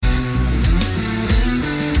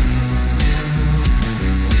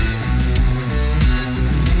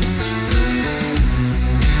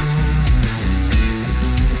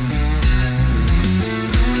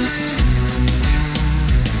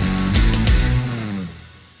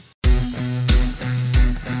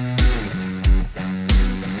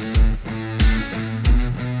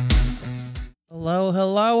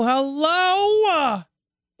Hello, hello, hello.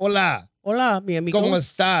 Hola. Hola, mi amigo. ¿Cómo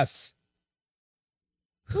estás?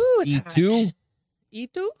 It's ¿Y hot. tú? ¿Y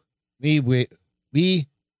tú? We,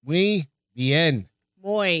 bien.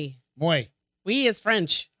 Muy. Muy. We is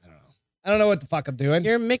French. I don't know what the fuck I'm doing.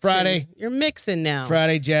 You're mixing. It's Friday. You're mixing now. It's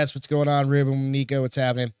Friday, Jess. What's going on? Ruben, Nico, what's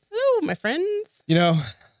happening? Hello, my friends. You know,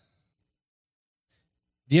 have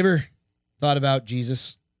you ever thought about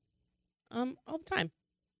Jesus? All the time.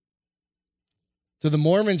 So the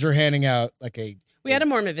Mormons are handing out We had a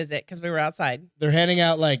Mormon visit because we were outside. they're handing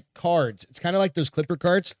out like cards. It's kind of like those Clipper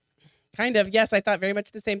cards. Kind of. Yes, I thought very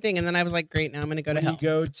much the same thing. And then I was like, great, now I'm going to go to When hell. you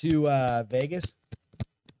go to Vegas,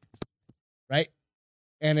 right?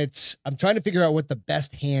 And I'm trying to figure out what the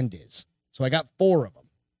best hand is. So I got 4 of them.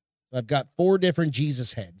 So I've got 4 different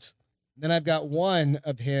Jesus heads. Then I've got one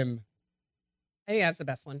of him. I think that's the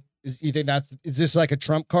best one. Is this like a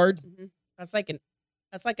trump card? Mm-hmm. That's like an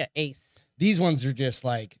ace. These ones are just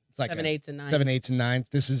like, it's like 7, 8s, and 9s. 7, 8s, and 9s.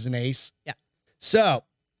 This is an ace. Yeah. So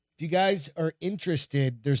if you guys are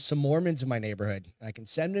interested, there's some Mormons in my neighborhood. I can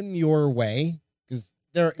send them your way because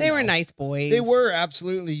they were nice boys. They were,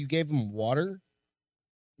 absolutely. You gave them water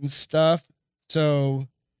and stuff. So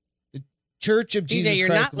the Church of Jesus you're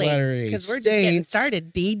Christ not of late Latter-day because we're just getting Saints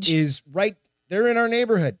started. Deej is right there in our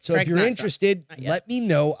neighborhood. So Greg's if you're not interested, drunk. Not yet. let me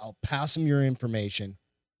know. I'll pass them your information.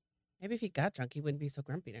 Maybe if he got drunk, he wouldn't be so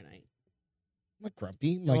grumpy tonight. I'm not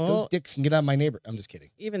grumpy. I'm like, those dicks can get out of my neighbor. I'm just kidding.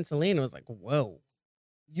 Even Selena was like, "Whoa,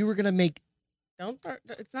 You were gonna make.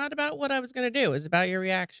 It's not about what I was gonna do. It's about your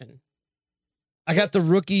reaction." I got the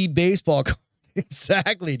rookie baseball card.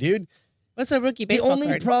 Exactly, dude. What's a rookie baseball The only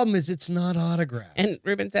card? problem is it's not autographed. And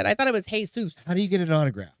Ruben said, "I thought it was Jesus." How do you get it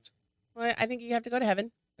autographed? Well, I think you have to go to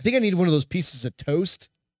heaven. I think I need one of those pieces of toast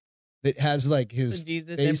that has like his The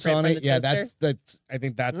Jesus face imprint on from it. the Yeah, toaster. that's. I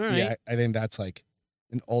think that's. All Yeah, right. I think that's like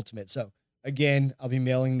an ultimate. So again, I'll be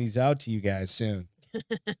mailing these out to you guys soon.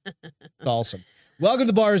 It's awesome. Welcome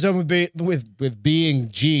to Bar is Open with being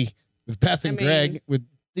G with Beth and Greg with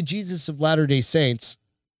the Jesus of Latter-day Saints.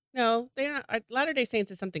 No, they're not. Latter-day Saints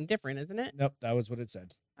is something different, isn't it? Nope, that was what it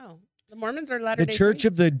said. Oh, the Mormons are The Latter-day Church Saints?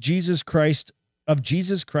 of the Jesus Christ of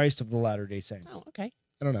the Latter-day Saints. Oh, okay.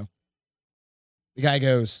 I don't know. The guy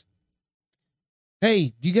goes,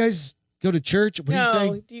 "Hey, do you guys go to church? What do you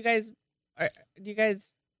say?" Do you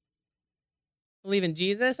guys believe in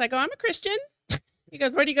Jesus? I go, I'm a Christian. He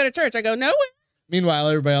goes, where do you go to church? I go, nowhere. Meanwhile,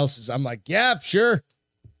 everybody else is. I'm like, "Yeah, sure."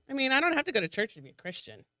 I mean, I don't have to go to church to be a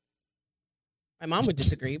Christian. My mom would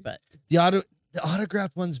disagree, but The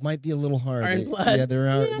autographed ones might be a little hard. Are in blood. Yeah, they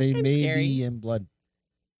kinda may scary. be in blood.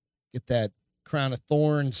 Get that Crown of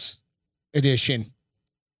Thorns edition.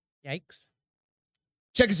 yikes.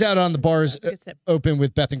 Check us out on the Bars That's a good sip. Open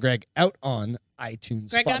with Beth and Greg out on iTunes,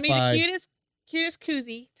 Greg got me Spotify. the cutest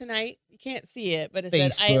koozie tonight. You can't see it, but it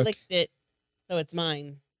said, I Facebook. licked it, so it's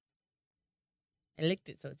mine. I licked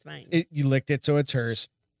it, so it's mine. You licked it, so it's hers.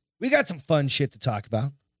 We got some fun shit to talk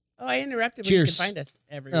about. Oh, I interrupted. Cheers. But you can find us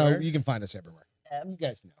everywhere. No, you can find us everywhere. You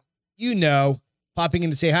guys know. You know. Popping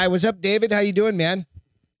in to say hi. What's up, David? How you doing, man?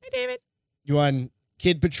 Hi, David. You on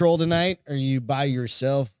Kid Patrol tonight, or are you by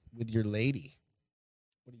yourself with your lady?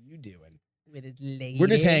 What are you doing? With his lady. We're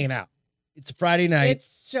just hanging out. It's a Friday night. It's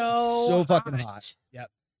so fucking hot.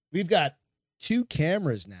 Yep. We've got 2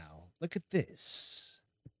 cameras now. Look at this.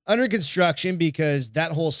 Under construction because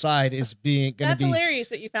that whole side is going to That's be hilarious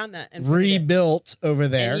that you found that and printed it rebuilt over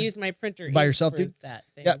there. and used my printer By ink yourself, for dude? That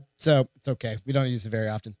thing. Yep. So it's okay. We don't use it very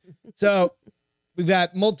often. So we've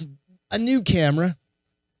got a new camera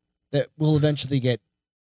that will eventually get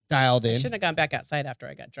dialed I in. shouldn't have gone back outside after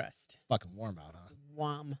I got dressed. It's fucking warm out, huh?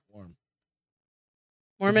 Warm. Warm.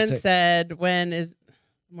 Mormon say? said, when is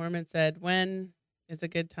a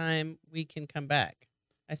good time we can come back?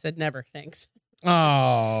 I said, never, thanks.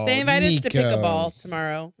 Oh, They invited us to Nico. pickleball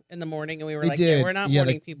tomorrow in the morning, and we were They like, did. yeah, we're not Yeah,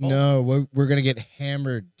 morning like, people. No, we're going to get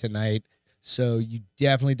hammered tonight. So you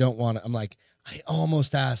definitely don't want to. I'm like, I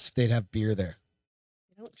almost asked if they'd have beer there.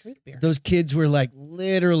 I don't drink beer. Those kids were like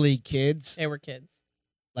literally kids. They were kids.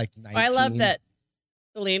 Like 19. I love that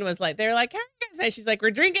Celine was like, they're like, how are you guys? She's like, we're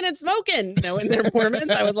drinking and smoking. Knowing they're Mormons,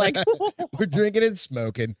 I was like, We're drinking and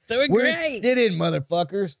smoking. so we're We're great. shitting,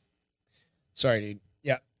 motherfuckers. Sorry, dude.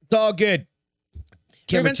 Yeah, it's all good.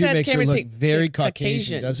 Camera Ruben 2 said makes her camera look two- very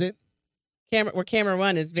Caucasian. Caucasian, does it? Camera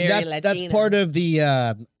 1 is See, very that's Latino. part of the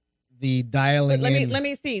dialing Let in. me let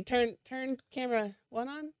me see. Turn camera 1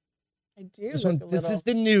 on. I do. This look one. a This little. is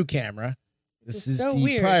the new camera. This is so the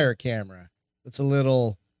weird. prior camera. It's a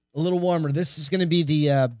little warmer. This is going to be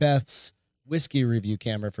the Beth's whiskey review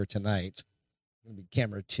camera for tonight. It's going to be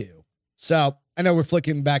camera 2. So I know we're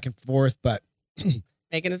flicking back and forth, but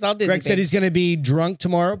Making us all dizzy. Greg said he's going to be drunk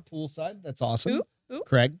tomorrow, poolside. That's awesome. Who?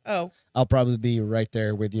 Craig. Oh. I'll probably be right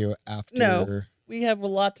there with you after. No. We have a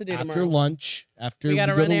lot to do after tomorrow. Lunch. After we go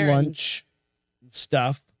gotta to run errands. lunch and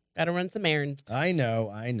stuff. Got to run some errands. I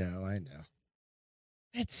know.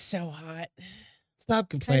 It's so hot. Stop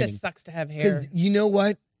Kind complaining. of sucks to have hair. Because you know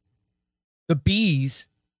what? The bees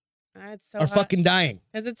It's so are hot. fucking dying.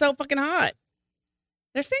 Because it's so fucking hot.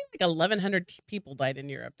 They're saying like 1,100 people died in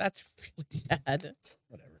Europe. That's really sad.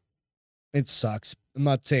 Whatever. It sucks. I'm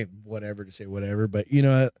not saying whatever to say whatever, but you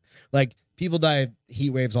know, like people die of heat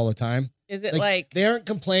waves all the time. Is it like they aren't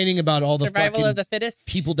complaining about all the survival fucking of the fittest?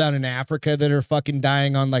 people down in Africa that are fucking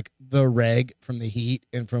dying on like the reg from the heat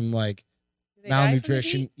and from like Do they die from the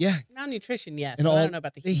malnutrition. heat? Yeah. Malnutrition, yes. And But I all don't know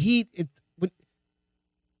about the the heat. heat. It's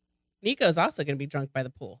Nico's also going to be drunk by the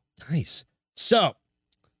pool. nice. So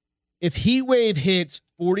if heat wave hits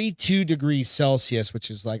 42 degrees Celsius, which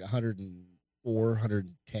is like 104,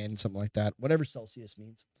 110, something like that, whatever Celsius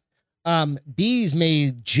means, bees may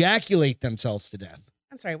ejaculate themselves to death.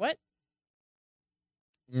 I'm sorry, what?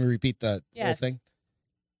 Let me repeat the whole Yes. thing.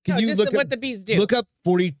 No, Can you just look what up, the bees do. look up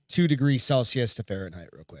 42 degrees Celsius to Fahrenheit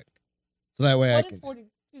real quick? So that way I What is can.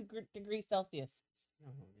 42 degrees Celsius?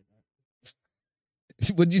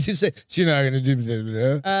 What did you just say? She's not going to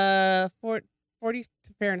do. 40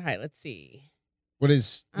 Fahrenheit. Let's see. What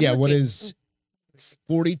is, I'm what looking. is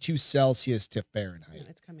 42 Celsius to No, Fahrenheit?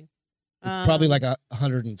 it's coming. It's probably like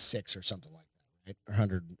 106 or something like that, right? Or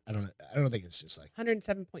 100. I don't know. I don't think it's just like.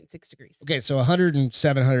 107.6 degrees. Okay, so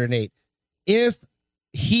 107, 108. If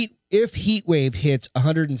heat wave hits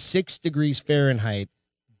 106 degrees Fahrenheit,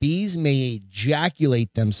 bees may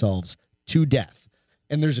ejaculate themselves to death.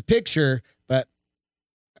 And there's a picture, but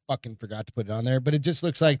I fucking forgot to put it on there. But it just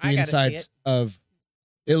looks like the I gotta see insides of.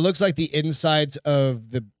 It looks like the insides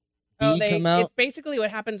of the bee come out. It's basically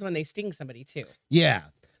what happens when they sting somebody too. Yeah.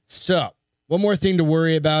 So one more thing to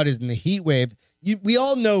worry about is in the heat wave. We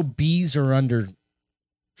all know bees are under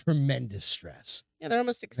tremendous stress. Yeah, they're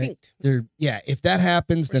almost extinct. If that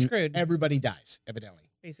happens, We're then screwed. everybody dies, evidently.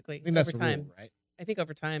 Basically, I think that's over the time. rule, right? I think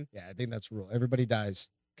over time. Yeah, I think that's the rule. Everybody dies.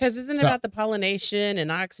 Because isn't it So- about the pollination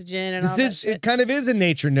and oxygen and all that This shit? it kind of is a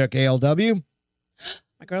nature nook, ALW.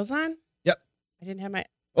 My girl's on? Yep. I didn't have my.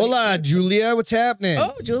 Hola, Julia. What's happening?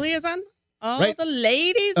 Oh, Julia's on? All Right. the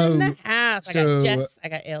ladies Oh, in the house. I so- got Jess. I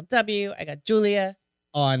got ALW. I got Julia.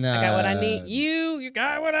 On I got what I need. You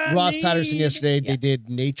got what I need. Ross Patterson yesterday, Yeah. they did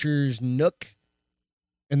Nature's Nook,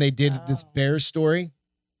 and they did this Oh. bear story,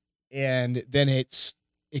 and then it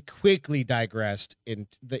quickly digressed and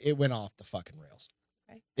it went off the fucking rails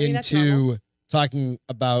Okay. I mean, that's normal. into talking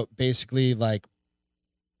about basically like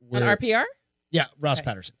On where, RPR? yeah, Ross Okay.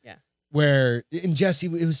 Patterson, Yeah. where and Jesse,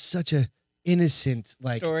 it was such a innocent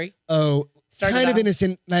like Story. kind Started of off-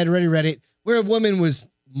 innocent, and I had already read it where a woman was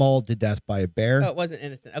mauled to death by a bear. Oh, it wasn't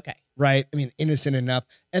innocent. Okay. Right. I mean, innocent enough.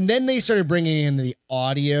 And then they started bringing in the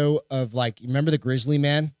audio of like, you remember the grizzly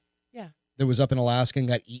man? Yeah. That was up in Alaska and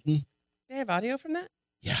got eaten? They have audio from that?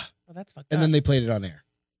 Yeah. Oh, that's fucked And up. then they played it on air.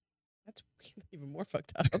 That's even more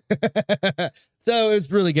fucked up. So it was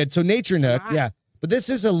really good. So Nature Nook. Wow. Yeah. But this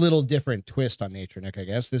is a little different twist on Nature Nook, I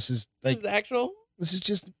guess. This is This like, is the actual. this is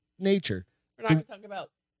just nature. We're not So- going to talk about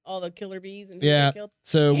all the killer bees and who Yeah. they killed.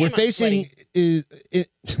 So Damn, we're I'm facing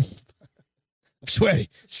I'm sweaty.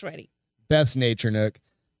 Sweaty. Beth's Nature Nook.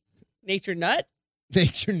 Nature nut?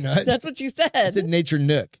 Nature Nut. That's what you I said. said Nature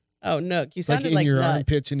Nook. Oh, Nook. You It's like sounded in like your nut.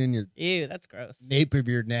 armpits and in your Ew, that's gross. nape of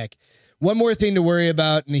your neck. One more thing to worry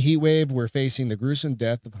about in the heat wave, we're facing the gruesome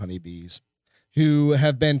death of honeybees who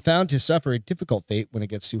have been found to suffer a difficult fate when it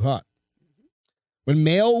gets too hot. When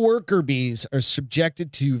male worker bees are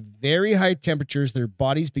subjected to very high temperatures, their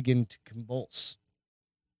bodies begin to convulse,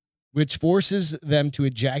 which forces them to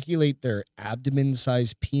ejaculate their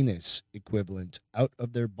abdomen-sized penis equivalent out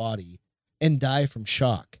of their body and die from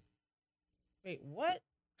shock. Wait, what?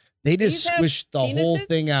 They just Bees have squish the whole penises?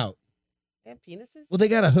 thing out. They have penises? Well, they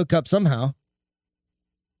got to hook up somehow.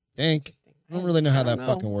 Think. Interesting. I don't really know how I don't that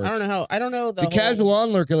fucking works. I don't know how. I don't know the To casual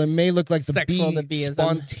onlooker, it may look like the Sexual bee deism.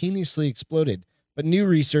 spontaneously exploded, but new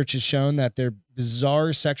research has shown that their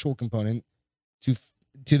bizarre sexual component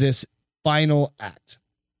to this final act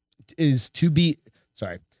is to be.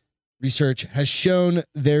 Sorry, research has shown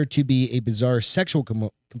there to be a bizarre sexual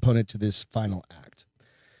component to this final act.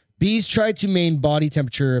 Bees try to maintain body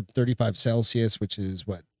temperature of 35 Celsius, which is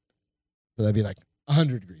what? So that'd be like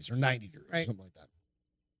 100 degrees or 90 degrees, Right. something like that.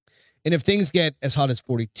 And if things get as hot as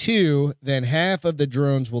 42, then half of the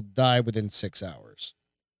drones will die within 6 hours.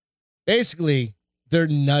 Basically, they're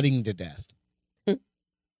nutting to death.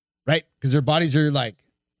 Right? Because their bodies are like,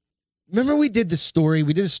 remember we did a story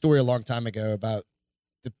a long time ago about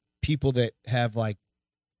people that have like,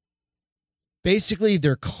 basically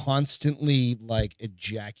they're constantly like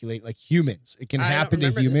ejaculate, like humans. It can happen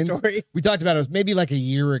to humans. We talked about it was maybe like a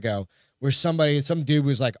year ago where some dude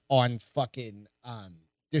was like on fucking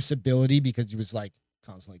disability because he was like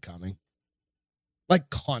constantly coming. Like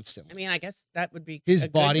constantly. I mean, I guess that would be his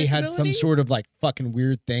body had some sort of like fucking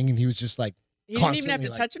weird thing, and he was just like he didn't even have to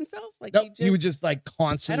touch himself. Like no, he would just like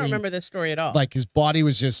constantly. I don't remember this story at all. Like his body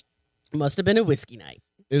was just must have been a whiskey night.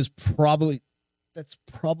 It was probably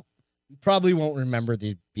probably won't remember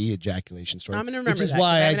the bee ejaculation story. I'm gonna remember, which is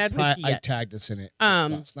why I tagged us in it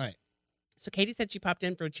last night. So Katie said she popped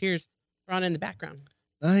in for a cheers for on in the background.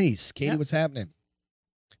 Nice, Katie. Yep. What's happening?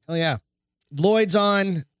 Hell yeah, Lloyd's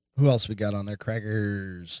on. Who else we got on there?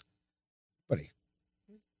 Craggers. Buddy.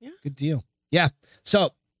 Yeah. Good deal. Yeah.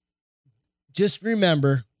 So just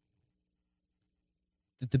remember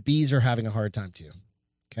that the bees are having a hard time too.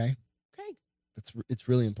 Okay? Okay. It's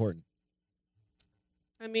really important.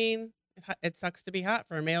 I mean, it sucks to be hot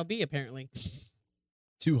for a male bee, apparently.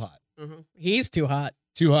 Too hot. Uh-huh. He's too hot.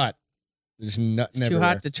 Too hot. There's nothing everywhere. Too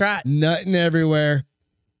hot to trot. Nothing everywhere.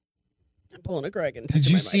 I'm pulling a Greg and did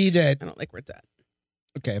you see that? I don't like where it's at.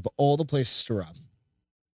 Okay, but all the places to rob.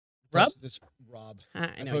 Rob?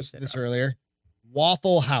 I posted this earlier.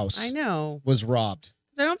 Waffle House. I know. Was robbed.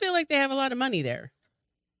 I don't feel like they have a lot of money there.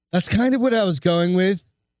 That's kind of what I was going with.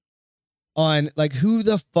 On like who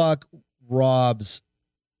the fuck robs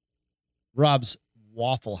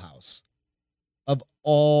Waffle House of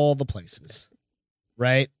all the places,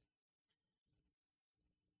 right?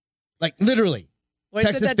 Like literally. Well,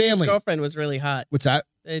 Texas said that family. His girlfriend was really hot. What's that?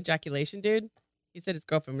 The ejaculation dude. He said his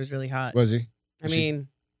girlfriend was really hot. Was he? I mean,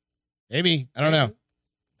 maybe. I don't know.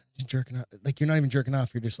 You're jerking off. Like you're not even jerking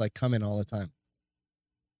off. You're just like coming all the time.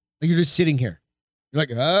 Like you're just sitting here. You're like,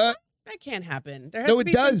 that can't happen. There has to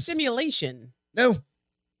be some stimulation. No.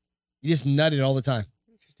 You just nutted all the time.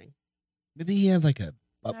 Interesting. Maybe he had like a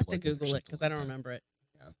butt plug. I have to Google it because I don't remember it.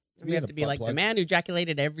 Yeah. We have to be like the man who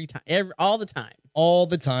ejaculated every time, all the time. All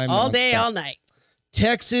the time. All day, all night.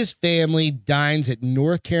 Texas family dines at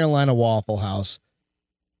North Carolina Waffle House,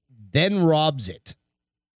 then robs it.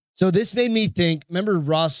 So this made me think, remember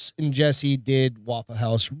Ross and Jesse did Waffle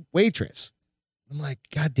House Waitress? I'm like,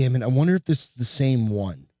 God damn it. I wonder if this is the same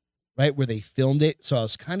one, right? Where they filmed it. So I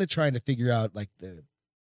was kind of trying to figure out like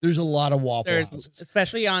there's a lot of Waffle Houses.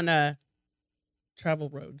 Especially on travel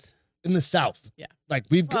roads. In the South. Yeah. Like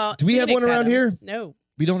do we have one around here? No.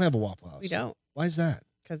 We don't have a Waffle House. We don't. Why is that?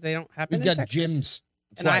 Because they don't happen We've got Texas. Jim's.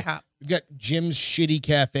 And IHOP. We've got Jim's Shitty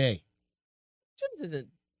Cafe. Jim's isn't.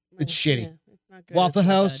 It's shitty. Yeah, it's not good. Waffle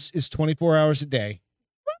House is 24 hours a day.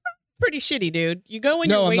 Pretty shitty, dude. You go when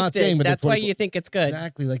you're wasted. I'm not saying, but that's why you think it's good.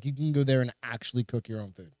 Exactly. Like you can go there and actually cook your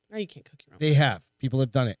own food. No, you can't cook your own. They have. People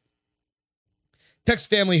have done it. Texas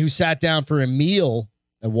family who sat down for a meal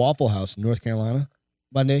at Waffle House in North Carolina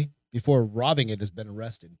Monday before robbing it has been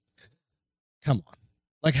arrested. Come on.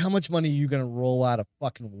 Like, how much money are you going to roll out a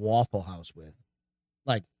fucking Waffle House with?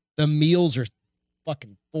 Like, the meals are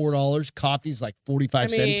fucking $4. Coffee's like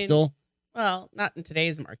 45 cents still. Well, not in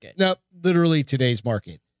today's market. No, literally today's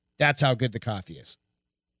market. That's how good the coffee is.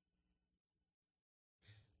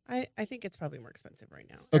 I think it's probably more expensive right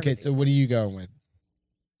now. Okay, so what are you going with?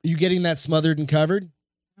 Are you getting that smothered and covered?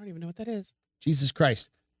 I don't even know what that is. Jesus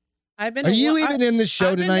Christ. I've been. Are you even in this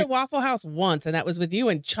show tonight? I've been to Waffle House once, and that was with you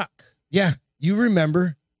and Chuck. Yeah, you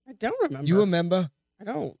remember. I don't remember. You remember? I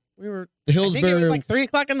don't. We were the Hillsborough. I think it was like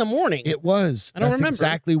 3:00 in the morning. It was. I don't remember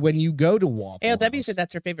exactly when you go to Waffle House. Debbie said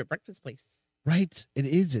that's her favorite breakfast place. Right, it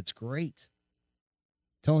is. It's great.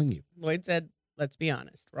 Telling you. Lloyd said, "Let's be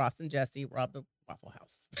honest. Ross and Jesse robbed the Waffle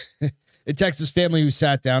House." A Texas family who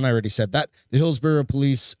sat down. I already said that. The Hillsborough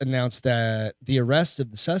police announced that the arrest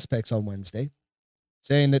of the suspects on Wednesday,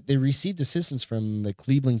 saying that they received assistance from the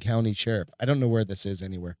Cleveland County Sheriff. I don't know where this is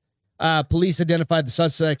anywhere. Police identified the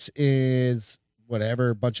suspects as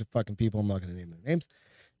whatever, a bunch of fucking people. I'm not going to name their names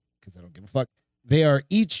because I don't give a fuck. They are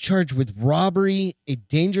each charged with robbery, a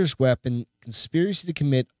dangerous weapon, conspiracy to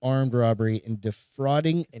commit armed robbery, and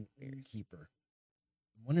defrauding an innkeeper.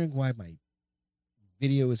 I'm wondering why my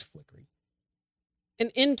video is flickering. An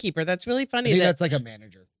innkeeper. That's really funny. I think that's like a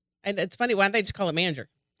manager. And it's funny. Why don't they just call it manager?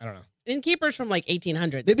 I don't know. Innkeeper's from like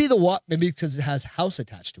 1800s. Maybe because it has house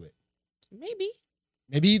attached to it. Maybe.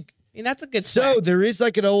 I mean, that's a good So swag. There is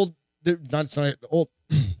like an old, not old,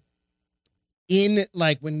 in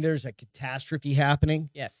like when there's a catastrophe happening.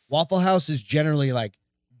 Yes. Waffle House is generally like,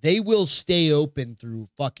 they will stay open through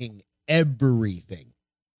fucking everything,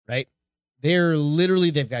 right?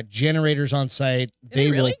 They've got generators on site. They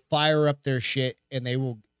will fire up their shit and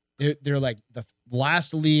they're like the last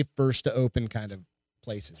to leave, first to open kind of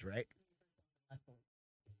places, right?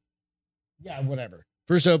 Yeah, whatever.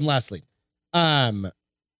 First open, last lead.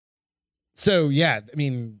 So yeah, I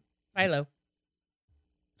mean, Philo.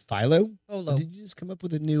 Philo? Did you just come up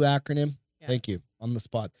with a new acronym? Yeah. Thank you. On the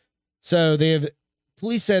spot. So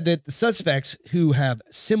police said that the suspects who have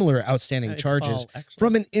similar outstanding charges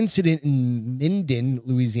from an incident in Minden,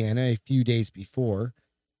 Louisiana, a few days before,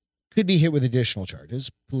 could be hit with additional charges.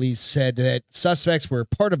 Police said that suspects were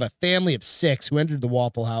part of a family of 6 who entered the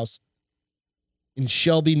Waffle House in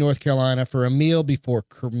Shelby, North Carolina for a meal before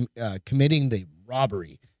committing the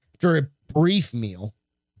robbery. After a brief meal.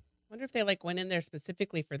 I wonder if they went in there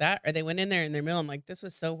specifically for that, or they went in there in their meal. I'm like, this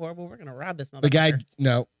was so horrible. We're gonna rob this motherfucker. The guy,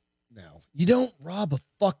 no, you don't rob a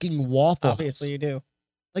fucking Waffle House. Obviously, you do.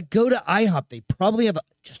 Go to IHOP. They probably have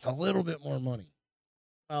just a little bit more money.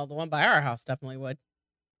 Well, the one by our house definitely would.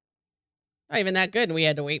 Not even that good, and we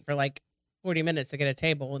had to wait for 40 minutes to get a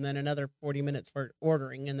table, and then another 40 minutes for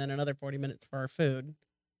ordering, and then another 40 minutes for our food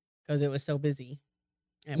because it was so busy.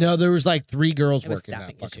 There was 3 girls working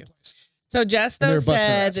that fucking place. So Jess, though,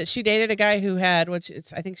 said that she dated a guy who had,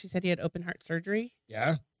 I think she said he had open heart surgery.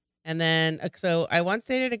 Yeah. And then, so I once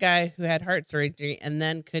dated a guy who had heart surgery and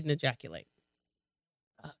then couldn't ejaculate.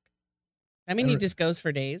 Fuck. I mean, he just goes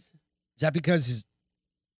for days. Is that because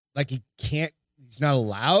he's not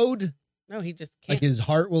allowed? No, he just can't. His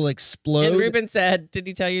heart will explode. And Ruben said, did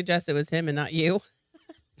he tell you, Jess, it was him and not you?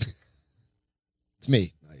 It's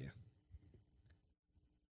me.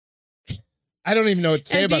 I don't even know what to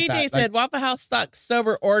say about that. DJ said, Waffle House sucks,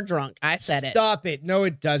 sober or drunk. I said it. Stop it. No,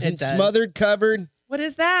 it doesn't. It does. Smothered, covered. What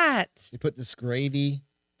is that? They put this gravy,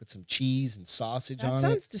 put some cheese and sausage on it. That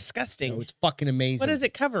sounds disgusting. No, it's fucking amazing. What is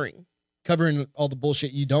it covering? Covering all the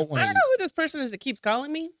bullshit you don't want to eat. I don't know who this person is that keeps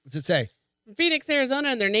calling me. What's it say? From Phoenix, Arizona,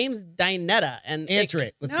 and their name's Dinetta. And answer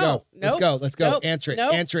it. Let's go. Let's go. Let's go. Answer it.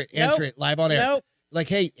 Answer it. Answer it. Live on air.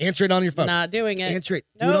 Hey, answer it on your phone. Not doing it. Answer it.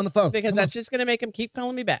 Do it on the phone. Because that's just going to make him keep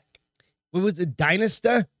calling me back. What was it?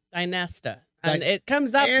 Dynasta? Dynasta. And it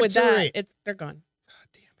comes up with that. They're gone. God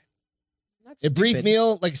damn it. A brief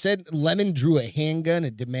meal, like I said, Lemon drew a handgun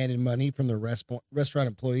and demanded money from the restaurant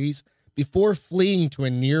employees before fleeing to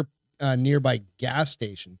a nearby gas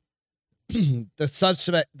station. The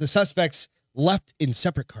suspects left in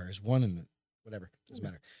separate cars, one in whatever, doesn't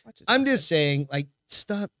matter. I'm just saying,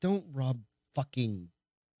 stop, don't rob fucking.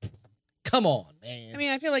 Come on, man. I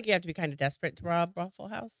mean, I feel like you have to be kind of desperate to rob Waffle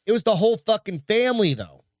House. It was the whole fucking family,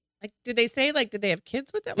 though. Did they say, did they have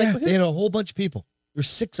kids with it? Yeah, they had a whole bunch of people. There's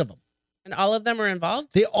 6 of them. And all of them were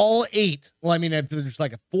involved? They all ate. Well, I mean, if there's a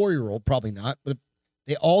 4-year-old, probably not. But if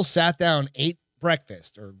they all sat down, ate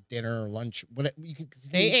breakfast or dinner or lunch. Whatever.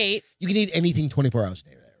 Ate. You can eat anything 24 hours a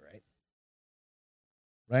day there, right?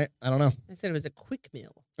 Right? I don't know. I said it was a quick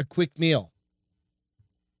meal. A quick meal.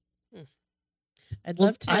 I'd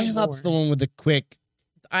love to. IHOP's the one with the quick.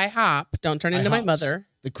 IHOP. Don't turn into my mother.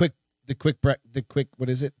 The quick. What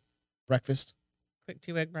is it? Breakfast. Quick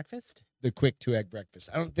 2-egg breakfast. The quick 2-egg breakfast.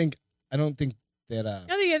 I don't think that.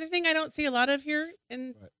 The other thing I don't see a lot of here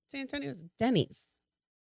in San Antonio is Denny's.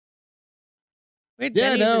 We had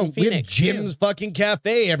Denny's in Phoenix, we have Jim's fucking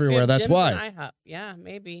cafe everywhere. That's Jim's why. And IHOP. Yeah,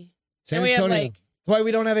 maybe. San Antonio. That's why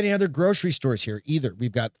we don't have any other grocery stores here either.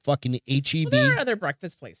 We've got fucking HEB. Well, there are other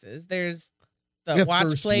breakfast places. There's the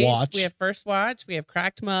Watch place. We have First Watch. We have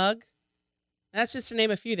Cracked Mug. That's just to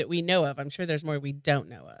name a few that we know of. I'm sure there's more we don't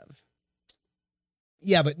know of.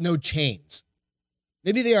 Yeah, but no chains.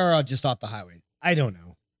 Maybe they are just off the highway. I don't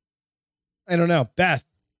know. Beth.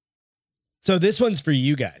 So this one's for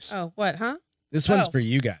you guys. Oh, what, huh? This one's for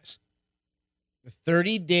you guys. The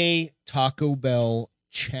 30-day Taco Bell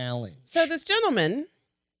challenge. So this gentleman,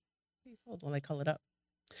 please hold while I call it up.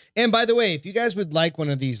 And by the way, if you guys would like one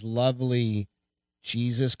of these lovely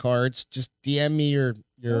Jesus cards, just DM me your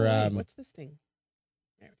what's this thing?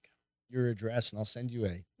 There we go. Your address, and I'll send you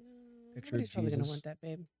a picture of Jesus. Probably gonna want that,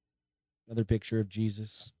 babe. Another picture of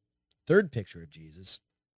Jesus. 3rd picture of Jesus.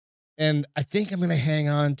 And I think I'm gonna hang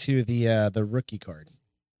on to the rookie card.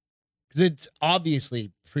 Because it's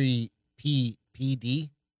obviously pre-PD,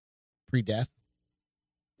 pre-death.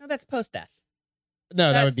 No, that's post-death.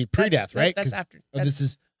 No, that would be pre-death, right? That's after.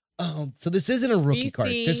 So this isn't a rookie card.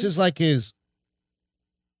 This is like his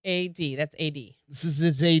AD. That's AD. This is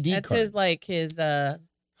his AD that's card. His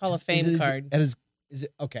Hall of Fame card. Is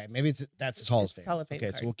it okay? Maybe that's his Hall of Fame. Hall of Fame okay,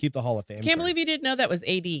 card. So we'll keep the Hall of Fame. Can't believe you didn't know that was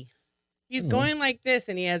AD. He's going like this,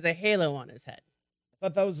 and he has a halo on his head. I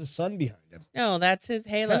thought that was the sun behind him. No, that's his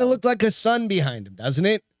halo. Kind of looked like a sun behind him, doesn't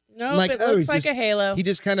it? No, it looks like a halo. He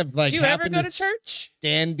just kind of like. Do you ever go to church?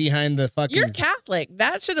 Stand behind the fucking. You're Catholic.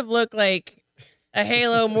 That should have looked like. a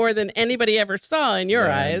halo more than anybody ever saw in your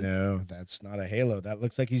eyes. No, that's not a halo. That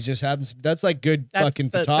looks like he's just having some, that's like good fucking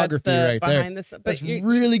That's photography right there. That's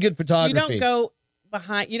really good photography.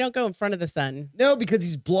 You don't go in front of the sun. No, because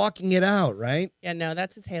he's blocking it out, right? Yeah, no,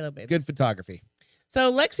 that's his halo, babe. Good photography. So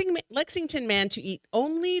Lexington man to eat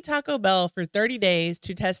only Taco Bell for 30 days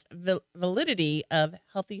to test validity of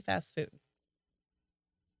healthy fast food.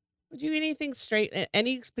 Would you eat anything straight?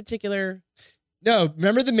 Any particular? No,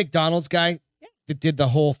 remember the McDonald's guy that did the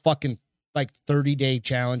whole fucking like 30-day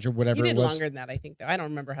challenge or whatever he did it was? Longer than that, I think, though. I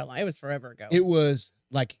don't remember how long. It was forever ago. It was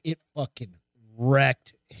like, it fucking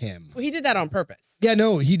wrecked him. Well, he did that on purpose. Yeah,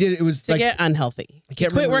 no, he did. It was to get unhealthy. He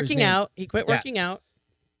quit working out. He quit working out.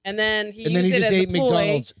 And then he used it as a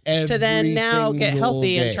ploy to then now get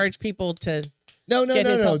healthy and charge people to No.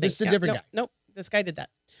 This is a different guy. Nope. This guy did that.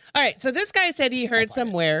 All right. So this guy said he heard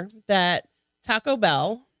somewhere that Taco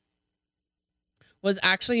Bell was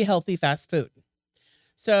actually healthy fast food.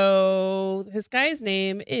 So this guy's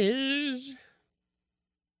name is...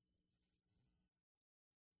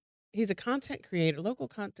 He's a local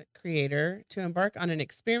content creator, to embark on an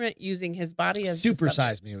experiment using his body as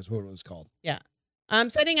Supersize Me was what it was called. Yeah. I'm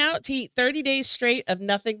setting out to eat 30 days straight of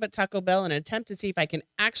nothing but Taco Bell in an attempt to see if I can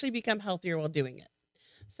actually become healthier while doing it.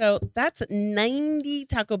 So that's 90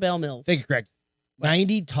 Taco Bell meals. Thank you, Greg.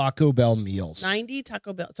 90 Taco Bell meals. 90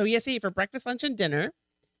 Taco Bell. So yes, he ate for breakfast, lunch, and dinner.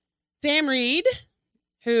 Sam Reed,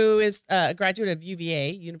 who is a graduate of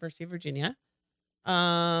UVA, University of Virginia.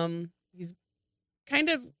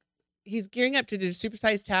 He's gearing up to do a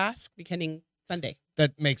supersized task beginning Sunday.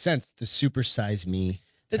 That makes sense. The Supersize Me.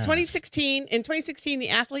 In 2016, the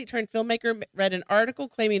athlete turned filmmaker read an article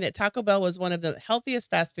claiming that Taco Bell was one of the healthiest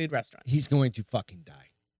fast food restaurants. He's going to fucking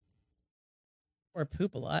die. Or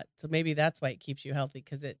poop a lot. So maybe that's why it keeps you healthy,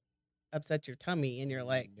 because it upsets your tummy and you're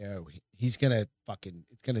like... No, he's going to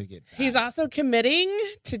it's going to get bad. He's also committing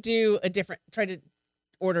to try to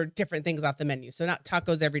order different things off the menu. So not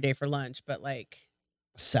tacos every day for lunch, but like...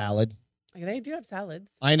 salad. Like, they do have salads.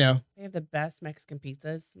 I know. They have the best Mexican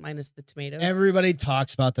pizzas, minus the tomatoes. Everybody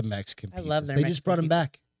talks about the Mexican pizzas. I love their They Mexican just brought them pizza.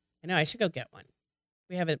 back. I know. I should go get one.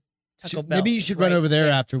 We have a Taco Bell. Maybe you should run over there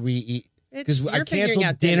after we eat. Because I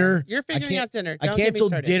canceled dinner. You're figuring out dinner. I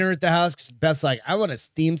canceled dinner at the house because Beth's like, I want to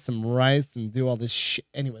steam some rice and do all this shit.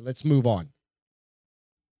 Anyway, let's move on.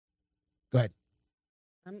 Go ahead.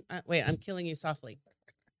 I'm killing you softly.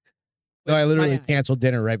 No, I literally canceled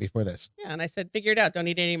dinner right before this. Yeah, and I said, figure it out. Don't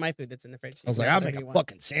eat any of my food that's in the fridge. I was like, I'll make a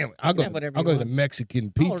fucking sandwich. I'll go to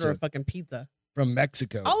Mexican pizza. I'll order a fucking pizza from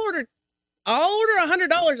Mexico. I'll order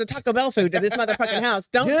 $100 of Taco Bell food to this motherfucking house.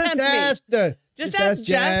 Don't tempt me. Just ask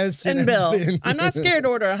Jess and Bill. I'm not scared to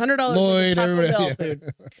order $100 of Taco Bell food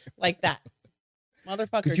like that.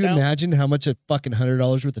 Motherfucker, could you imagine how much a fucking $100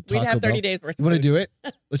 worth of Taco Bell? We'd have 30 days worth of food. You want to do it?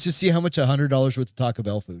 Let's just see how much $100 worth of Taco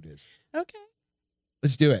Bell food is. Okay.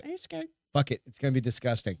 Let's do it. Are you scared? Fuck it. It's going to be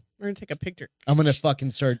disgusting. We're going to take a picture. I'm going to fucking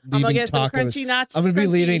start leaving I'm going to get tacos. some crunchy nachos. I'm going to be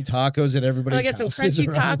leaving tacos at everybody's houses. I'm going to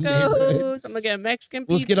get some crunchy tacos. I'm going to get a Mexican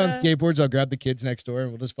pizza. Let's get on skateboards. I'll grab the kids next door and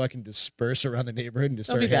we'll just fucking disperse around the neighborhood and just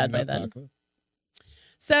start handing out tacos.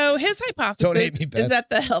 So his hypothesis is that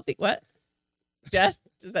the healthy... What? Jess?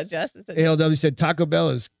 Is that Jess? ALW said Taco Bell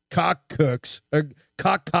is cock cooks. Or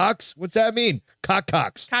cock cocks? What's that mean? Cock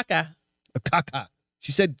cocks. Caca. A caca.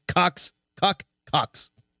 She said cocks. Cock cocks.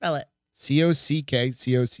 Spell it.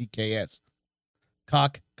 COCKS.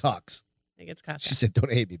 Cock cocks. I think it's caca. She said,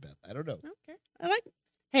 don't hate me, Beth. I don't know. Okay. I like it.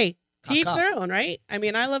 Hey, to each their own, right? I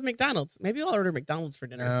mean, I love McDonald's. Maybe I'll order McDonald's for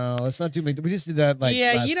dinner. No, let's not do McDonald's. We just did that last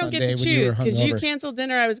you don't get to choose because you canceled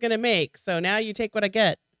dinner I was going to make. So now you take what I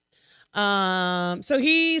get. So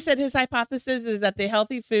he said his hypothesis is that the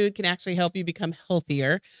healthy food can actually help you become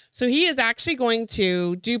healthier. So he is actually going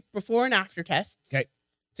to do before and after tests. Okay.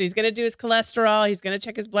 So he's going to do his cholesterol. He's going to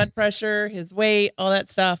check his blood pressure, his weight, all that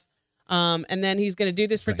stuff. And then he's going to do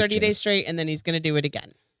this for 30 days straight. And then he's going to do it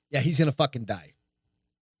again. Yeah, he's going to fucking die.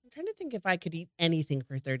 I'm trying to think if I could eat anything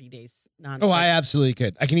for 30 days. Oh, I absolutely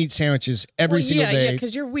could. I can eat sandwiches every single day. Yeah,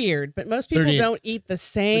 because you're weird. But most people don't eat the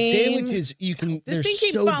same. The sandwiches, you can, this thing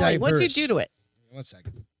keeps falling. What did you do to it? 1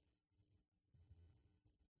 second.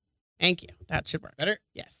 Thank you. That should work. Better?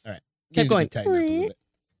 Yes. All right. Keep going. Tighten up a little bit.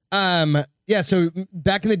 Yeah, so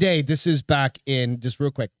back in the day, this is back in, just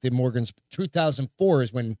real quick, 2004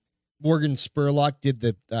 is when Morgan Spurlock did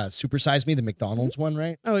the Supersize Me, the McDonald's one,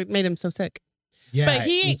 right? Oh, it made him so sick. Yeah. But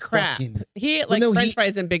he ate crap. He ate French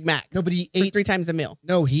fries and Big Macs. No, but he ate 3 times a meal.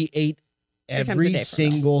 No, he ate every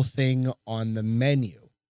single thing on the menu.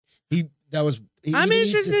 I'm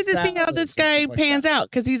interested to see how this guy pans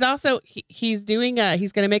out because he's also he's doing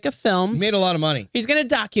he's going to make a film. He made a lot of money. He's going to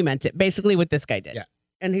document it, basically what this guy did. Yeah.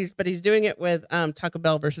 and he's doing it with Taco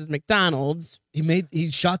Bell versus McDonald's.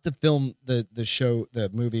 He shot the film, the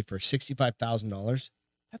movie for $65,000.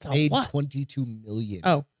 That's made lot. $22 million.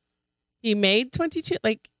 Oh, he made 22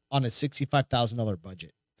 on a $65,000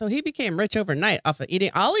 budget. So he became rich overnight off of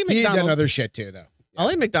eating. I'll eat He McDonald's. done other shit too, though. Yeah.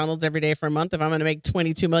 I'll eat McDonald's every day for a month if I'm going to make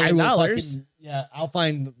 $22 million. I'll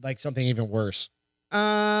find like something even worse.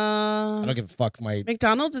 I don't give a fuck.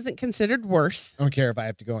 McDonald's isn't considered worse. I don't care if I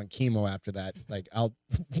have to go on chemo after that. Like I'll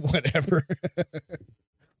whatever.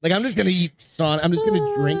 Like I'm just gonna eat Sonic. I'm just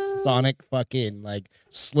gonna drink Sonic fucking like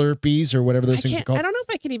Slurpees or whatever those things are called. I don't know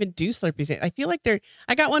if I can even do Slurpees. I feel like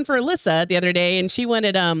I got one for Alyssa the other day, and she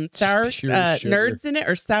wanted sour nerds in it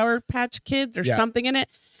or Sour Patch Kids or something in it.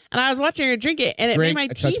 And I was watching her drink it, and it made my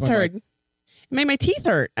teeth hurt. It made my teeth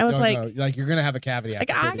hurt. I was like you're gonna have a cavity. Like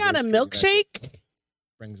I got a milkshake.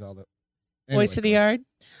 Brings all the boys to the yard.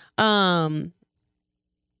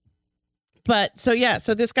 But so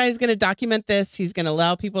this guy's going to document this. He's going to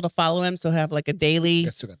allow people to follow him. So have like a daily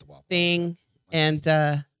thing. And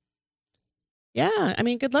I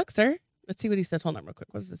mean, good luck, sir. Let's see what he says. Hold on real quick.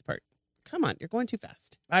 What is this part? Come on. You're going too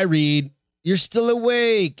fast. I read. You're still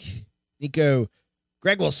awake. Nico.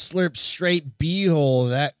 Greg will slurp straight B-hole.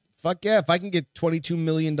 That fuck yeah. If I can get $22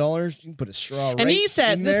 million, you can put a straw and he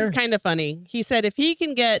said, this is kind of funny. He said, if he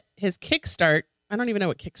can get his Kickstart, I don't even know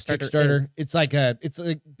what Kickstarter is. It's like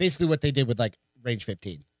basically what they did with like Range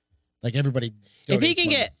 15. Like everybody. If he can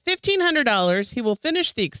get $1,500, he will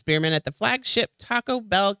finish the experiment at the flagship Taco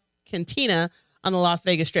Bell Cantina on the Las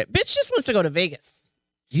Vegas Strip. Bitch just wants to go to Vegas.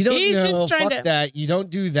 You don't fuck that. You don't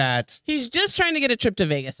do that. He's just trying to get a trip to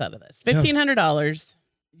Vegas out of this. $1,500.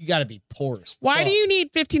 You got to be poor as fuck. Why do you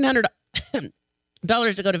need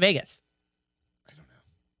 $1,500 to go to Vegas? I don't know.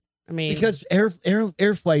 I mean, because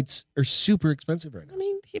air flights are super expensive right now. I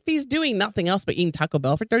mean, if he's doing nothing else but eating Taco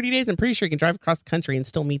Bell for 30 days, I'm pretty sure he can drive across the country and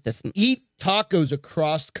still meet this. Eat tacos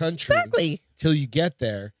across country. Exactly. Till you get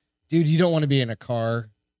there. Dude, you don't want to be in a car.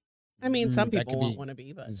 I mean, some people won't want to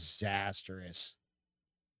be, but disastrous.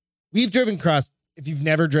 We've driven across, if you've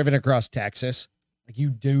never driven across Texas, like you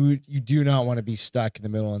do not want to be stuck in the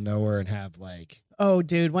middle of nowhere and have like. Oh,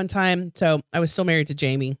 dude, one time, so I was still married to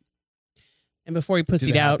Jamie. And before he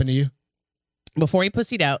pussied out. Happen to you? Before he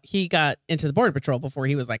pussied out, he got into the Border Patrol before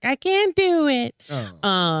he was like, I can't do it.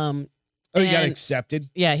 Oh, he got accepted?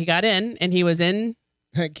 Yeah, he got in and he was in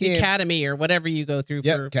the academy or whatever you go through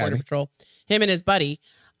for Border Patrol. Him and his buddy.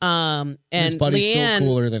 And his buddy's still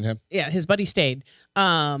cooler than him. Yeah, his buddy stayed.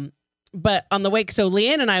 But on the way, so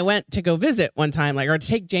Leanne and I went to go visit one time, or to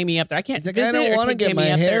take Jamie up there. I can't visit or take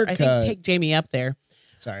Jamie up there. I think take Jamie up there.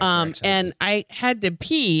 Sorry. And I had to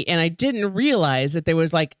pee, and I didn't realize that there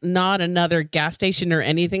was like not another gas station or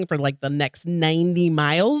anything for like the next 90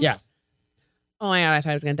 miles. Yeah. Oh my God, I thought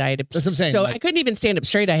I was going to die. I had to pee. That's what I'm saying. So I couldn't even stand up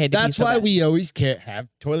straight. I had to pee. That's why we always can't have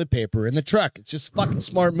toilet paper in the truck. It's just a fucking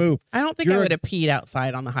smart move. I don't think I would have peed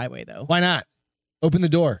outside on the highway, though. Why not? Open the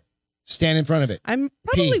door. Stand in front of it. I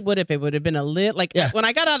probably would if it would have been a lit. Like when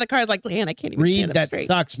I got out of the car, I was like, man, I can't even stand up straight.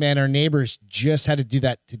 That sucks, man. Our neighbors just had to do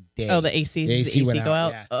that today. Oh, the AC went go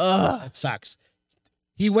out. Yeah. That sucks.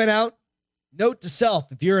 He went out. Note to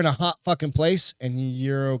self, if you're in a hot fucking place and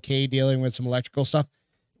you're okay dealing with some electrical stuff,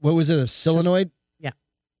 what was it, a solenoid? Yeah.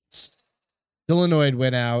 Solenoid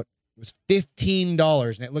went out. It was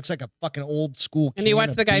 $15, and it looks like a fucking old school. And you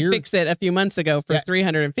watched the guy fix it a few months ago for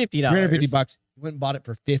 $350. $350. He went and bought it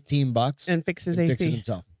for $15 and fixed his AC. Fixed it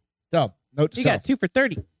himself. So note to self. You got 2 for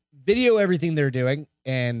 $30. Video everything they're doing,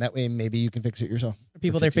 and that way maybe you can fix it yourself. Are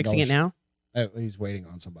people they're fixing it now? He's waiting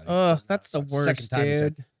on somebody. Oh, that's the worst,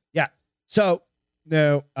 dude. Yeah. So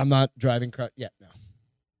no, I'm not driving. No.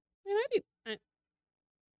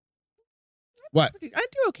 What? I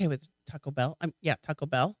do okay with Taco Bell. Taco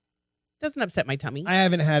Bell. Doesn't upset my tummy. I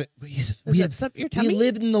haven't had it. We upset your tummy? We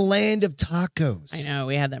live in the land of tacos. I know.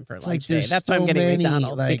 We had them for lunch today. That's why I'm getting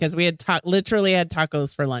McDonald's, because we had literally had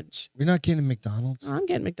tacos for lunch. We're not getting McDonald's. Oh, I'm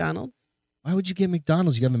getting McDonald's. Why would you get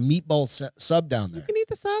McDonald's? You have a meatball sub down there. You can eat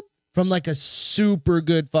the sub. From like a super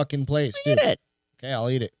good fucking place, dude. Eat it. Okay, I'll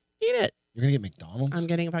eat it. Eat it. You're going to get McDonald's? I'm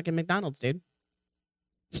getting a fucking McDonald's, dude.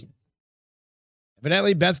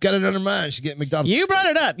 Evidently, Beth's got it on her mind. She's getting McDonald's. You brought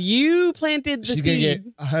it up. You planted the seed. She's going to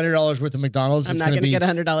get $100 worth of McDonald's. I'm not going to get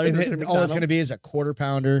 $100 worth of McDonald's. All it's going to be is a quarter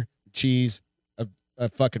pounder, cheese, a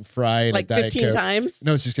fucking fry, and like a Diet 15 Coke. times?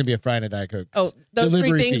 No, it's just going to be a fry and a Diet Coke. Oh, those delivery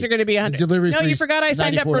three things fee. are going to be $100. Delivery no, you forgot I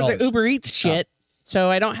signed up for the Uber Eats shit,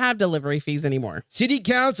 so I don't have delivery fees anymore. City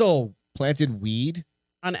Council planted weed.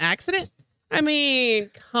 On accident? I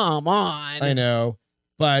mean, come on. I know,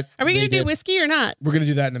 but... Are we going to do whiskey or not? We're going to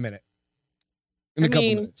do that in a minute. In a couple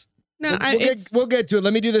minutes. No, we'll get to it.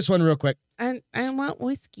 Let me do this one real quick. I want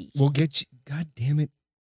whiskey. We'll get you. God damn it.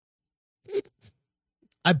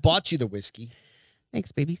 I bought you the whiskey.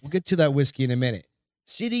 Thanks, babies. We'll get to that whiskey in a minute.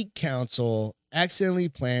 City council accidentally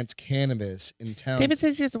plants cannabis in town. David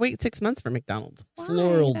says he has to wait 6 months for McDonald's.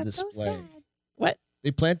 Floral Why? That's display. So sad. What?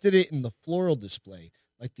 They planted it in the floral display,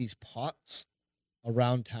 like these pots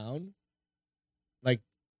around town. Like,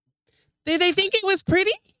 Did they think it was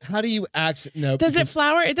pretty? how do you no? Does it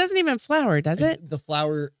flower? It doesn't even flower, does it? The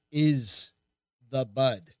flower is the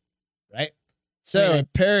bud, right? So a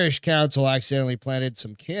parish council accidentally planted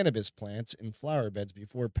some cannabis plants in flower beds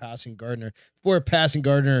before passing gardener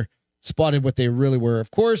spotted what they really were. Of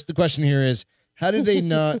course, the question here is, how did they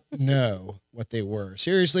not know what they were?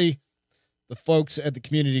 Seriously, the folks at the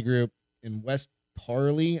community group in West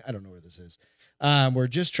Parley, I don't know where this is, were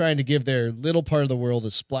just trying to give their little part of the world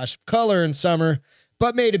a splash of color in summer,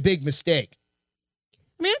 but made a big mistake.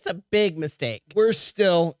 I mean, it's a big mistake. We're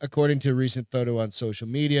still, according to a recent photo on social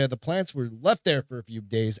media, the plants were left there for a few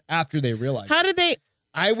days after they realized. How did they?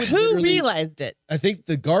 Who realized it? I think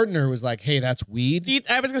the gardener was like, "Hey, that's weed."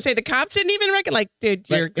 I was gonna say the cops didn't even reckon. Like, dude,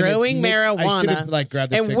 you're growing marijuana.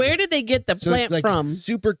 Grabbed and where did they get the plant from?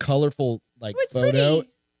 Super colorful, photo,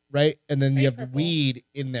 pretty. right? And then you have the weed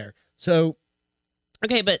in there. So,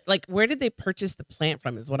 okay, but where did they purchase the plant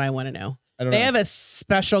from? Is what I want to know. I don't know. They have a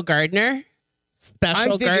special gardener. I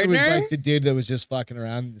think it was like the dude that was just fucking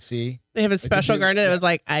around in the sea. They have a special gardener that was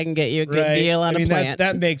like, I can get you a good deal on a plant.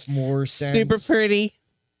 That makes more sense. Super pretty,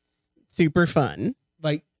 super fun.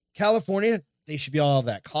 Like California, they should be all of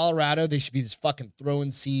that. Colorado, they should be just fucking throwing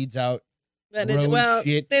seeds out. They don't.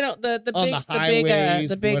 The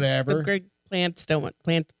big whatever. The big plants don't want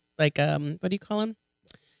what do you call them?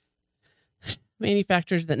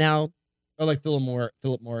 Manufacturers that now. Oh, like Philip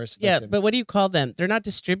Morris. Yeah, but what do you call them? They're not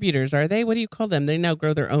distributors, are they? What do you call them? They now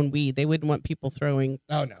grow their own weed. They wouldn't want people throwing.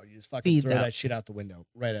 Oh no, you just fucking throw that shit out the window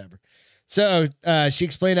right over. So she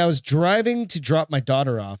explained, I was driving to drop my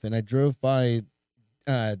daughter off, and I drove by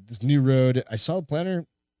this new road. I saw a planter.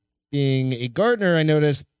 Being a gardener, I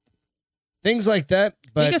noticed things like that.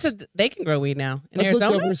 But you guys said they can grow weed now. I looked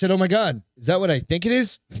over and said, "Oh my god, is that what I think it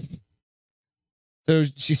is?" So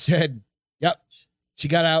she said, "Yep." She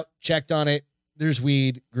got out, checked on it. There's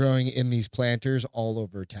weed growing in these planters all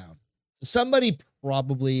over town. So somebody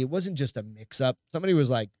it wasn't just a mix-up. Somebody was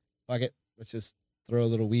like, fuck it, let's just throw a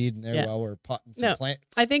little weed in there while we're potting some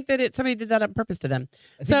plants. I think that somebody did that on purpose to them.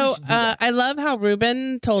 So I love how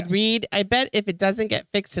Ruben told Reed, I bet if it doesn't get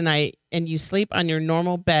fixed tonight and you sleep on your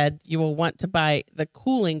normal bed, you will want to buy the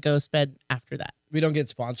cooling ghost bed after that. We don't get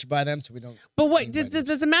sponsored by them, so we don't. But what,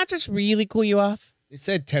 does the mattress really cool you off? It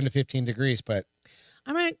said 10 to 15 degrees, but.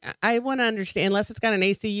 I want to understand, unless it's got an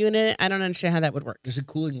AC unit, I don't understand how that would work. There's a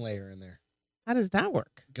cooling layer in there. How does that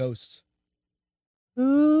work? Ghosts.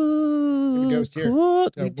 Ooh, ghost here. Cool.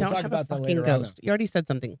 So we don't have a fucking ghost. You already said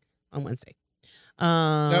something on Wednesday.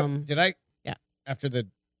 No, did I? Yeah. After the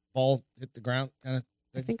ball hit the ground, kind of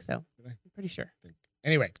thing? I think so. I'm pretty sure.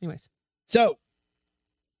 Anyways. So,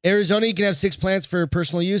 Arizona, you can have 6 plants for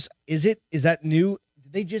personal use. Is that new?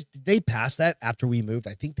 Did they pass that after we moved?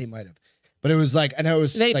 I think they might have. But it was like, I know it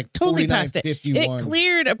was they like totally passed it. 51. It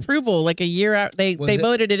cleared approval like a year out. They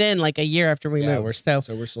voted it in like a year after we moved. So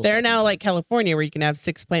we're still they're now like California, where you can have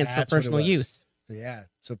 6 plants for personal use. Yeah.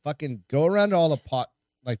 So fucking go around to all the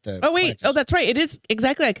the. Oh wait. planters. Oh, that's right. It is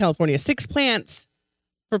exactly like California. 6 plants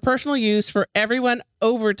for personal use for everyone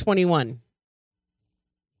over 21.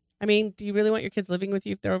 I mean, do you really want your kids living with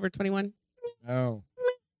you if they're over 21? No.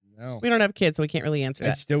 We don't have kids, so we can't really answer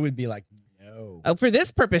that. I still would be like, no. Oh, for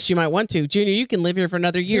this purpose, you might want to. Junior, you can live here for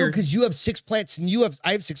another year. Because you have 6 plants and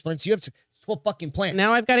I have 6 plants. You have 12 fucking plants.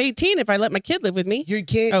 Now I've got 18 if I let my kid live with me. You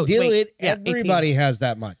can't deal it. Yeah, everybody 18. has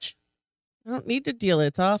that much. I don't need to deal it.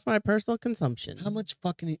 It's off my personal consumption. How much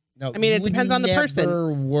fucking... No, I mean, it depends on the person.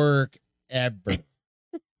 Never work ever.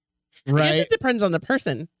 Right? I guess it depends on the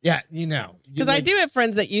person. Yeah, you know. Because I do have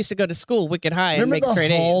friends that used to go to school wicked high and make straight A's.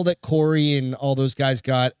 Remember the haul that Corey and all those guys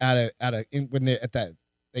got when they're at that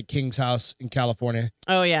King's house in California?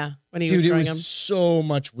 Oh, yeah. When he was growing it was them. So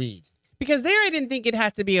much weed. Because there I didn't think it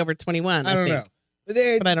has to be over 21. I don't know.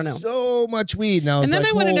 But I don't know. So much weed. Now, and then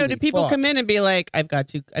I want to know, do people come in and be like, I've got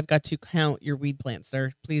to count your weed plants,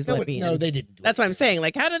 sir. Please let me in. No, they didn't do That's what I'm saying.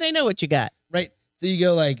 Like, how do they know what you got? Right. So you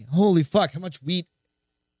go like, holy fuck, how much weed?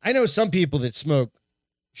 I know some people that smoke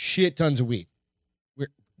shit tons of weed.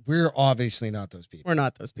 We're obviously not those people. We're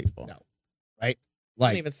not those people. No. Right? I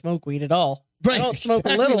don't even smoke weed at all. Right. I don't smoke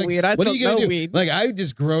a little weed. I smoke no weed. Like, I would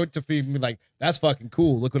just grow it to be like, that's fucking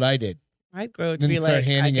cool. Look what I did. I'd grow it to be like,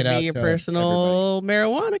 I could be your personal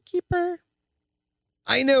marijuana keeper.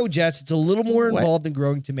 I know, Jess, it's a little more What? involved than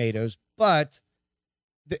growing tomatoes, but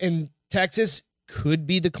in Texas could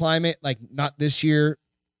be the climate, like not this year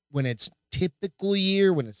when it's typical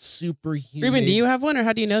year, when it's super humid. Ruben, do you have one or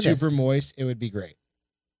how do you know super this? moist, it would be great.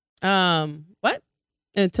 What?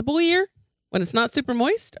 In a typical year when it's not super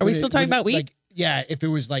moist? Are we still talking about wheat? Like, yeah, if it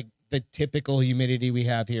was like the typical humidity we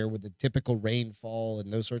have here with the typical rainfall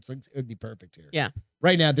and those sorts of things, it would be perfect here. Yeah.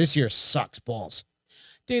 Right now, this year sucks balls.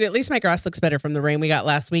 Dude, at least my grass looks better from the rain we got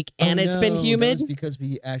last week, and it's been humid. That was because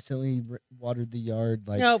we accidentally watered the yard.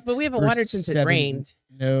 Like No, but we haven't watered since it rained.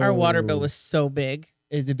 No, Our water bill was so big.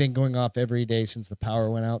 It had been going off every day since the power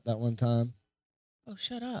went out that one time. Oh,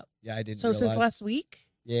 shut up. Yeah, I didn't So realize. since last week?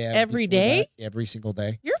 Yeah. Every before day? that, every single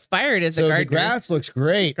day. You're fired as a So gardener. the grass looks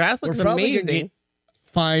great. Grass looks We're probably gonna amazing. get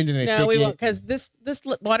fined and a No, ticket. we won't, because this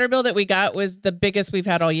water bill that we got was the biggest we've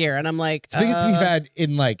had all year, and I'm like, It's the biggest we've had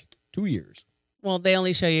in like 2 years. well, they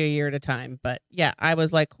only show you a year at a time, but yeah, I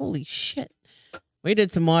was like, holy shit. We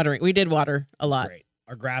did some watering. We did water a lot. Great.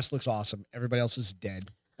 Our grass looks awesome. Everybody else is dead.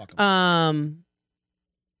 Fuck 'em.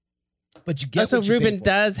 But you get So what you Ruben pay for.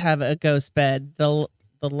 does have a ghost bed, the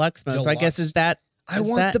Lux mode. So I guess Deluxe. is that I is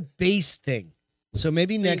want that- the base thing. So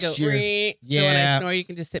maybe so you next go, year. "Ree." So when I Yeah. snore, you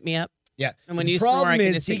can just hit me up. Yeah. And when The you snore, I problem can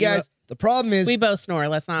is, just see, hit you guys, up. the problem is, We both snore.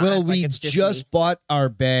 Let's not. well, act like we it's just me. bought our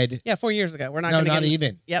bed. Yeah, 4 years ago. We're not No, going to not get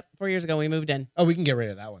even. Yep, 4 years ago we moved in. Oh, we can get rid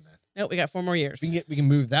of that one then. Nope, we got 4 more years. We can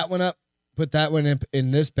move that one up, put that one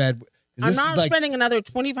in this bed. 'Cause I'm this not is like spending another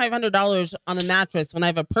 $2,500 on a mattress when I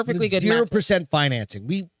have a perfectly good mattress. 0% financing.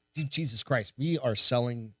 Dude, Jesus Christ, we are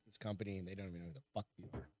selling this company and they don't even know who the fuck we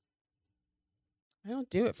are. I don't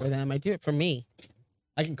do it for them. I do it for me.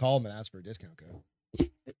 I can call them and ask for a discount code.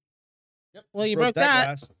 Yep. Well, you broke broke that.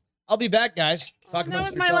 glass. I'll be back, guys. Talk that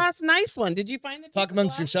amongst was my yourself. last nice one. Did you find the Talk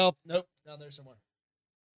amongst yourself. Nope. No, there's some more.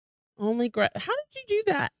 Only Greg. How did you do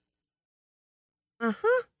that?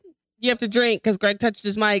 Uh-huh. You have to drink because Greg touched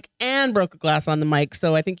his mic and broke a glass on the mic.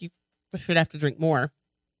 So I think you should have to drink more.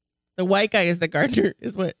 The white guy is the gardener,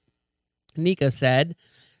 is what Nico said.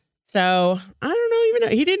 So I don't know.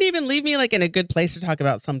 He didn't even leave me like in a good place to talk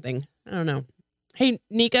about something. I don't know. Hey,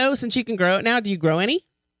 Nico, since you can grow it now, do you grow any?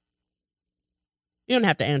 You don't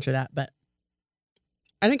have to answer that, but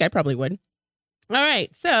I think I probably would. All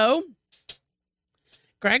right. So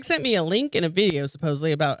Greg sent me a link in a video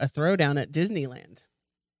supposedly about a throwdown at Disneyland.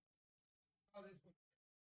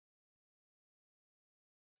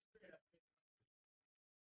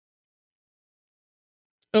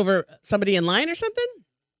 Over somebody in line or something?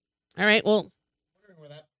 All right. Well, I'm wondering where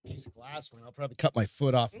that piece of glass went. I'll probably cut my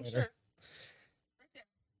foot off I'm later. sure.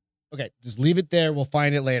 Okay, just leave it there. We'll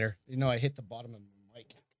find it later. You know, I hit the bottom of the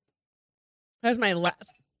mic. That's my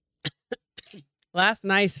last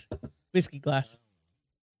nice whiskey glass.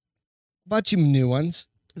 Bought you new ones.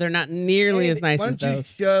 They're not nearly as nice Why as don't you those.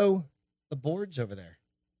 show the boards over there?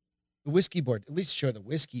 The whiskey board. At least show the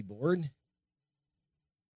whiskey board.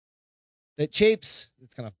 That Chapes,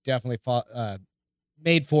 it's gonna definitely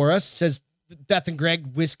made for us. Says Beth and Greg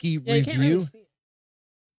whiskey Yeah, you can't review. really see it.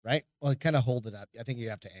 Right? Well, kind of hold it up. I think you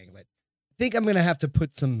have to angle it. I think I'm gonna have to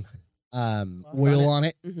put some oil on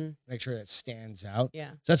it. Mhm. Make sure that stands out.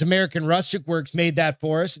 Yeah. So that's American Rustic Works made that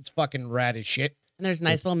for us. It's fucking rad as shit. And there's a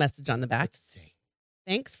nice little message on the back. Let's see.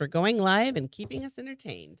 Thanks for going live and keeping us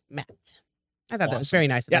entertained, Matt. I thought that was Awesome. very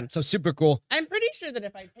nice of Yeah, him. so super cool. I'm pretty sure that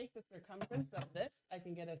if I take the circumference of this, I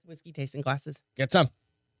can get us whiskey tasting glasses. Get some.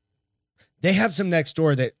 They have some next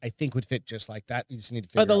door that I think would fit just like that. You just need to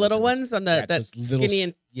figure Oh, the out what little those- ones on the Yeah, that those little skinny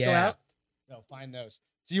and yeah. out? No, find those.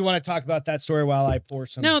 So you want to talk about that story while I pour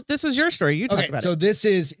some? No, this was your story. You talked Okay, about so this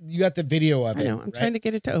is you got the video of it. I it. know. I'm right? trying to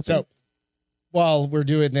get it to open. So while we're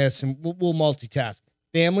doing this, and we'll multitask.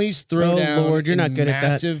 Families throw Oh, down Lord, you're in not good at that.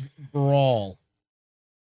 massive brawl.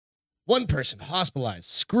 One person hospitalized.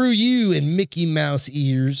 Screw you and Mickey Mouse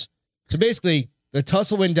ears. So basically, the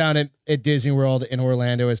tussle went down at Disney World in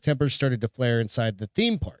Orlando as tempers started to flare inside the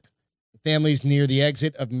theme park. The families near the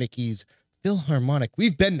exit of Mickey's Philharmonic.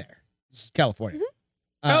 We've been there. This is California.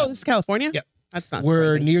 this is California? Yep. That's not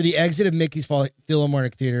We're surprising. near the exit of Mickey's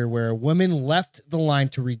Philharmonic Theater, where a woman left the line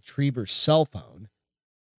to retrieve her cell phone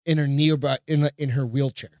in her in her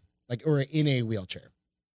wheelchair, or in a wheelchair.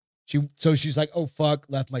 She's like, "Oh fuck,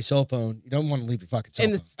 left my cell phone." You don't want to leave your fucking cell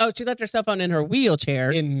phone she left her cell phone in her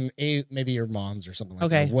wheelchair. in maybe your mom's or something like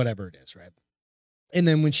Okay. that, whatever it is, right? And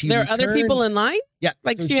then when she There are other people in line, yeah,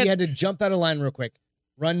 like so she she had- had to jump out of line real quick,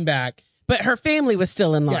 run back, but her family was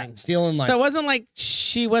still in yeah, line. steal in line. So it wasn't like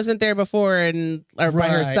she wasn't there before or by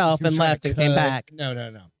herself She was and trying left to and came cut. back.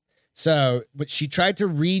 No. So, but she tried to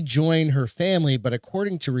rejoin her family, but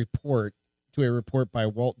according to a report by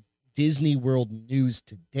Walt Disney World News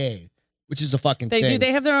Today, which is a fucking They thing. do.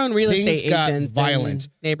 They have their own real Things estate got agents. violent.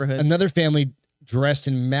 In neighborhoods. Another family dressed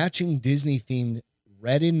in matching Disney-themed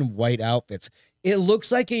red and white outfits. It looks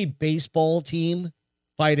like a baseball team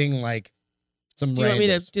fighting like some. Do you want me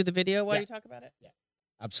to randos. do the video while you talk about it? Yeah,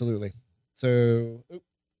 absolutely. So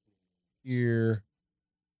here,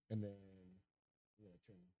 and then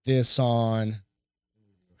turn this on.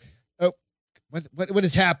 Oh, what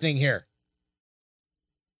is happening here?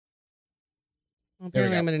 Well, There we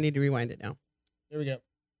apparently, go. I'm going to need to rewind it now. There we go.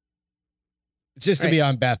 It's just gonna be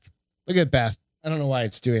on Beth. Look at Beth. I don't know why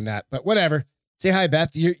it's doing that, but whatever. Say hi,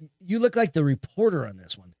 Beth. You look like the reporter on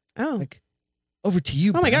this one. Oh, Like, over to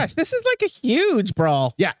you. oh my Beth. gosh, this is like a huge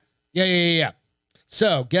brawl. Yeah.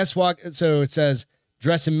 So guess what? So it says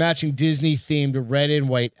dressed in matching Disney themed red and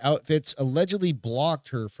white outfits allegedly blocked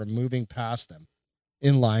her from moving past them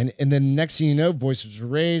in line. And then next thing you know, voices were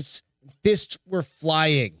raised, fists were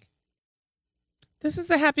flying. This is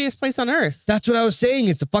the happiest place on earth. That's what I was saying.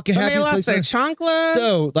 It's a fucking Somebody happy lost place. their chancla.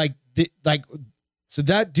 So so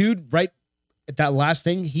that dude right at that last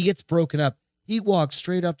thing, he gets broken up. He walks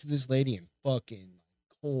straight up to this lady and fucking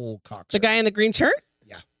cold cocks The her. guy in the green shirt?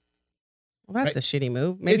 Yeah. Well, that's Right. a shitty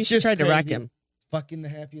move. Maybe It's she just tried to wreck crazy. him. Fucking the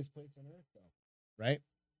happiest place on earth, though. Right?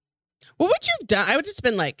 Well, what you've done, I would just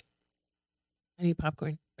been like, I need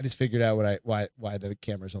popcorn. I just figured out why the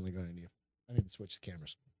camera's only going to you. I need to switch the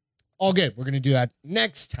cameras. All good. We're gonna do that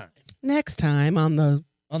next time Next time on the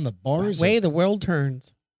on the bars. way Is the world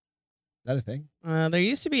turns. that a thing? There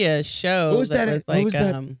used to be a show What was that? was What like was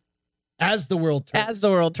that? As the world turns. As the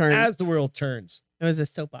world turns. As the world turns. It was a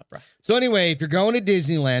soap opera. So anyway, if you're going to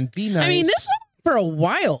Disneyland, be nice. I mean, this went for a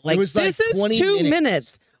while. Like, was like this is 20 2 minutes.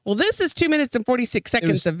 minutes. Well, this is 2 minutes and 46 seconds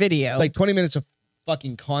was of video. like 20 minutes of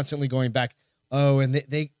fucking constantly going back. Oh, and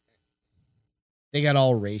they got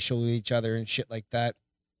all racial with each other and shit like that.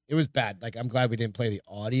 It was bad. Like, I'm glad we didn't play the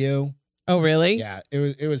audio. oh, really? Yeah,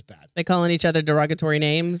 it was bad. They calling each other derogatory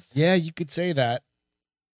names. Yeah, you could say that.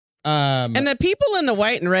 And the people in the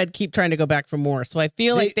white and red keep trying to go back for more. So I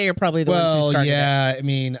feel like they are probably the ones who started it. yeah. I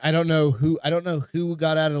mean, I don't know who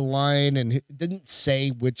got out of the line, and it didn't say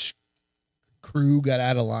which crew got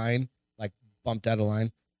out of line, like bumped out of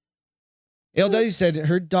line. LW said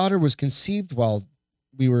her daughter was conceived while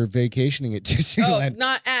we were vacationing at Oh, Disneyland.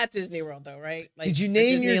 not at Disney World though, right? Like, Did you at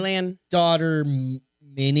name your Disneyland? daughter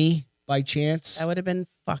Minnie by chance? That would have been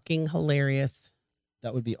fucking hilarious.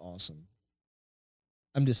 That would be awesome.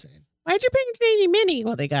 I'm just saying. Why'd you pick Nanny Minnie?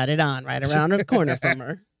 Well, they got it on right around the corner from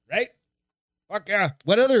her. Right? Fuck yeah.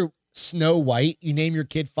 What other Snow White? You name your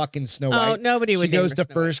kid fucking Snow Oh, White. nobody She would. name goes her to Snow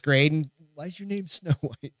White. first grade, and why's your name Snow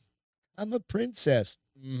White? I'm a princess.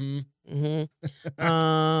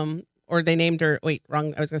 Or they named her. Wait,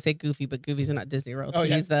 wrong. I was gonna say Goofy, but Goofy's not Disney World. Oh,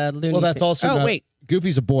 yeah. He's Looney. Well, that's Tunes. also Oh, not- wait.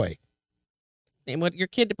 Goofy's a boy. Name what your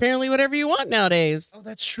kid apparently whatever you want nowadays. Oh,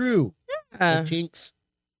 that's true. Uh, Tinks,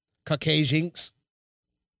 Caucasians.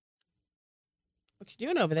 what you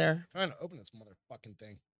doing over there? Trying to open this motherfucking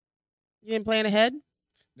thing. You didn't plan ahead.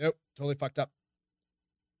 Nope, totally fucked up.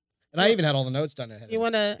 And I even had all the notes done ahead. You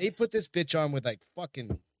wanna? They put this bitch on with like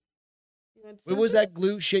fucking. What was that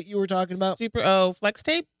glue shit you were talking about? Flex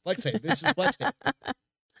tape. Flex tape. This is flex tape.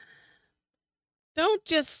 Don't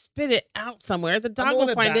just spit it out somewhere. The dog the will one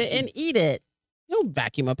that find it vacuumed. and eat it. You don't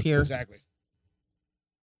vacuum up here. Exactly.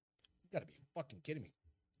 You gotta be fucking kidding me.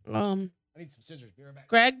 I need some scissors. Be right back.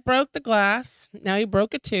 Greg broke the glass. Now he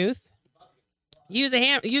broke a tooth. Use a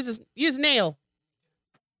hammer. Use a nail.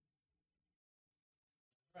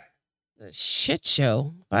 The shit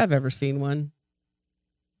show if I've ever seen one.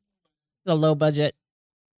 The low budget,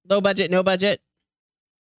 no budget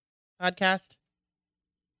podcast.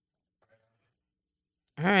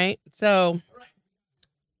 All right. So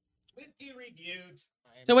Whiskey reviewed.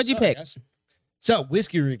 So what'd you pick? Yes. So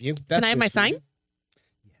whiskey review. Can I have my whiskey sign? review.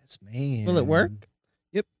 Yes, ma'am. Will it work?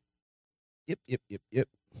 Yep.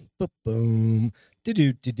 Boom.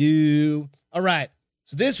 Do. All right.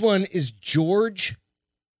 So this one is George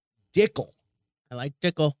Dickel. I like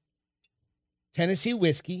Dickel. Tennessee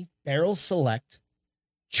whiskey, barrel select,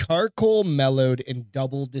 charcoal mellowed and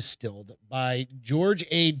double distilled by George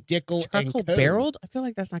A. Dickel Charcoal and Co. barreled? I feel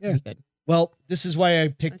like that's not going to be good. Well, this is why I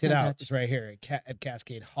picked That's it not out. much. It's right here at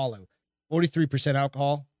Cascade Hollow. 43%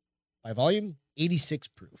 alcohol by volume, 86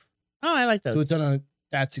 proof. Oh, I like those. So it's on a.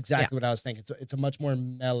 That's exactly what I was thinking. So it's a much more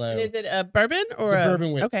mellow. Is it a bourbon or It's a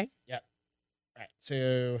bourbon whiskey. Okay. Right.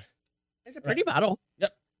 So It's a pretty bottle.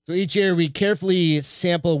 So each year we carefully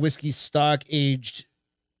sample whiskey stock aging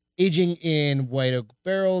in white oak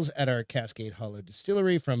barrels at our Cascade Hollow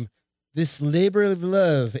distillery. From this labor of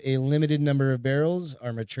love, a limited number of barrels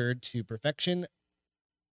are matured to perfection.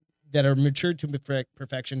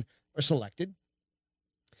 are selected,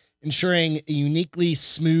 ensuring a uniquely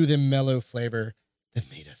smooth and mellow flavor that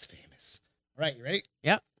made us famous. All right, you ready?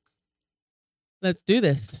 Yep. Let's do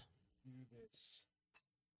this.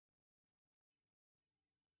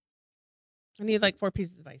 I need like 4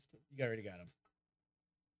 pieces of ice. You already got them.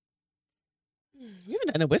 We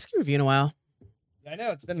haven't done a whiskey review in a while. I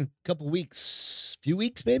know. It's been a couple weeks. Few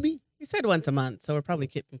weeks, maybe? We said once a month, so we're probably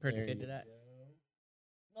keeping pretty good to that.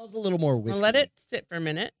 Smells a little more whiskey. I'll let it sit for a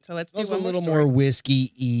minute. So let's do a one little more more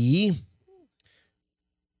whiskey-y.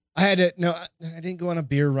 I didn't go on a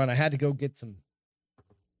beer run. I had to go get some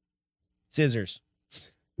scissors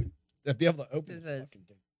to be able to open the fucking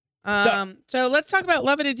thing. So let's talk about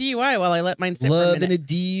loving a DUI while I let mine sit for a Loving minute. a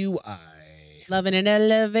DUI. Loving an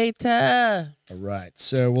elevator. All right.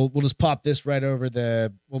 So we'll just pop this right over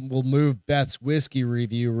we'll move Beth's whiskey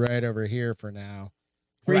review right over here for now.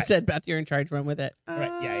 We Right. said, Beth, you're in charge. Run with it.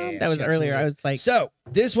 Right. Yeah. That was She earlier. I absolutely was like, So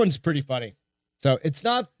this one's pretty funny. So it's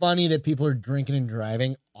not funny that people are drinking and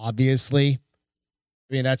driving, obviously.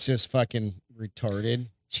 I mean, that's just fucking retarded.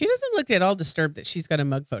 she doesn't look at all disturbed that she's got a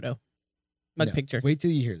mug No. picture. Wait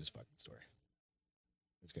till you hear this fucking story.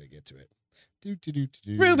 Let's gotta get to it.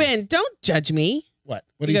 Ruben, don't judge me. What?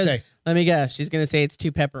 What do you say? Let me guess. She's going to say it's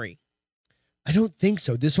too peppery. I don't think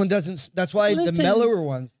so. This one doesn't. That's why the Listen. mellower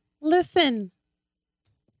ones. Listen.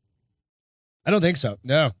 I don't think so.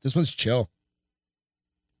 No, this one's chill.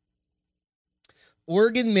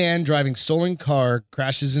 Oregon man driving stolen car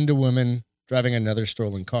crashes into woman driving another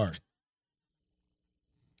stolen car.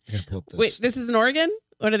 I'm gonna pull up this. Wait, this is in Oregon?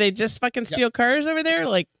 Or do they just fucking steal cars over there?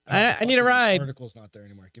 Like, I need a ride. The article's not there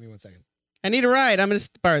anymore. Give me 1 second. I need a ride. I'm going to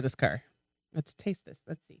borrow this car. Let's taste this.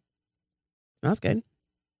 Let's see. Smells good.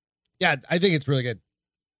 Yeah, I think it's really good.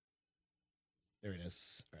 There it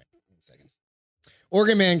is. All right, 1 second.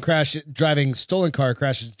 Oregon man driving stolen car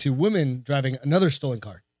crashes into women driving another stolen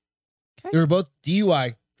car. Okay. They were both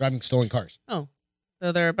DUI driving stolen cars. Oh,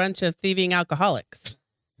 so they're a bunch of thieving alcoholics.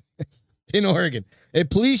 In Oregon. A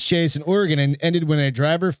police chase in Oregon ended when a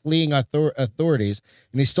driver fleeing authorities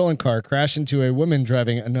in a stolen car crashed into a woman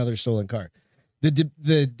driving another stolen car.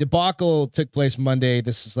 The debacle took place Monday.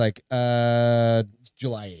 This is like July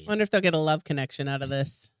 8th. Wonder if they'll get a love connection out of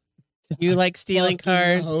this. You like stealing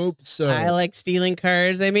cars. I hope so. I like stealing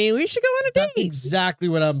cars. I mean, we should go on a That's date. exactly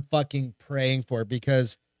what I'm fucking praying for,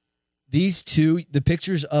 because these two, the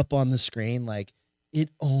pictures up on the screen, like, it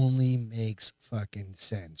only makes fucking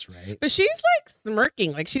sense, right? But she's like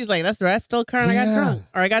smirking. Like she's like, that's the I stole a car and I got Yeah. drunk.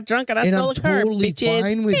 Or I got drunk and I And stole I'm a car. totally Bitches.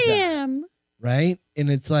 fine with that. Bam. Right? And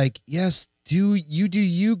it's like, yes, do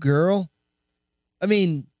you, girl. I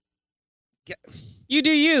mean, You do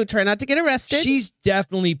you. Try not to get arrested. she's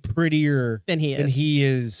definitely prettier than he is. than he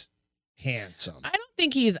is handsome. I don't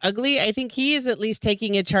think he's ugly. I think he is at least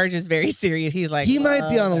taking his charges very serious. He's like, He might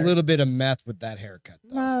be on a "Mother, little bit of meth with that haircut,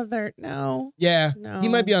 though. Mother, no. Yeah, No. he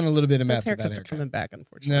might be on a little bit of Those meth with that haircuts are haircut. coming back,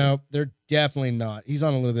 unfortunately. No, they're definitely not. He's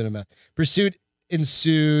on a little bit of meth. Pursuit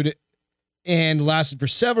ensued and lasted for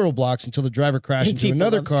several blocks until the driver crashed into Antifa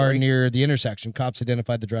another love car story. near the intersection. Cops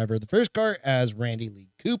identified the driver of the first car as Randy Lee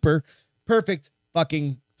Cooper. Perfect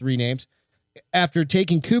fucking 3 names. After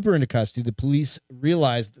taking Cooper into custody, the police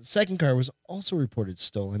realized the second car was also reported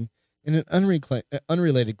stolen in an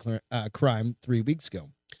unrelated crime 3 weeks ago.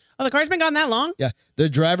 Oh, the car's been gone that long? Yeah, the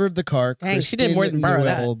driver of the car, Dang, she did more than borrow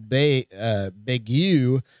that.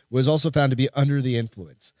 Begue, was also found to be under the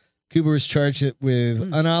influence. Cooper was charged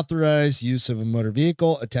with unauthorized use of a motor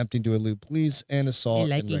vehicle, attempting to elude police, and assault.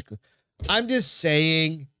 I like and it. reckless. I'm just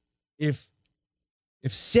saying, if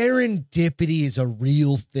serendipity is a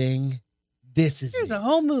real thing, this is There's it. a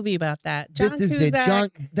whole movie about that. John This is it. Cusack. John,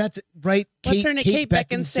 that's right. What's her name? Kate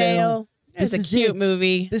Beckinsale. It's This a is cute it.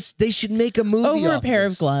 movie. They should make a movie Over a off pair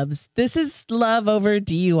this. of gloves. This is love over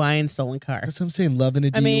DUI and stolen car. That's what I'm saying. Loving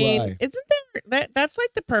a DUI. I mean, isn't that's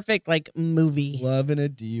like the perfect like movie? Loving a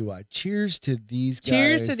DUI. Cheers to these guys.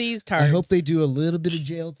 Cheers to these tards. I hope they do a little bit of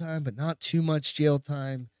jail time, but not too much jail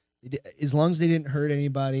time. As long as they didn't hurt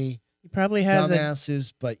anybody. He probably has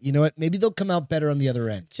dumbasses, but you know what? Maybe they'll come out better on the other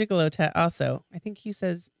end. a gigolo tat also. I think he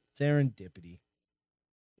says Serendipity.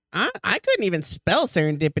 I couldn't even spell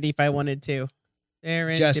serendipity if I wanted to.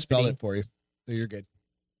 Serendipity. Just spelled it for you. So you're good.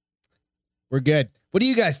 We're good. What do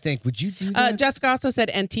you guys think? Would you do that? Jessica also said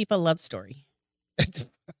Antifa love story.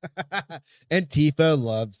 Antifa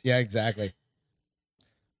loves. Yeah, exactly.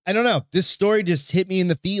 I don't know. This story just hit me in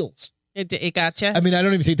the feels. It gotcha. I mean, I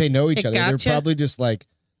don't even think they know each It other. gotcha. They're probably just like,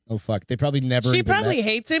 oh, fuck. They probably never She even probably met.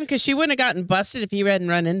 hates him because she wouldn't have gotten busted if he hadn't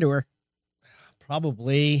run into her.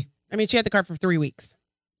 Probably. I mean, she had the car for 3 weeks.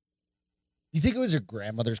 You think it was her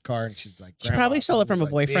grandmother's car and she's like, She probably stole it from a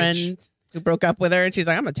boyfriend. who broke up with her, and she's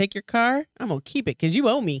like, I'm gonna take your car. I'm gonna keep it because you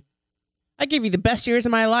owe me. I gave you the best years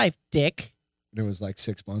of my life, dick. And it was like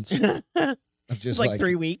 6 months of just like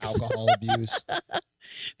 3 weeks. Alcohol abuse.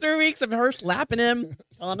 3 weeks of her slapping him,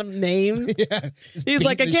 calling him names. Yeah, he's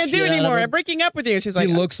like, I can't do it anymore. I'm breaking up with you. She's like,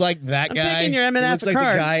 he looks like that guy. I'm taking your M&F he looks like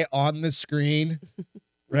card. the guy on the screen,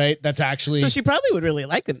 right? That's actually. So she probably would really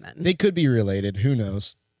like him then. They could be related. Who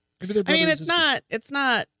knows? Maybe they're I mean, brothers it's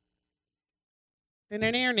not.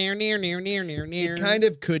 Near. It kind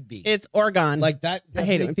of could be. It's Oregon. Like that. I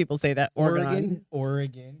hate it when people say that. Oregon. I'm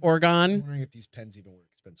wondering if these pens even work.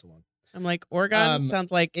 It's been so long. I'm like, Oregon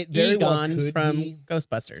sounds like Egon from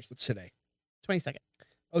Ghostbusters. What's today? 22nd.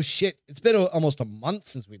 Oh, shit. It's been almost a month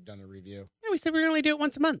since we've done a review. Yeah, we said we were only do it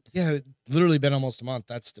once a month. Yeah, it's literally been almost a month.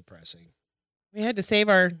 That's depressing. We had to save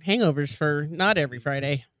our hangovers for not every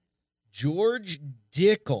Friday. George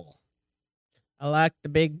Dickel. I like the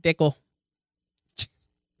big Dickel.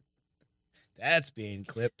 That's being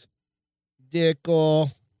clipped.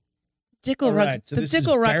 Dickel. Dickel rugs. Right, so the this is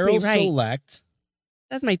Dickel rugs me barrel right. select.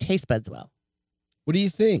 That's my taste buds well. What do you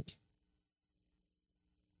think?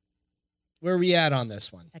 Where are we at on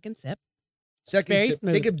this one? Second sip. Second very sip.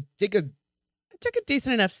 smooth. Take a I took a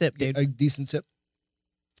decent enough sip, dude. a decent sip.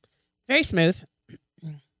 Very smooth.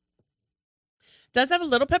 Does have a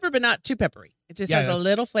little pepper, but not too peppery. It just has a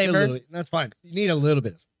little flavor. That's fine. You need a little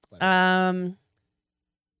bit of flavor.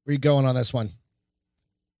 Where are you going on this one?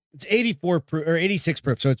 It's 84 proof or 86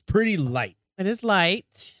 proof, so it's pretty light. It is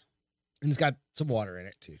light. And it's got some water in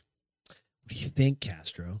it too. What do you think,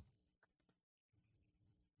 Castro?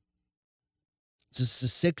 Is this the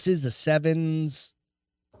sixes, the sevens?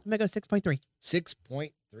 I'm gonna go 6.3.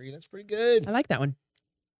 6.3. That's pretty good. I like that one.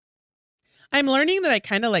 I'm learning that I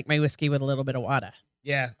kind of like my whiskey with a little bit of water.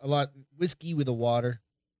 Yeah, a lot. Whiskey with the water.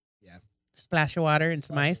 Yeah. Splash of water and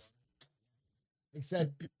some ice. Like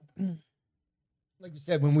we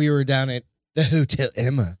said, when we were down at the Hotel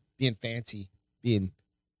Emma, being fancy, being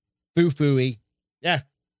foo-fooey. Yeah.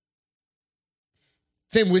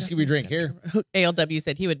 Same whiskey we drink here. ALW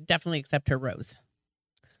said he would definitely accept her rose.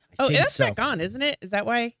 I think that's so. back on, isn't it? Is that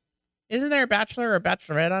why? Isn't there a bachelor or a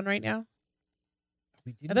bachelorette on right now?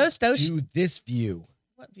 We didn't Are those do this view.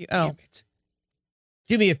 What view? Damn it.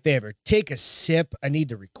 Do me a favor. Take a sip. I need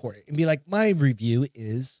to record it and be like, my review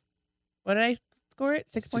is. What did I score it?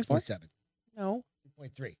 6.4? 6.7. No. 6.3.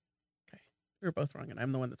 Okay. We were both wrong, and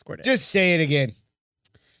I'm the one that scored it. Just say it again.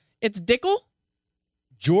 It's Dickel?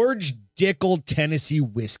 George Dickel Tennessee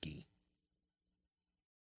whiskey.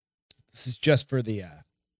 This is just for the.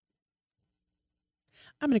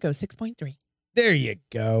 I'm going to go 6.3. There you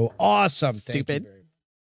go. Awesome. Stupid. Thank you very much.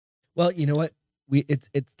 Well, you know what?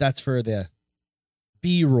 That's for the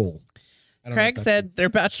B-roll. Craig said their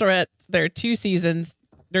bachelorette, there are 2 seasons.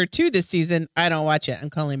 There are 2 this season. I don't watch it. I'm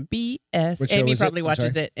calling BS. Amy probably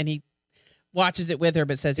watches it, and he watches it with her,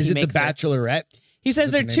 but says is he it makes the Bachelorette? He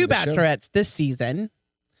says there are 2 bachelorettes this season.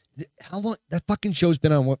 How long? That fucking show's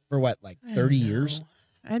been on for what, like 30 years?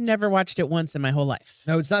 I've never watched it once in my whole life.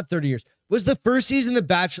 No, it's not 30 years. Was the first season the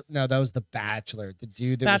Bachelor? No, that was the Bachelor. The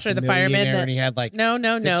dude that Bachelor, was the fireman, and he had like no.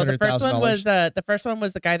 The first one was $600,000. the first one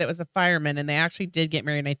was the guy that was a fireman, and they actually did get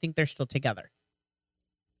married. And I think they're still together.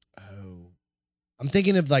 Oh, I'm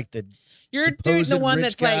thinking of like the you're doing the one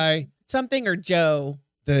that's guy, like something or Joe.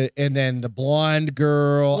 And then the blonde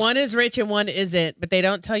girl. One is rich and one isn't, but they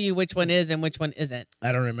don't tell you which one is and which one isn't.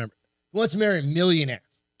 I don't remember. Who wants to marry a millionaire?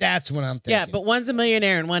 That's what I'm thinking. Yeah, but one's a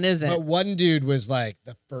millionaire and one isn't. But one dude was like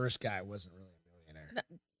the first guy wasn't really a millionaire.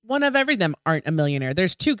 One of every them aren't a millionaire.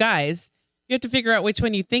 There's 2 guys. You have to figure out which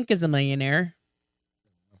one you think is a millionaire.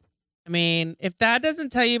 I mean, if that doesn't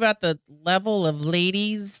tell you about the level of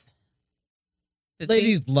ladies,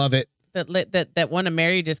 Ladies love it. That want to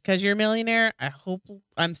marry just because you're a millionaire, I'm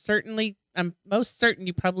most certain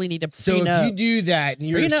you probably need to So if you do that and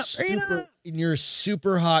you're a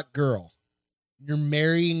super hot girl, you're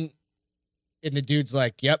marrying, and the dude's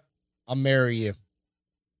like, yep, I'll marry you.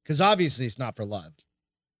 Because obviously it's not for love.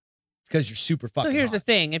 It's because you're super fucking So here's hot. the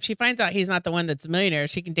thing. If she finds out he's not the one that's a millionaire,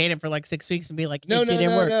 she can date him for like 6 weeks and be like, No. Are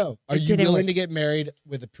you willing work. to get married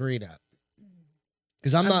with a prenup?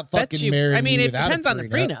 Because I'm not fucking married. I mean, it depends on the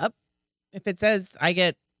prenup. If it says I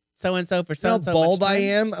get so-and-so for so-and-so how bald much time, I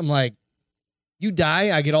am, I'm like, you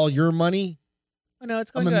die, I get all your money. Oh, no,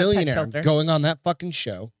 it's going I'm to a a pet millionaire. shelter. I'm going on that fucking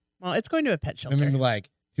show. Well, it's going to a pet I'm shelter. like,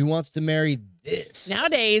 who wants to marry this?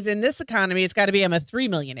 Nowadays, in this economy, it's got to be I'm a 3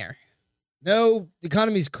 millionaire. No, the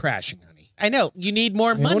economy's crashing, honey. I know. You need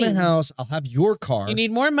more I money. own a house. I'll have your car. You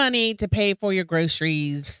need more money to pay for your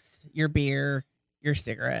groceries, your beer, your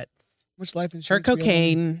cigarettes, Which life her insurance?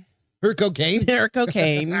 cocaine. Her cocaine? Her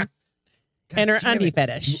cocaine. and her damn undie it.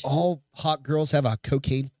 fetish. Do all hot girls have a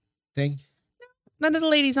cocaine thing? None of the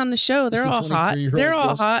ladies on the show, they're Just all the hot. 23-year-old They're all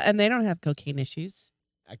girls? hot, and they don't have cocaine issues.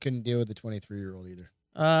 I couldn't deal with the 23-year-old either.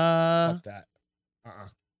 Fuck that.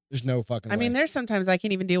 There's no fucking I mean, way. there's sometimes I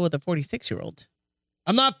can't even deal with a 46-year-old.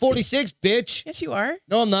 I'm not 46, bitch. Yes, you are.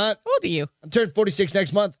 No, I'm not. How old are you? I'm turning 46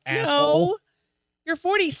 next month, asshole. No. You're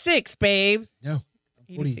 46, babe. No.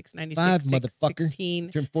 86, 96, 45, 6, motherfucker. 16.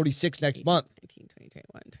 Turn 46 next month. 19, 20,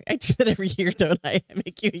 21, 20. I do that every year, don't I? I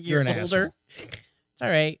make you a You're year an older. asshole. It's all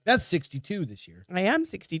right. That's 62 this year. I am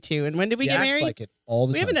 62. And when did we He get acts married? like it all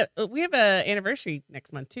the time. We have a anniversary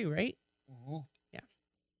next month too, right? Yeah.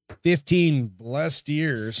 15 blessed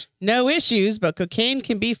years. No issues, but cocaine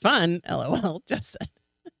can be fun. LOL. Just said.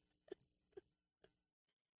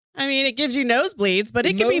 I mean, it gives you nosebleeds, but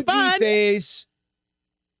it can be Emoji fun. Face.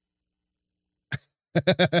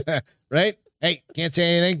 Right? Hey, can't say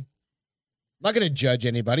anything. I'm not gonna judge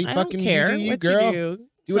anybody. I Fucking don't care you, what girl. you do.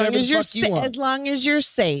 Do whatever as the long as fuck you want. As long as you're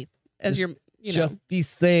safe, as Just- you're, you know, Just be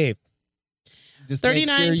safe. Just make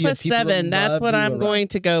 39 sure you plus have people that 7. That's love what you I'm around. going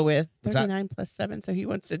to go with. What's that? 39 plus 7. So he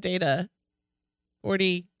wants to date a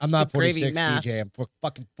 40. I'm not with gravy 46, math. DJ. I'm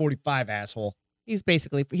fucking 45, asshole. He's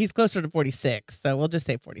closer to 46. So we'll just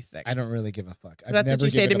say 46. I don't really give a fuck. I've That's what never you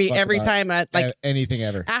say given to a me fuck every about time. anything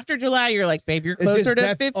ever. After July, you're like, babe, you're It's just closer to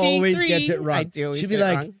Beth 53. always gets it wrong. I do. She'd be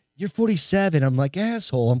like, you're 47. I'm like,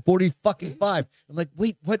 asshole. I'm 40 fucking 5. I'm like,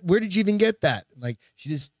 wait, what? Where did you even get that? I'm like, she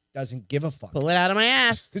just doesn't give a fuck. pull it out of my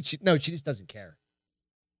ass. She just doesn't care.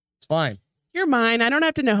 It's fine. You're mine. I don't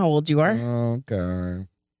have to know how old you are. Okay.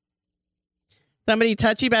 Somebody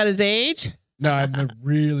touchy about his age? No, I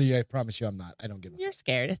promise you I'm not. I don't give a fuck. You're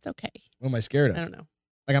scared. It's okay. What am I scared of? I don't know.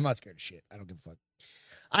 Like, I'm not scared of shit. I don't give a fuck.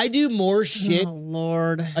 I do more shit. Oh,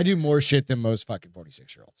 Lord. I do more shit than most fucking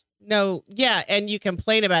 46-year-olds. No, yeah, and you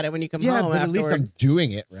complain about it when you come Yeah, home but at least I'm afterwards.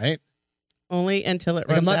 doing it, right? Only until it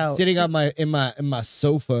Like, I'm runs not out. sitting on my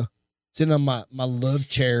sofa, sitting on my love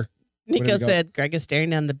chair. Nico Where did we go? said Greg is staring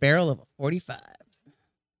down the barrel of a 45.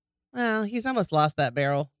 Well, he's almost lost that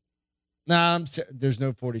barrel. Nah, there's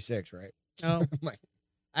no 46, right? Oh. I'm like,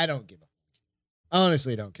 I don't give a fuck. I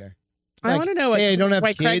honestly don't care. I Like, want to know what hey, I don't have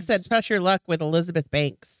why Craig kids. said trust your luck with Elizabeth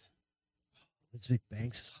Banks. Elizabeth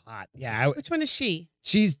Banks is hot. Yeah, Which one is she?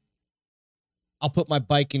 I'll put my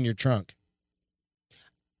bike in your trunk.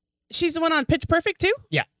 She's the one on Pitch Perfect too?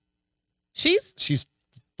 Yeah. She's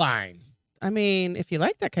fine. I mean, if you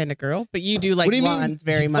like that kind of girl, but you do like What do you mean? blondes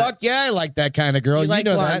very much. Fuck yeah, I like that kind of girl. You like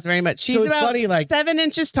know blondes that. very much. She's So it's about funny, like, 7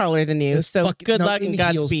 inches taller than you. It's So fucking- good no, luck in and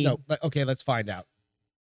heels, Godspeed. No, okay, let's find out.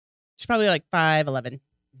 She's probably like 5'11".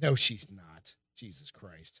 No, she's not. Jesus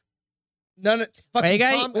Christ. None of Why you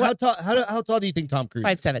fucking got- Tom. How tall do you think Tom Cruise is?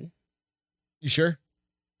 5'7". You sure?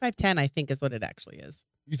 5'10", I think is what it actually is.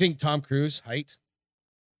 You think Tom Cruise height?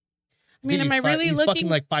 I mean, am I really he's looking fucking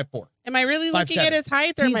like 5'4"? Am I really looking at 5'7". his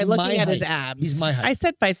height or am He's I looking my at his height. abs? He's my height. I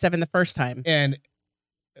said 5'7" the first time. And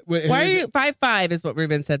Why are you 5'5" is what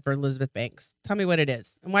Ruben said for Elizabeth Banks. Tell me what it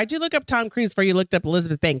is. And why'd you look up Tom Cruise before you looked up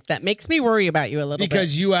Elizabeth Banks? That makes me worry about you a little bit.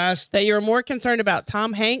 Because you asked. That you were more concerned about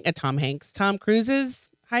Tom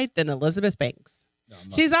Cruise's height than Elizabeth Banks. No, I'm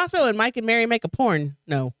not. She's also in Mike and Mary Make a Porn.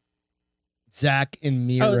 No. Zach and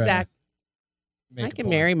Mira. Oh, Zach. make Mike a and porn.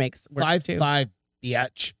 Mary makes works too. 5'5",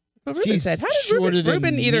 biatch. But Ruben She's said, how does shorter Ruben? than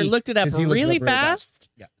Ruben either me, looked it up 'cause he looked it really up really fast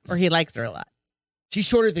Yeah. or he likes her a lot. She's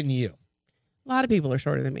shorter than you. A lot of people are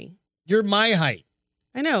shorter than me. You're my height.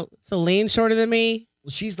 I know. Celine's shorter than me.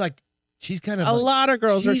 Well, she's kind of A like, lot of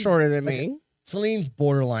girls are she's shorter than like me. Celine's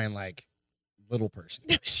borderline like little person.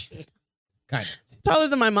 No, she's Kind of. taller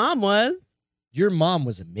than my mom was. Your mom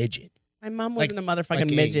was a midget. My mom Like- wasn't a motherfucking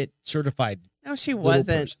like a midget. certified No, she little wasn't.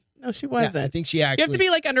 person. No, she Yeah, wasn't. I think she actually. You have to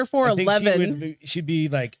be like under I think 4'11". she'd be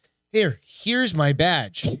like, here's my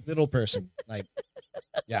badge, little person. Like,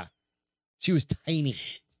 yeah. She was tiny.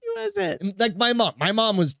 She wasn't. And, like my mom. My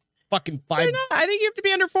mom was fucking They're 5. not. I think you have to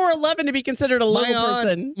be under 4'11" to be considered a little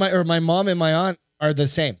person. My mom and my aunt are the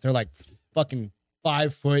same. They're like fucking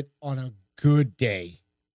 5 foot on a good day.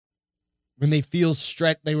 When they feel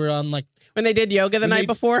stretched, they were on like When they did yoga the night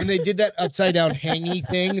before. when they did that upside down hangy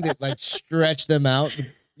thing that like stretched them out.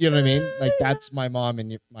 You know what I mean? Like that's my mom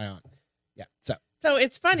and my aunt. Yeah. So So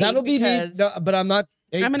it's funny that'll be me. because No, but I'm not.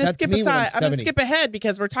 Hey, I'm going to that's skip me when I'm aside. I'm going to 70. skip ahead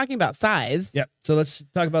because we're talking about size. Yeah. So let's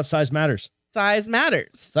talk about size matters. Size matters.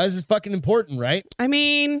 Size is fucking important, right? I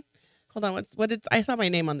mean, hold on. What did I saw my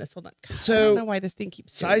name on this? Hold on. God, I So, don't know why this thing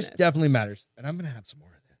keeps doing Size this. definitely matters. And I'm gonna have some more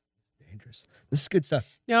of that. Dangerous. This is good stuff.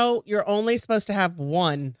 No, you're only supposed to have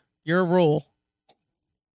one. Your rule.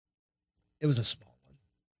 It was a small one.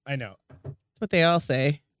 I know. That's what they all say.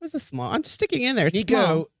 It was a small. I'm just sticking in there. It's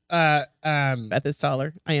small. Beth is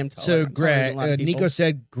taller. I am taller. So I'm taller than a lot of people. Nico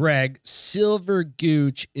said, Greg, Silver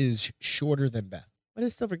Gooch is shorter than Beth. What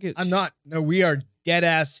is Silver Gooch? I'm not. No, we are dead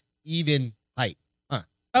ass even height. Huh?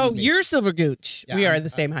 Oh, you're Silver Gooch. Yeah, we are the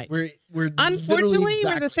same height. We're Unfortunately,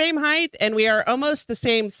 we're the same height and we are almost the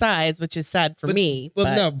same size, which is sad for me.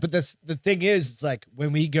 Well, no, but the thing is, it's like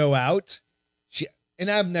when we go out, and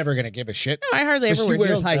I'm never gonna give a shit. No, I hardly ever wear wears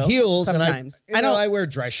heels, high though, heels, sometimes. and I wear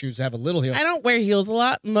dress shoes, have a little heel. I don't wear heels a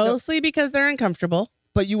lot, mostly because they're uncomfortable.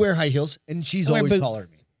 But you wear high heels, and she's I wear always boots. taller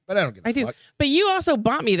than me. But I don't give a fuck. But you also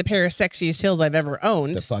bought me the pair of sexiest heels I've ever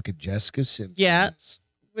owned. The fucking Jessica Simpson. Yeah.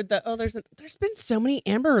 With the there's been so many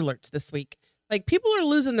Amber Alerts this week. Like people are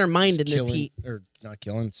losing their mind in this heat. Or not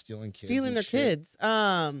killing, stealing kids. Stealing their kids.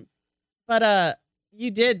 But you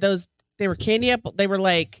did those. They were candy apple. They were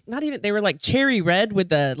like they were like cherry red with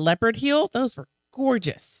the leopard heel. Those were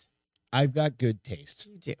gorgeous. I've got good taste.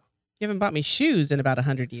 You do. You haven't bought me shoes in about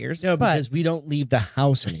 100 years. No, but because we don't leave the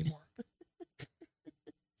house anymore.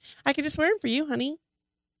 I could just wear them for you, honey.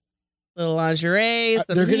 Little lingerie.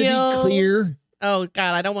 They're going to be clear. Oh,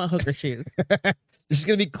 God, I don't want hooker shoes. There's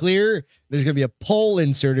going to be clear. There's going to be a pole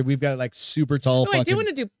inserted. We've got like super tall. I do want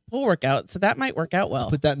to do pole workout, so that might work out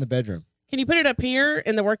well. Put that in the bedroom. Can you put it up here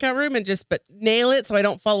in the workout room and just nail it so I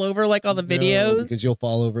don't fall over like all the videos? No, because you'll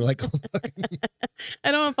fall over like.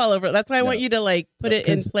 I don't want to fall over. That's why I want you to like put it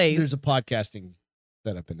in place. There's a podcasting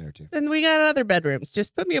setup in there too. Then we got other bedrooms.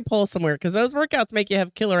 Just put me a pole somewhere because those workouts make you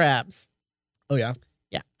have killer abs. Oh yeah,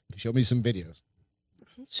 yeah. Show me some videos.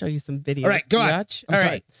 I'll show you some videos. All right, go on. All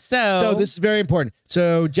right, so this is very important.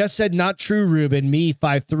 So Jess said, not true, Ruben. Me,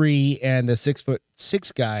 5'3", and the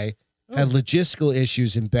 6'6" guy had logistical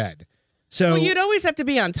issues in bed. So you'd always have to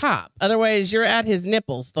be on top. Otherwise, you're at his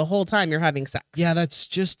nipples the whole time you're having sex. Yeah, that's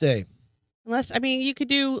just Unless, you could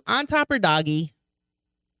do on top or doggy.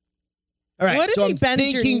 All right, what if so he I'm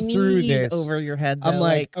bends your thinking knees through this over your head? Though? I'm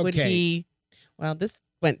like, would okay. he? Well, this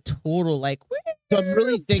went total like. So I'm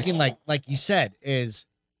really thinking like you said is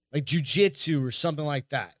like jujitsu or something like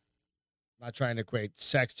that. I'm not trying to equate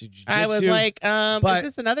sex to jujitsu. I was like, is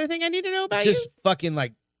this another thing I need to know about just fucking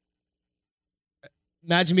like.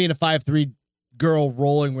 Imagine being a 5'3" girl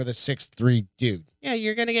rolling with a 6'3" dude. Yeah,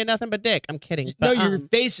 you're gonna get nothing but dick. I'm kidding. No, But, your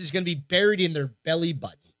face is gonna be buried in their belly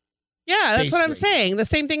button. yeah, that's what I'm basically. saying. The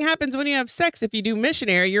same thing happens when you have sex. If you do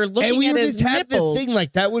missionary, you're looking And we at would his just have this nipples. thing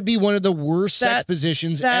like that would be one of the worst sex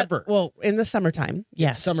positions ever. Well, in the summertime,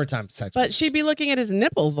 yes. Summertime sex. But she'd be looking at his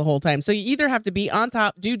nipples the whole time. So you either have to be on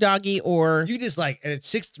top, do doggy, or You just like a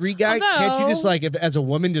 6'3" guy. Can't you just like, if as a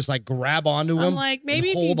woman, just like grab onto him? I'm like, maybe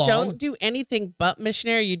if you don't do anything but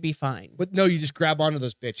missionary, you'd be fine. But no, you just grab onto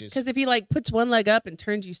those bitches. Because if he like puts one leg up and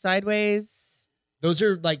turns you sideways, Those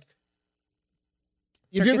are like.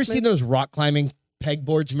 Have you ever seen those rock climbing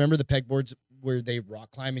pegboards? Remember the pegboards where they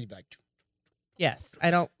rock climb and you'd be like. Yes,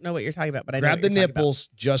 I don't know what you're talking about, but I know grab what the you're talking nipples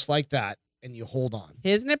just like that, and you hold on.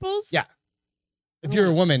 His nipples? Yeah. If you're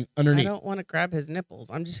a woman, underneath. I don't want to grab his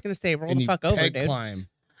nipples. I'm just gonna say roll and the fuck over, peg dude. climb.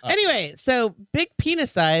 Up. Anyway, so big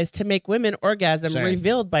penis size to make women orgasm Same.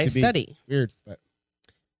 revealed by Could be study. Weird, but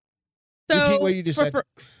So repeat what you just said.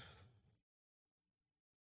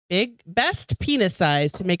 Best penis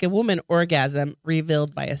size to make a woman orgasm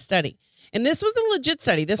revealed by a study. And this was the legit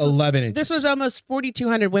study. This was 11 inches. This was almost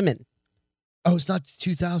 4,200 women. Oh, it's not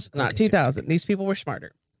 2,000. Not 2,000. These people were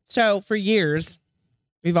smarter. So for years,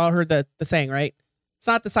 we've all heard the saying, right? It's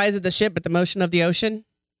not the size of the ship, but the motion of the ocean.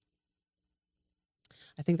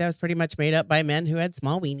 I think that was pretty much made up by men who had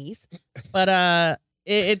small weenies. But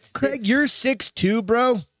it's Craig, you're 6'2",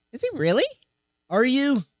 bro. Is he really? Are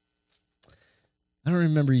you? I don't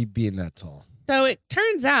remember you being that tall. So it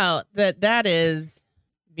turns out that is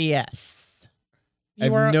BS. I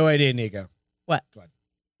have no idea, Nico. What? Go on.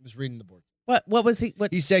 I was reading the board. What was he?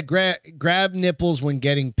 What He said grab nipples when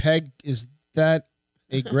getting pegged. Is that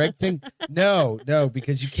a Greg thing? No,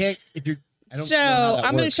 because you can't if you're. I don't know how that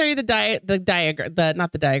I'm going to works. show you the diagram,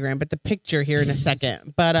 not the diagram, but the picture here in a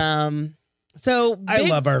second. But so I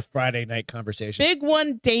love our Friday night conversation. Big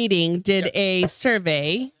One Dating did a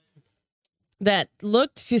survey that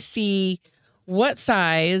looked to see what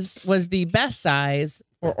size was the best size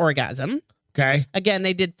for orgasm. Okay. Again,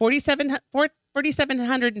 they did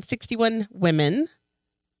 4,761 women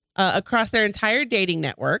across their entire dating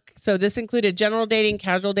network. So this included general dating,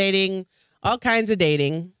 casual dating, all kinds of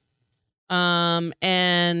dating. And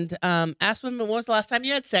asked women, when was the last time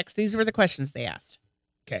you had sex? These were the questions they asked.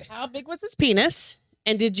 Okay. How big was his penis?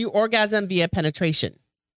 And did you orgasm via penetration?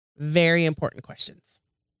 Very important questions.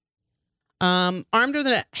 Armed with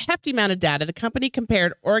a hefty amount of data, the company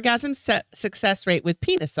compared orgasm success rate with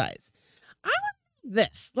penis size. I want to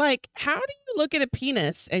this. Like, how do you look at a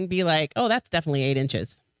penis and be like, oh, that's definitely 8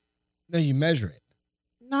 inches? No, you measure it.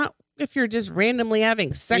 Not if you're just randomly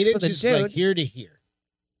having sex 8 with a inches, dude. like here to here.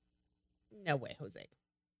 No way, Jose.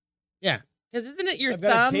 Yeah. Because isn't it your I've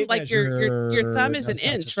got a thumb? tape Like your thumb is measure.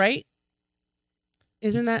 an No, it's inch, not. right?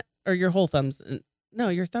 Isn't that, or your whole thumb's? No,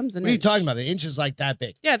 your thumb's an What are you inch. talking about? An inch is like that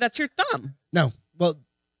big. Yeah, that's your thumb. No, well,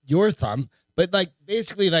 your thumb, but like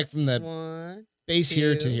basically like from the 1, base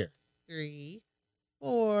here 2, to here. 3,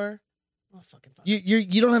 4. Oh, fucking fuck.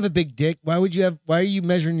 You don't have a big dick. Why would you have? Why are you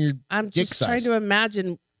measuring your? I'm dick just trying size? to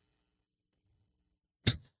imagine.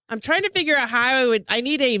 I'm trying to figure out how I would. I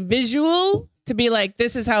need a visual to be like,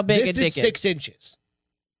 this is how big This a dick is 6 inches.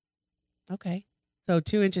 Okay, so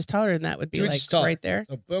 2 inches taller than that would be 2 like inches taller. right there.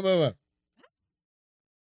 So boom, boom, boom.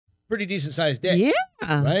 Pretty decent sized dick.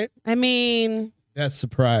 Yeah, Right? I mean, That's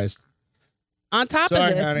surprised. on top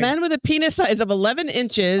Sorry, of this, honey. men with a penis size of 11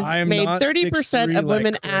 inches I am made not 30% 6'3" of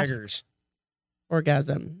women like ask Craggers.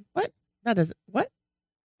 orgasm. What? That is what?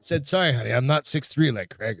 Said sorry, honey. I'm not 6'3" like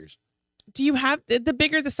Craggers. Do you have the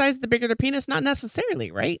bigger the size, the bigger the penis? Not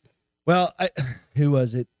necessarily, right? Well, who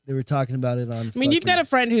was it? They were talking about it on. I mean, you've got a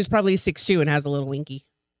friend who's probably 6'2" and has a little winky.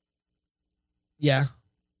 Yeah,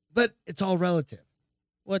 but it's all relative.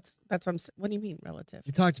 That's what I'm. What do you mean relative?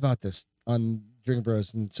 We talked about this on Drinking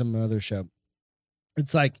Bros and some other show.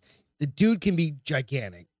 It's like the dude can be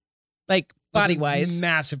gigantic, Like like body a wise,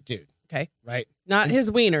 massive dude. Okay. Right. not It's-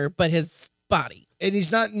 his wiener, but his body. And he's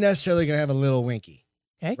not necessarily gonna have a little winky.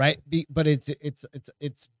 Okay. Right. But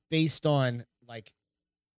it's based on like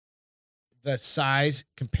the size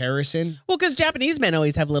comparison. Well, because Japanese men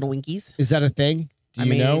always have little winkies. Is that a thing? Do I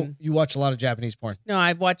you know? mean- You watch a lot of Japanese porn. No,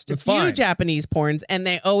 I've watched a That's few fine. Japanese porns, and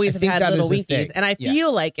they always I have think had that little is a winkies. thing. And I Yeah.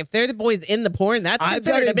 feel like if they're the boys in the porn, that's I've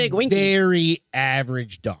considered got a big winky. very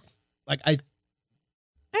average dong. Like I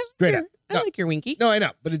like straight your- up. I No. like your winky. no, I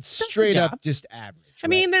know, but it's Does the straight up job. just average. I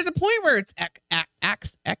mean, there's a point where it's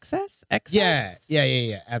excess. yeah,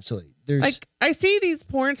 absolutely. There's Like I see these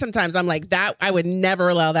porn sometimes. I'm like, that I would never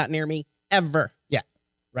allow that near me ever.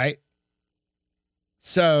 right.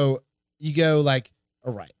 So you go like,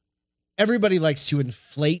 all right. Everybody likes to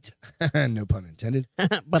inflate, no pun intended,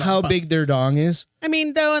 But how big their dong is. I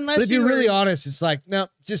mean, though, unless But if you're were- really honest, it's like, no,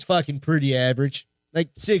 just fucking pretty average. Like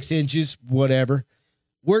 6 inches, whatever.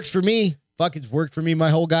 Works for me. Fuck, it's worked for me my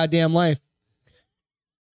whole goddamn life.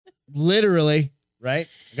 Literally, right?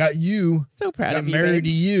 I got you. so proud Got of you. married to babes.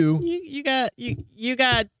 you.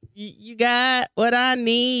 You got what I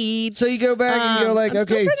need. So you go back and you go like, I'm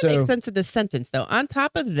still okay, trying to make so sense of this sentence though. On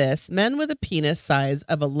top of this, men with a penis size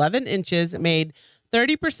of 11 inches made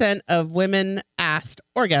 30% of women asked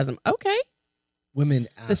orgasm. Okay, women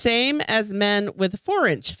the ask. same as men with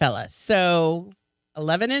 4-inch fellas. So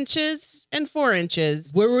 11 inches and 4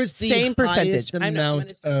 inches. Where was the same highest percentage. I know, I'm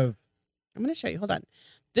amount of? I'm going to show you. Hold on.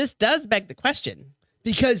 This does beg the question.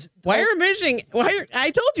 Because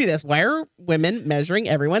I told you this. Why are women measuring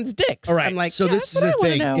everyone's dicks? all right, I'm like, so yeah, this is that's the what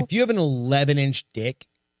I thing. wanna know. If you have an 11-inch dick,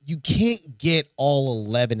 you can't get all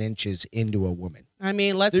 11 inches into a woman. I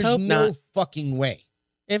mean, let's There's hope no not. fucking way.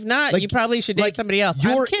 If not, like- you probably should date like, somebody else.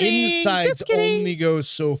 Your I'm kidding. insides Just kidding. only go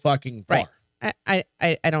so fucking far. Right.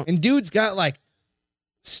 I don't. And dude's got like,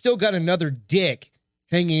 still got another dick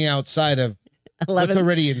hanging outside of what's 11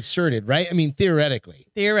 already inserted, right? I mean, theoretically.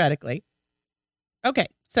 theoretically. Okay,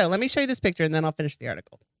 so let me show you this picture and then I'll finish the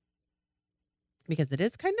article because it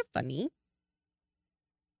is kind of funny.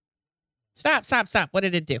 Stop! What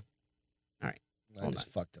did it do? I Hold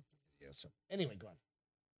just fucked up the video. So anyway, go on.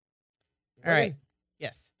 All right.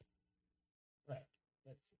 Yes. Right.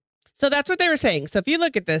 Let's see. So that's what they were saying. So if you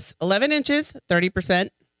look at this, 11 inches, 30%,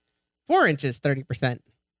 4 inches, 30%.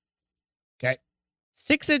 Okay.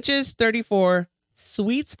 6 inches, 34.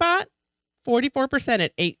 Sweet spot, 44%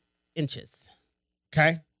 at 8 inches.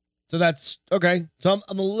 Okay. So that's okay. So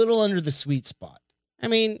I'm a little under the sweet spot. I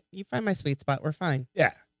mean, you find my sweet spot, we're fine.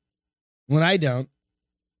 Yeah. When I don't,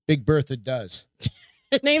 Big Bertha does.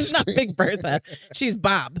 Her name's not Big Bertha. She's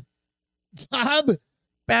Bob. Bob?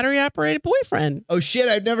 Battery operated boyfriend. Oh shit,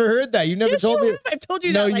 I've never heard that. You never Yes, told you me. have. I've told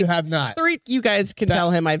you No, that. Like you have not. 3. You guys can tell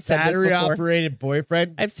him I've said this Battery before. operated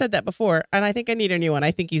boyfriend. I've said that before, and I think I need a new one.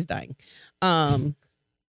 I think he's dying.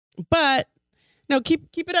 But no, keep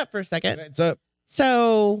it up for a second. It's up.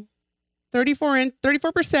 So 34%,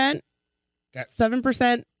 Okay.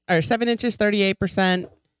 7% or 7 inches, 38%.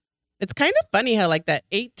 It's kind of funny how like that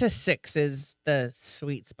 8 to 6 is the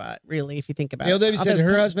sweet spot, really, if you think about Neil it. Davis said Although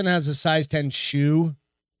her 10 husband has a size 10 shoe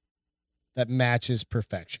that matches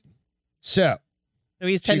perfection. So So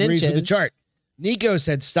he's she 10 agrees inches. with the chart. Nico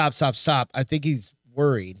said, stop. I think he's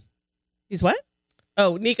worried. He's what?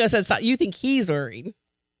 Oh, Nico says you think he's worried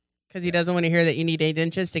because he doesn't want to hear that you need 8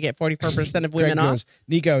 inches to get 44% of women off.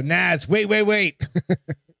 Nico, Naz, wait.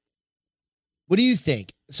 What do you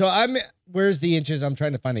think? So where's the inches? I'm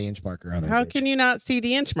trying to find the inch marker on there. How can you not see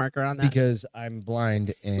the inch marker on that? Because I'm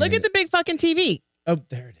blind. And look at the big fucking TV. Oh,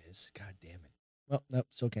 there it is. God damn it. Well, nope,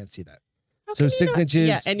 still can't see that. So 6 inches.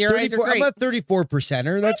 Yeah, and your eyes are great. I'm a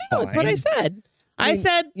 34%er. That's fine. That's what I said. I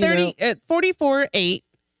said 44.8,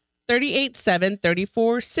 38.7,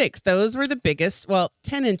 34.6. Those were the biggest. Well,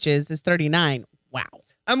 10 inches is 39. Wow.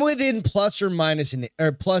 I'm within plus or minus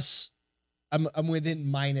I'm within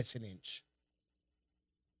minus an inch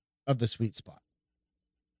of the sweet spot.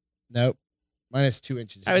 Nope. Minus 2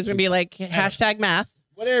 inches. I was going to be like hashtag math.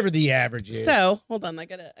 Whatever the average is. So hold on. I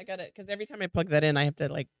got it. Because every time I plug that in, I have to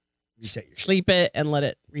like reset your sleep it and let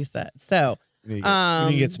it reset. So we need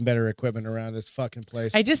to get some better equipment around this fucking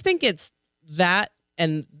place. I just think it's that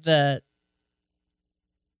and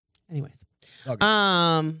anyways.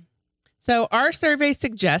 Okay. So our survey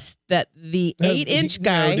suggests that the 8-inch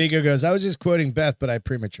guy. Nico goes, I was just quoting Beth, but I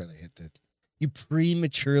prematurely hit the. That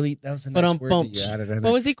was the nice word that you added.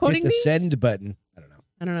 What was he quoting? Hit the send button. I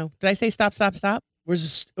don't know. Did I say stop?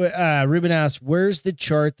 Where's Ruben asks, where's the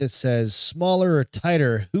chart that says smaller or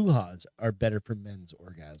tighter hoo-has are better for men's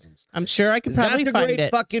orgasms? I'm sure I could probably find it. That's a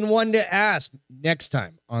great fucking one to ask next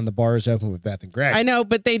time on The Bar is Open with Beth and Greg. I know,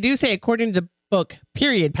 but they do say, according to the book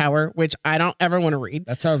Period Power, which I don't ever want to read.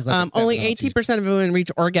 That sounds like only 18% of women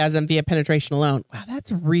reach orgasm via penetration alone. Wow,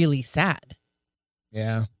 that's really sad.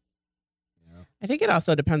 Yeah. I think it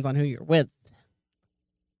also depends on who you're with.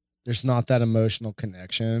 There's not that emotional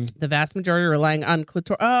connection. The vast majority are relying on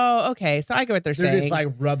clitoris. Oh, okay. So I get what they're saying. They're just like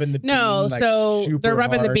rubbing the bean. No, like so they're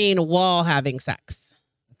rubbing hard. the bean while having sex.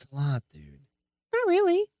 That's a lot, dude. Not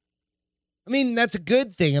really. I mean, that's a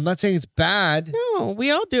good thing. I'm not saying it's bad. No, we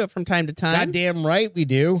all do it from time to time. Goddamn right we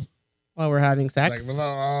do. While we're having sex. Like,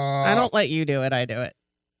 I don't let you do it. I do it.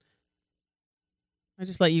 I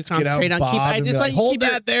just let you concentrate on keep. I just let you hold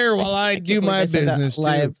that there while I do my business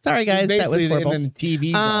too. Sorry, guys, that was horrible. And then the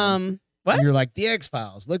TV's on. What? And you're like the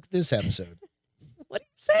X-Files. Look at this episode. What are you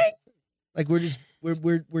saying? Like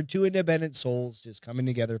we're two independent souls just coming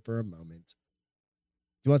together for a moment.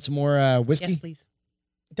 Do you want some more whiskey? Yes, please.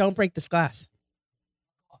 Don't break this glass.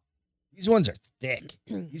 These ones are thick.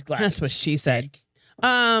 These glasses. That's what she said. So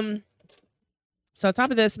on top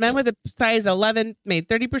of this, men with a size 11 made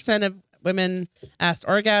 30% of women asked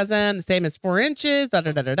orgasm, the same as 4 inches. But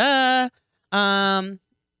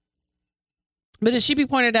it should be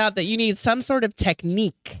pointed out that you need some sort of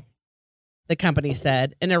technique, the company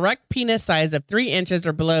said. An erect penis size of 3 inches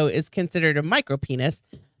or below is considered a micro penis.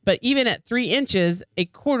 But even at 3 inches, a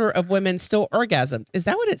quarter of women still orgasmed. Is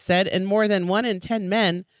that what it said? And more than 1 in 10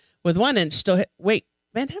 men with 1 inch still hit. Wait,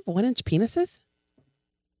 men have 1-inch penises?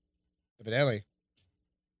 Evidently.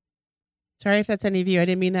 Sorry if that's any of you. I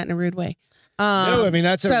didn't mean that in a rude way. No, I mean,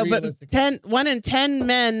 that's a realistic. But 1 in 10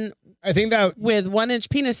 men I think that with 1-inch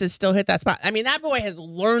penises still hit that spot. I mean, that boy has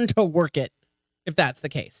learned to work it, if that's the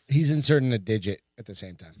case. He's inserting a digit at the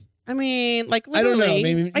same time. I mean, like literally, I don't know.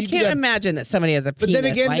 Maybe I can't imagine that somebody has a penis. But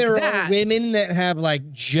then again, like there that. are women that have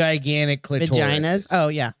like gigantic clitoris. Vaginas. Oh,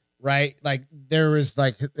 yeah. Right? Like there was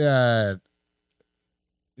like the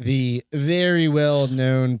very well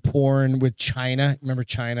known porn with China. Remember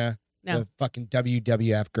China? No. The fucking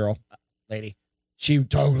WWF girl lady. She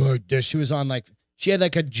totally like this. She was on like she had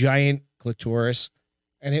like a giant clitoris,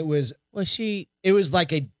 and it was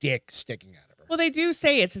like a dick sticking out of her. Well, they do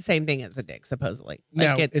say it's the same thing as a dick, supposedly.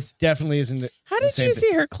 Like no, it definitely isn't. How did you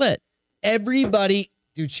see her clit? Everybody,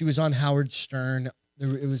 dude, she was on Howard Stern.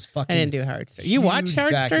 It was fucking. I didn't do Howard Stern. You watched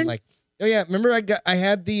Howard Stern? Like, oh yeah, remember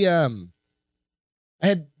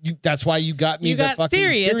that's why you got me. You got fucking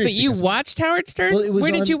serious, but you watched Howard Stern. Well,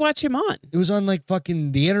 where did you watch him on? It was on like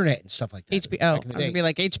fucking the internet and stuff like that. HBO. I'm gonna be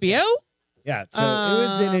like HBO. Yeah, so it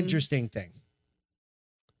was an interesting thing.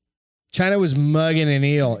 China was mugging an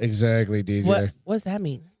eel. Exactly, DJ. What does that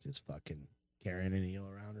mean? Just fucking carrying an eel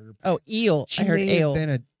around her. Oh, eel. She I heard may eel. Have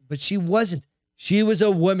been but she wasn't. She was a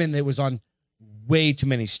woman that was on way too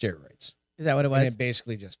many steroids. Is that what it was? And it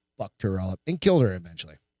basically just fucked her all up and killed her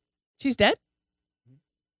eventually. She's dead?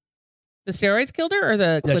 The steroids killed her or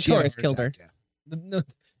the clitoris killed her? Yeah.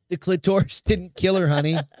 The clitoris didn't kill her,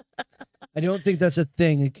 honey. I don't think that's a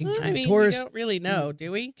thing. I mean, we don't really know,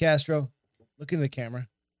 do we? Castro, look in the camera.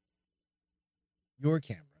 Your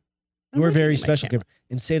camera. Your very special camera.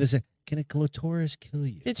 And say this. Can a clitoris kill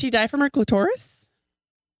you? Did she die from her clitoris?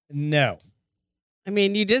 No. I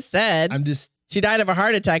mean, you just said she died of a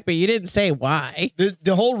heart attack, but you didn't say why.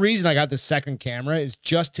 The whole reason I got the second camera is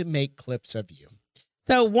just to make clips of you.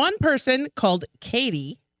 So one person called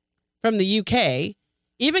Katie from the UK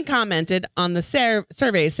even commented on the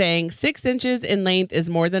survey saying 6 inches in length is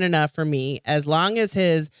more than enough for me as long as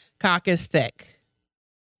his cock is thick.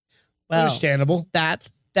 Well, Understandable.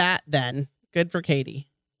 That's that then. Good for Katie.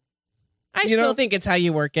 I still think it's how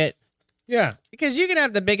you work it. Yeah. Because you can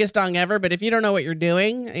have the biggest dong ever, but if you don't know what you're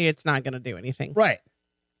doing, it's not going to do anything. Right.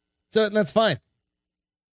 So that's fine.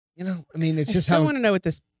 I mean, it's just how. I want to know what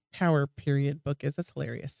this power period book is. That's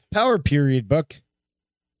hilarious. Power period book.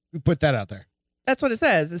 Who put that out there? That's what it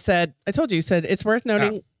says. It said, I told you, it said it's worth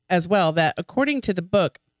noting as well that according to the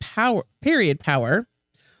book, period power,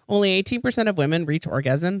 only 18% of women reach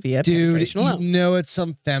orgasm via penetration alone. It's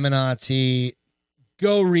some feminazi.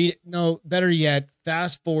 Go read it. No, better yet,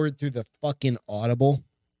 fast forward through the fucking Audible.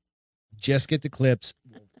 Just get the clips.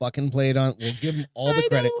 We'll fucking play it on. We'll give them all the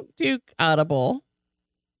credit. Don't do Audible.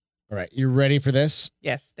 All right, you ready for this?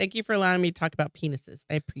 Yes. Thank you for allowing me to talk about penises.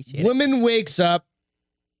 I appreciate it. Woman wakes up,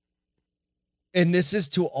 and this is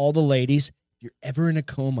to all the ladies. If you're ever in a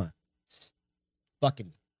coma,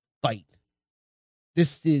 fucking fight.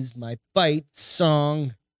 This is my fight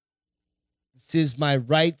song. This is my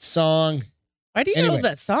right song. Why do you know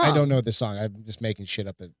that song? I don't know the song. I'm just making shit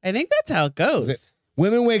up. I think that's how it goes.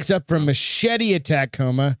 Woman wakes up from machete attack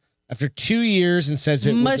coma after 2 years and says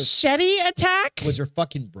it machete attack was her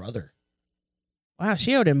fucking brother. Wow,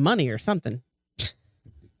 she owed him money or something.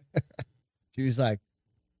 She was like,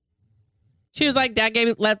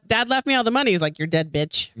 Dad left me all the money. He was like, you're dead,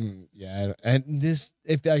 bitch. Yeah. And this,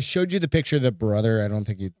 if I showed you the picture of the brother, I don't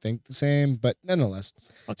think you'd think the same, but nonetheless.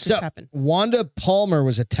 What just happened? Wanda Palmer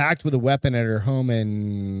was attacked with a weapon at her home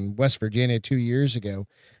in West Virginia 2 years ago,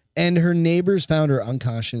 and her neighbors found her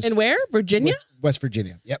unconscious. In where? Virginia? West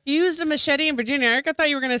Virginia. Yep. You used a machete in Virginia. Eric, I thought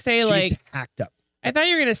you were going to say She's hacked up. I thought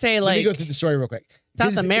you were going to say Let me go through the story real quick.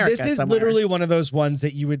 South America. This is literally one of those ones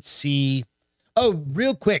that you would see. Oh,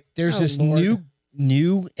 real quick. There's this Lord.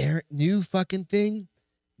 new fucking thing.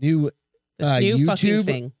 New YouTube fucking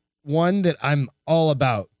thing. One that I'm all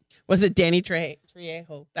about. Was it Danny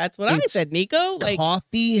Trejo? That's what I said, Nico.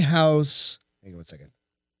 Coffee House. Hang on 1 second.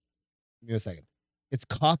 Give me a second. It's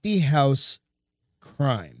Coffee House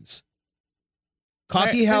Crimes.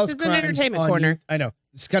 Coffee House Crimes. This is an entertainment corner. I know.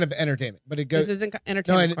 It's kind of entertainment, but it goes. This isn't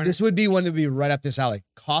entertainment corner. This would be one that would be right up this alley.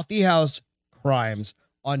 Coffee House Crimes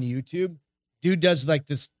on YouTube. Dude does like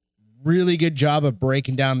this really good job of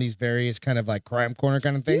breaking down these various kind of like crime corner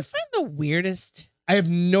kind of things. You find the weirdest. I have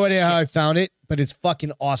no idea how I found it, but it's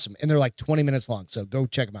fucking awesome. And they're like 20 minutes long. So go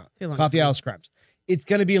check them out. Coffee House Crimes. It's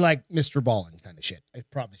going to be like Mr. Ballin kind of shit. I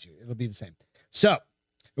promise you. It'll be the same. So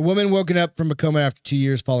a woman woken up from a coma after 2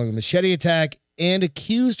 years following a machete attack and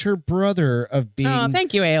accused her brother of being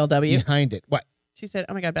thank you, ALW. behind it. What? She said,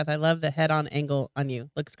 oh my God, Beth, I love the head-on angle on you.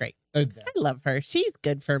 Looks great. I love her. She's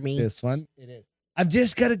good for me. This one? It is. I've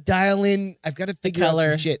just got to dial in. I've got to figure out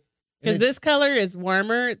some shit. Because this color is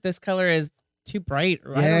warmer. This color is too bright.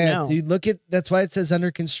 Or I don't know. Dude, look at, that's why it says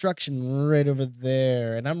under construction right over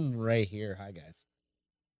there. And I'm right here. Hi, guys.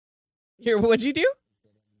 Here, what'd you do?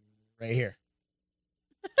 Right here.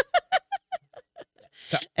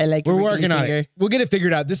 So, I like we're working on it. We'll get it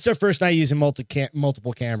figured out. This is our first night using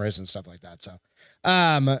multiple cameras and stuff like that. So,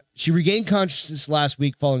 she regained consciousness last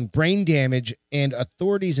week following brain damage, and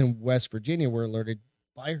authorities in West Virginia were alerted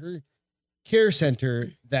by her care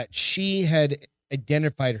center that she had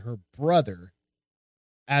identified her brother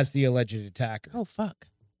as the alleged attacker. Oh, fuck.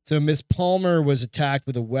 So Miss Palmer was attacked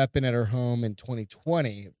with a weapon at her home in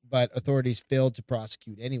 2020, but authorities failed to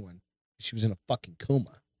prosecute anyone. She was in a fucking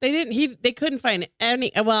coma. They couldn't find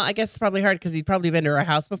any. Well, I guess it's probably hard because he'd probably been to her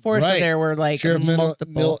house before. Right. So there were like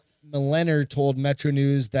multiple. Millener told Metro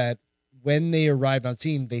News that when they arrived on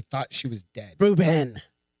scene, they thought she was dead. Ruben.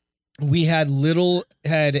 We had a little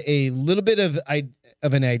bit of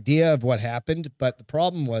an idea of what happened, but the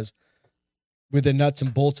problem was with the nuts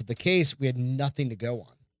and bolts of the case, we had nothing to go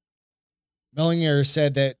on. Mellinger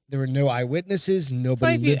said that there were no eyewitnesses.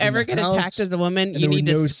 Nobody. So if you ever get attacked as a woman, you need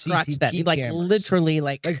to scratch that. You literally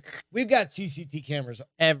like we've got CCTV cameras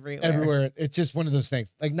everywhere. It's just one of those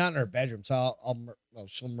things. Like not in our bedroom. So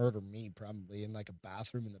she'll murder me probably in like a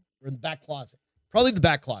bathroom or in the back closet. Probably the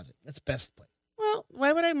back closet. That's the best place. Well,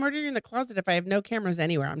 why would I murder you in the closet if I have no cameras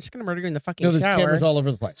anywhere? I'm just gonna murder you in the fucking shower. There's cameras all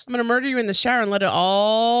over the place. I'm gonna murder you in the shower and let it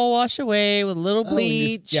all wash away with a little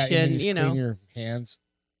bleach and clean your hands.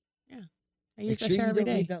 I use that shower every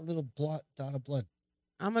day. Need that little dot of blood.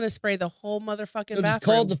 I'm gonna spray the whole motherfucking bathroom. It's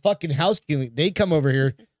called the fucking house cleaning. They come over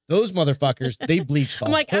here. Those motherfuckers. They bleach the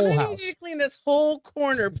whole house. I'm gonna need you to clean this whole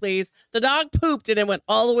corner, please. The dog pooped and it went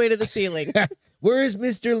all the way to the ceiling. Where is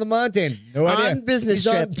Mr. Lamontagne? No idea. On business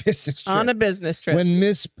He's trip. on business trip. On a business trip. When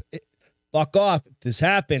Miss fuck off, if this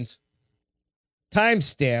happens.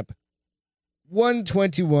 Timestamp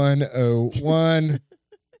 1/21/01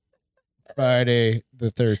 Friday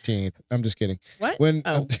the 13th. I'm just kidding. What? When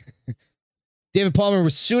David Palmer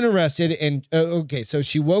was soon arrested and okay, so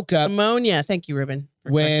she woke up ammonia. Thank you, Ruben.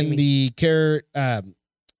 when the care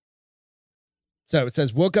so it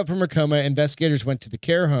says woke up from her coma. Investigators went to the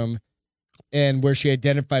care home and where she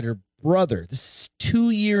identified her brother. This is 2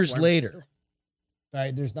 years later. All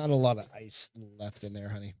right, there's not a lot of ice left in there,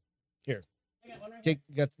 honey. Here.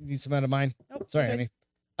 Need some out of mine. Nope, sorry, okay.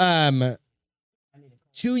 honey.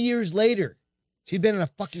 2 years later, she'd been in a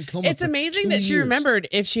fucking coma. It's amazing that she remembered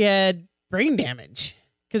if she had brain damage.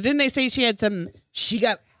 Because didn't they say she had some? She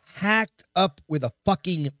got hacked up with a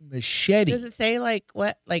fucking machete. Does it say like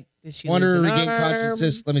what? Like did she Want lose her to an regain arm?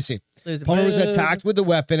 consciousness? Let me see. Lose a Palmer was boob? attacked with a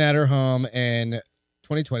weapon at her home in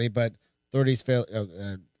 2020, but authorities failed.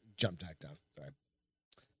 Jump back down. Sorry.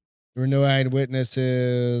 There were no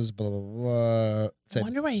eyewitnesses. Blah blah blah. I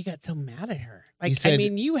wonder why he got so mad at her. Like, said, I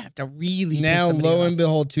mean, you have to really. Now, piss somebody lo off. and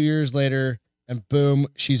behold, 2 years later, and boom,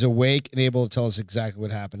 she's awake and able to tell us exactly what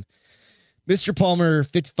happened. Mr. Palmer,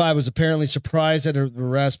 55, was apparently surprised at her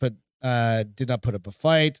arrest, but did not put up a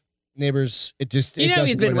fight. Neighbors, he's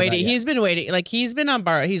been waiting. He's been waiting. Like he's been on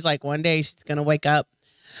bar. He's like, one day she's gonna wake up.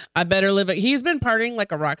 I better live it. He's been partying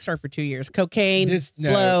like a rock star for 2 years. Cocaine,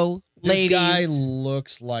 blow, ladies. This guy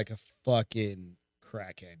looks like a fucking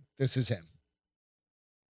crackhead. This is him.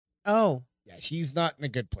 Oh. Yeah, he's not in a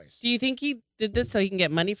good place. Do you think he did this so he can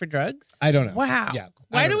get money for drugs? I don't know. Wow. Yeah.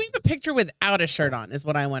 Why do we have a picture without a shirt on is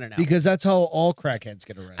what I want to know. Because that's how all crackheads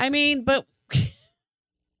get arrested. I mean, but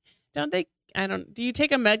do you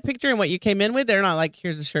take a Meg picture and what you came in with? They're not like,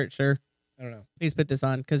 here's a shirt, sir. I don't know. Please put this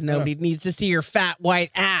on because nobody needs to see your fat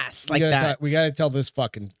white ass like that. We got to tell this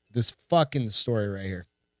fucking story right here.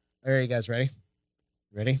 All right, you guys ready?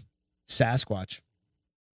 Ready? Sasquatch.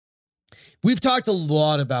 We've talked a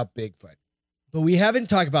lot about Bigfoot, but we haven't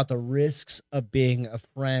talked about the risks of being a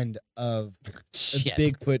friend of a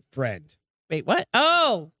Bigfoot friend. Wait, what?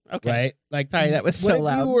 Oh, okay. Right? Like, sorry, that was so loud.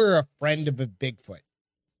 What if you were a friend of a Bigfoot?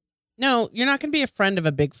 No, you're not going to be a friend of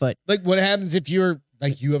a Bigfoot. Like, what happens if you're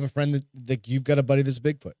like you have a friend that like you've got a buddy that's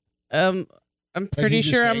Bigfoot? I'm pretty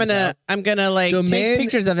sure I'm gonna like take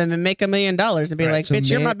pictures of him and make $1 million and be like, bitch,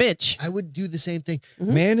 you're my bitch. I would do the same thing.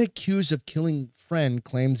 Mm-hmm. Man accused of killing friend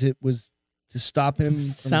claims it was to stop him from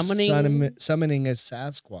summoning a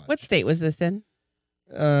Sasquatch. What state was this in?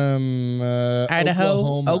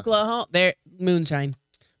 Idaho, Oklahoma. There, moonshine.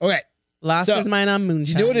 Okay, lost his mind on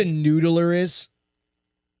moonshine. You know what a noodler is?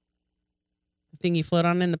 The thing you float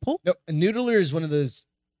on in the pool? No, a noodler is one of those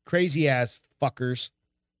crazy ass fuckers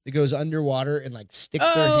that goes underwater and like sticks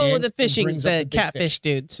their hands. Oh, the fishing, the catfish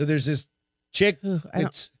dude. So there's this chick.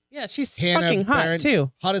 Yeah, she's Hannah fucking hot Barron,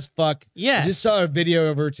 too. Hot as fuck. Yeah. I just saw a video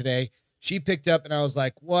of her today. She picked up and I was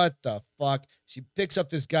like, what the fuck? She picks up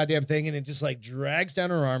this goddamn thing and it just like drags down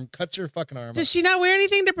her arm, cuts her fucking arm. Does she not wear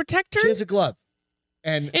anything to protect her? She has a glove.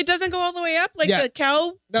 And it doesn't go all the way up like the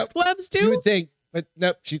cow gloves do? You would think, but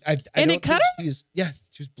no, I and it cut her? She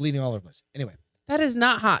was bleeding all over the place. Anyway. That is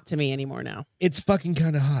not hot to me anymore now. It's fucking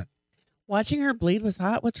kind of hot. Watching her bleed was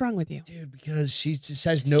hot? What's wrong with you? Dude, because she just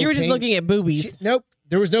has no pain. You were just looking at boobies. Nope.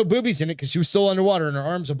 There was no boobies in it because she was still underwater and her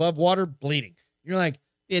arms above water bleeding. You're like,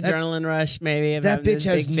 the adrenaline rush, maybe. Of that bitch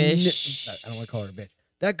has big fish. I don't want to call her a bitch.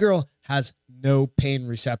 That girl has no pain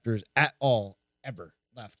receptors at all, ever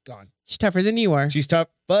left, gone. She's tougher than you are. She's tough.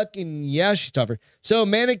 Fucking yeah, she's tougher. So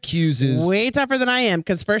man accuses. Way tougher than I am.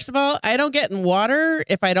 Because first of all, I don't get in water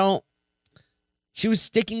if I don't. She was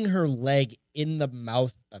sticking her leg in the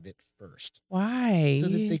mouth of it first. Why? So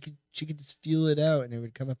that she could just feel it out and it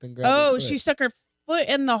would come up and grab her Oh, foot. she stuck her foot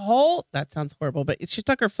in the hole? That sounds horrible, but she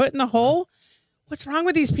stuck her foot in the hole? What's wrong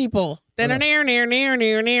with these people? Then near. I mean,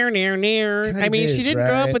 she didn't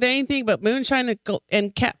grow up with anything but moonshine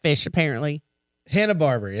and catfish, apparently.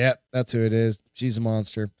 Hanna-Barbera, yeah, that's who it is. She's a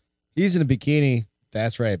monster. He's in a bikini.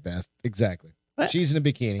 That's right, Beth. Exactly. What? She's in a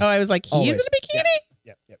bikini. Oh, I was like, he's in a bikini?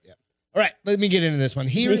 Yep. All right, let me get into this one.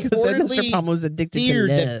 He reportedly was addicted feared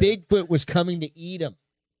to that Bigfoot was coming to eat him.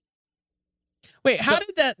 Wait, how did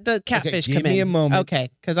the catfish come in? Give me a moment. Okay,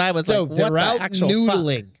 because I was like, what they're the out actual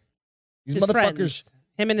noodling. fuck? These motherfuckers.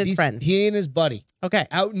 Him and his friend. He and his buddy. Okay.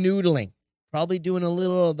 Out noodling. Probably doing a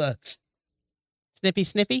little of the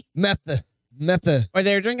sniffy? Metha. Or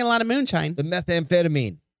they're drinking a lot of moonshine. The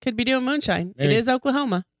methamphetamine. Could be doing moonshine. Maybe. It is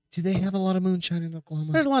Oklahoma. Do they have a lot of moonshine in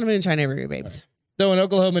Oklahoma? There's a lot of moonshine everywhere, babes. Right. So an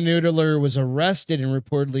Oklahoma noodler was arrested and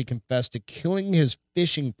reportedly confessed to killing his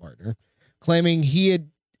fishing partner, claiming he had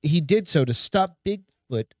he did so to stop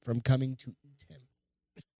Bigfoot from coming to eat him.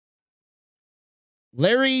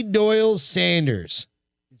 Larry Doyle Sanders.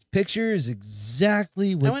 His picture is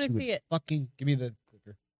exactly what want you to would see it. fucking give me the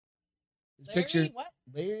clicker. His Larry, picture. what?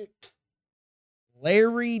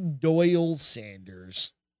 Larry Doyle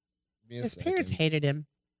Sanders. His parents hated him.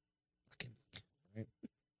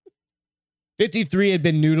 53 had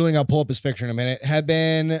been noodling. I'll pull up his picture in a minute. Had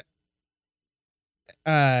been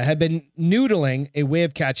noodling a way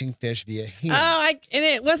of catching fish via hand. And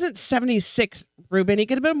it wasn't 76, Ruben. He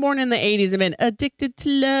could have been born in the 80s and been addicted to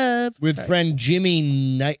love. With friend Jimmy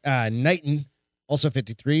Knighton, also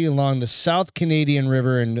 53, along the South Canadian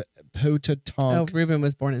River in Potatonk. Oh, Ruben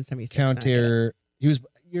was born in 76.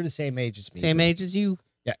 You're the same age as me. Same age as you.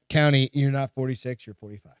 Yeah, county. You're not 46, you're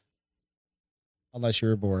 45. Unless you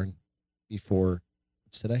were born before,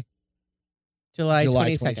 what's today? July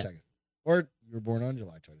 22nd. Or you were born on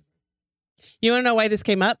July 22nd. You want to know why this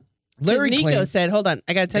came up? Larry Nico said, hold on,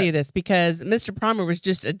 I got to tell you this, because Mr. Palmer was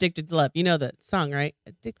just addicted to love. You know the song, right?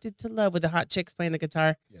 Addicted to love with the hot chicks playing the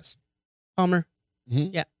guitar. Yes. Palmer?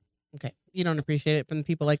 Mm-hmm. Yeah. Okay. You don't appreciate it from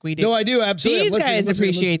people like we do. No, I do. Absolutely. These guys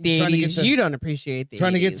appreciate the 80s. You don't appreciate the 80s.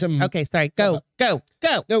 Trying to get some. Okay, sorry. Go.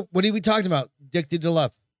 No, what are we talking about? Addicted to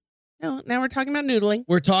love. No, now we're talking about noodling.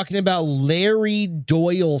 We're talking about Larry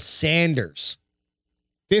Doyle Sanders,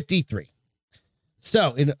 53.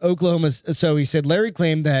 So in Oklahoma, he said Larry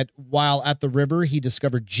claimed that while at the river, he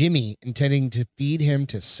discovered Jimmy intending to feed him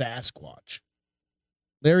to Sasquatch.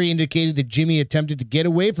 Larry indicated that Jimmy attempted to get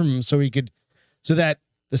away from him so that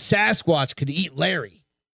the Sasquatch could eat Larry.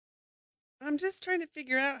 I'm just trying to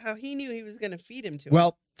figure out how he knew he was going to feed him to him.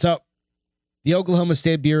 Well, so the Oklahoma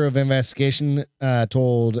State Bureau of Investigation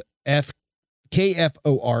told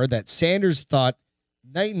KFOR that Sanders thought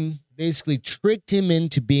Knighton basically tricked him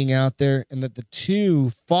into being out there and that the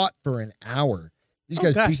two fought for an hour. These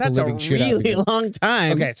guys beat the living shit out of really long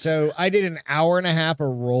time. Okay, so I did an hour and a half of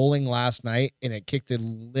rolling last night and it kicked the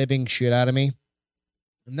living shit out of me.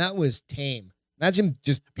 And that was tame. Imagine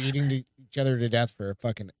just beating each other to death for a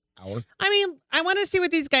fucking hour. I mean, I want to see what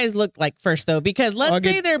these guys look like first, though, because let's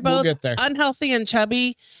say they're both unhealthy and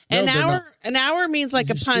chubby. An hour means like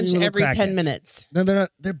a punch every 10 minutes. No, they're not.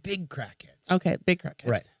 They're big crackheads. Okay, big crackheads.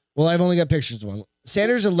 Right. Well, I've only got pictures of one.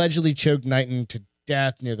 Sanders allegedly choked Knighton to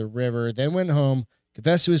death near the river, then went home,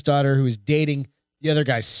 confessed to his daughter, who was dating the other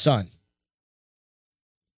guy's son.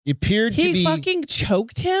 He appeared to be... He fucking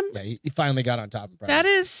choked him? Yeah, he finally got on top of him. That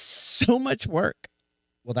is so much work.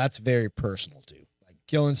 Well, that's very personal, too. Like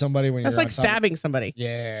killing somebody when that's you're like stabbing somebody.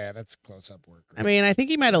 Yeah, that's close-up work. Right? I mean, I think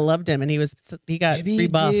he might have loved him, and he got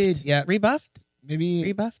rebuffed. He did. Yeah. Rebuffed? Maybe.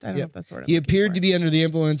 Rebuffed? I don't know if that's the word. He appeared to be under the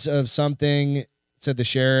influence of something, said the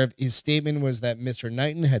sheriff. His statement was that Mr.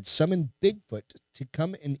 Knighton had summoned Bigfoot to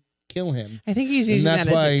come and kill him. I think he's using that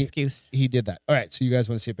as an excuse. He did that. All right, so you guys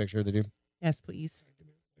want to see a picture of the dude? Yes, please.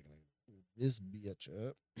 This bitch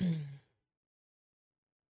up.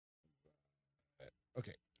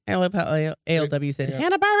 Okay. I love how ALW said,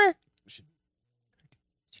 Hanna-Barbera.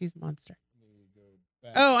 She's a monster.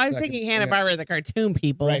 Oh, I was thinking Hanna-Barbera, the cartoon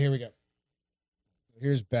people. Right, here we go.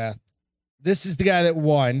 Here's Beth. This is the guy that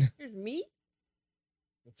won. Here's me?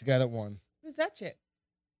 That's the guy that won. Who's that chick?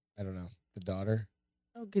 I don't know. The daughter.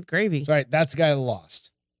 Oh, good gravy. Sorry, that's the guy that lost.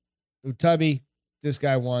 Tubby, this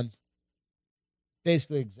guy won.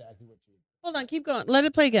 Basically exactly what you... Hold on, keep going. Let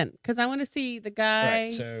it play again, because I want to see the guy...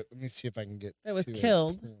 Right, so let me see if I can get that was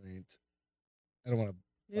killed. I don't want to...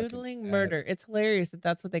 Noodling murder. It's hilarious that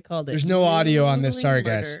that's what they called it. There's no audio on this. Sorry,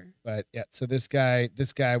 guys. But yeah, so this guy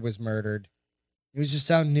was murdered. He was just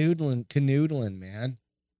out canoodling, man.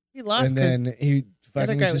 He lost. And then he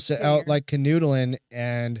fucking was just out like canoodling.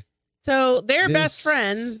 And so they're best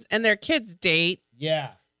friends and their kids date.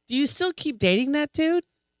 Yeah. Do you still keep dating that dude?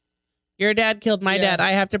 Your dad killed my dad.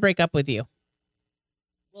 I have to break up with you.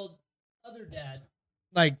 Well, other dad,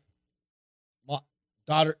 like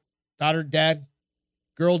daughter, dad.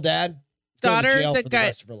 Girl, dad, daughter, the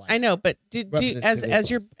guy. I know, but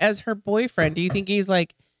as her boyfriend, do you think he's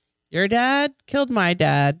like, your dad killed my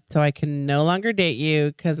dad, so I can no longer date you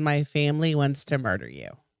because my family wants to murder you?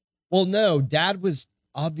 Well, no, dad was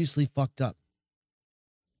obviously fucked up.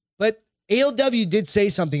 But ALW did say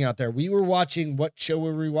something out there. We were watching, what show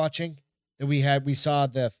were we watching? That we saw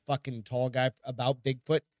the fucking tall guy about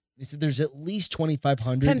Bigfoot. They said there's at least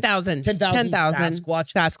 2,500. 10,000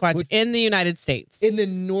 Sasquatch in the United States. In the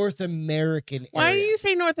North American area. Why do you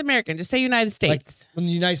say North American? Just say United States. Like in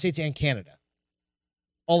the United States and Canada.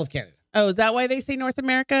 All of Canada. Oh, is that why they say North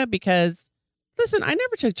America? Because, listen, I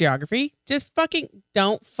never took geography. Just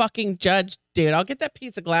don't fucking judge, dude. I'll get that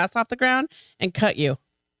piece of glass off the ground and cut you.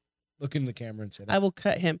 Look in the camera and say that. I will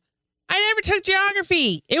cut him. I never took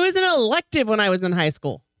geography. It was an elective when I was in high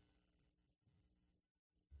school.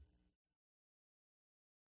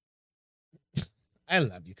 I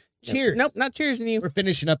love you. Cheers. Nope, not cheersing you. We're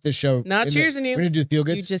finishing up this show. Not cheersing you. We're going to do the feel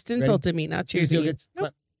good. You just insulted me, not cheersing you.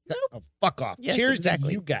 Nope. Oh, fuck off. Yes, Cheers exactly.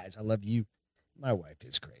 to you guys. I love you. My wife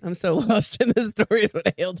is crazy. I'm so lost in the stories what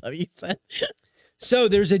ALW said. So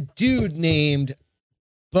there's a dude named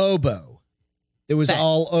Bobo that was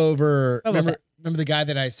all over. Remember the guy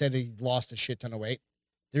that I said he lost a shit ton of weight?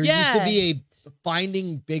 There used to be a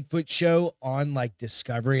Finding Bigfoot show on like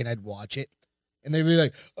Discovery, and I'd watch it. And they'd be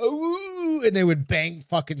like, oh, and they would bang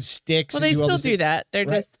fucking sticks. Well, they still do that. They're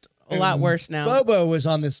just a lot worse now. Bobo was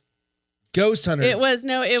on this ghost hunter. It was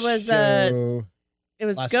show. It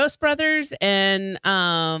was Ghost Brothers and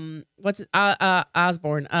Osborne.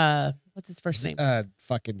 What's his first name?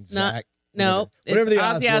 Fucking Zach. No, whatever the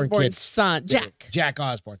Ozzy Osbourne's son, Jack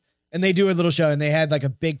Osborne. And they do a little show, and they had like a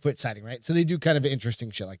Bigfoot sighting, right? So they do kind of interesting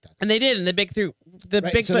shit like that. And they did, and the Bigfoot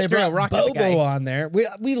so they threw a brought rock at the Bobo guy. on there.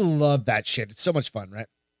 We love that shit. It's so much fun, right?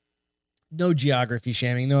 No geography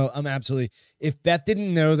shaming. No, I'm absolutely. If Beth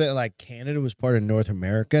didn't know that like Canada was part of North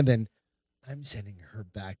America, then I'm sending her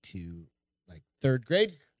back to like third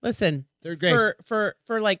grade. Listen, third grade for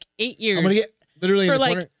like 8 years. I'm gonna get literally for in the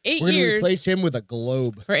like corner. 8 We're gonna years. replace him with a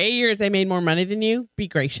globe. For 8 years, I made more money than you. Be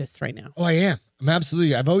gracious right now. Oh, I am. I'm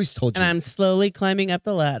absolutely. I've always told you. And I'm slowly climbing up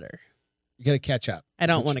the ladder. You got to catch up. I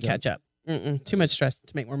don't want to catch up. Too much stress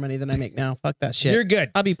to make more money than I make now. Fuck that shit. You're good.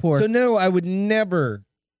 I'll be poor. So no, I would never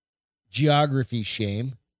geography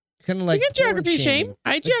shame. Kind of like you get geography shame.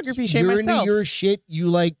 I geography shame you're myself. Into your shit. You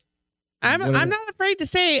like. I'm not afraid to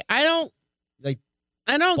say I don't like.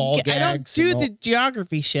 I don't do the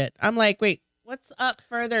geography shit. I'm like, wait, what's up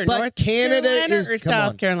further? But North Canada Carolina is, or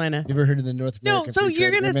South Carolina? You ever heard of the North American? No, so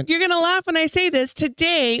you're gonna laugh when I say this.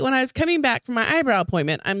 Today, when I was coming back from my eyebrow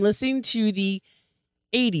appointment, I'm listening to the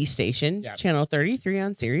 80 station, channel 33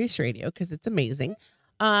 on Sirius Radio, because it's amazing.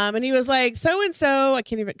 And he was like, so and so, I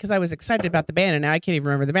can't even, because I was excited about the band, and now I can't even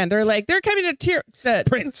remember the band. They're like, they're coming to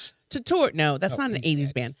Prince to tour. No, that's not an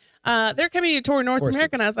 80s band. They're coming to tour North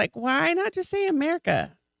America, and I was like, why not just say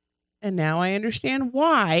America? And now I understand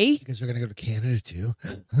why. Because they're gonna go to Canada too.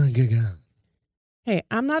 Hey,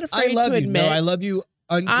 I'm not afraid to admit. No, I love you.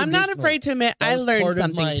 I'm not afraid to admit I learned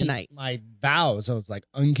something tonight. My vows. I was like,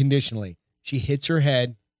 unconditionally. She hits her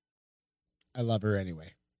head. I love her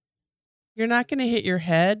anyway. You're not going to hit your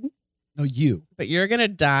head. No, you. But you're going to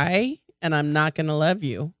die, and I'm not going to love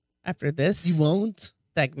you after this. You won't?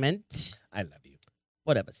 Segment. I love you.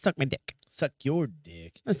 Whatever. Suck my dick. Suck your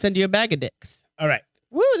dick. I'll send you a bag of dicks. All right.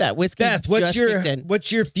 Woo, that whiskey. Beth,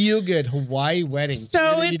 what's your feel good Hawaii wedding?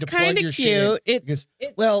 So it's kind of cute.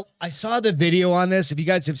 Well, I saw the video on this. If you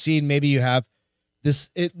guys have seen, maybe you have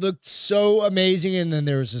this. It looked so amazing, and then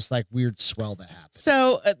there was this like weird swell that happened.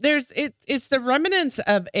 So it's the remnants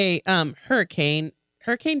of a Hurricane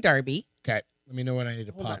Darby. Okay, let me know when I need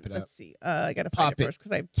to pop it up. Let's see. I gotta pop it first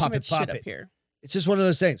because I have too much shit up here. It's just one of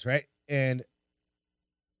those things, right? And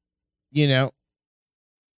you know.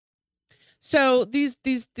 So these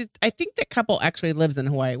I think the couple actually lives in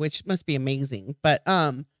Hawaii, which must be amazing. But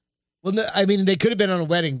well, no, I mean they could have been on a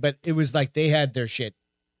wedding, but it was like they had their shit,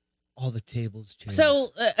 all the tables changed. So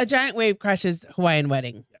a giant wave crashes Hawaiian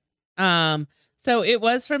wedding. So it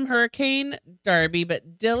was from Hurricane Darby,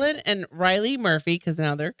 but Dylan and Riley Murphy, because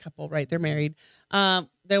now they're a couple, right? They're married. They'll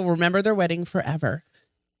remember their wedding forever.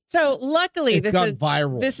 So luckily, it's gone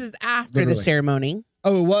viral. This is after the ceremony.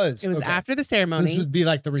 Oh, it was. It was after the ceremony. So this would be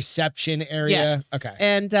like the reception area. Yes. Okay.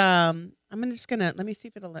 And I'm just gonna let me see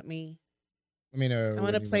if it'll let me. Let me know. I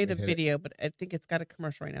want to play the video, but I think it's got a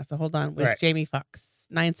commercial right now. So hold on with Jamie Foxx.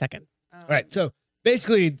 9 seconds. All right. So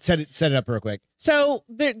basically, set it up real quick. So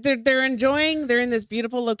they're enjoying. They're in this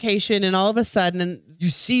beautiful location, and all of a sudden, and you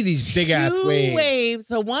see these big ass waves.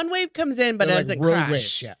 So one wave comes in, but doesn't crash.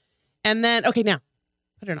 Waves, yeah. And then now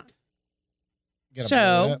put it on.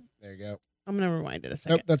 So there you go. I'm gonna rewind it a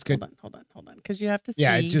second. Nope, that's good. Hold on, because you have to see.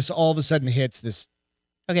 Yeah, it just all of a sudden hits this.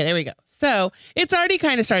 Okay, there we go. So it's already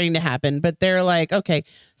kind of starting to happen, but they're like, okay.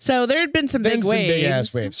 So there had been some big waves. Big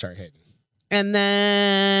ass waves start hitting. And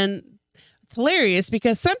then it's hilarious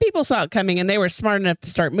because some people saw it coming and they were smart enough to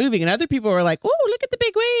start moving, and other people were like, "Oh, look at the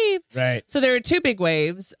big wave!" Right. So there were two big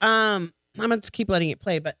waves. I'm gonna just keep letting it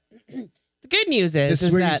play, but the good news this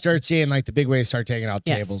is where you start seeing like the big waves start taking out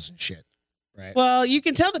tables and shit. Right. Well, you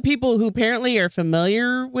can tell the people who apparently are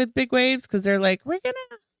familiar with big waves because they're like, we're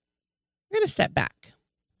gonna step back.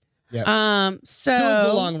 Yeah. So it was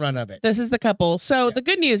the long run of it. This is the couple. So the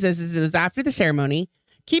good news is it was after the ceremony.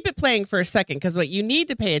 Keep it playing for a second because what you need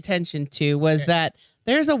to pay attention to was that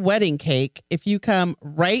There's a wedding cake. If you come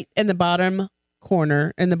right in the bottom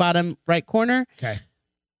corner, in the bottom right corner, Okay.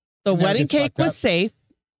 the Never wedding gets cake fucked was up. safe.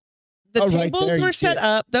 The Right tables there, you were see set it.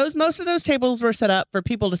 up. Most of those tables were set up for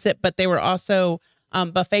people to sit, but they were also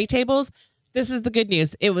buffet tables. This is the good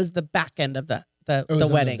news. It was the back end of the It was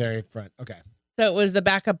on wedding. the very front. Okay. So it was the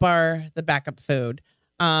backup bar, the backup food.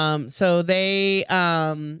 So they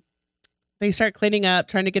start cleaning up,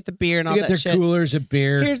 trying to get the beer and all They get that their shit. coolers of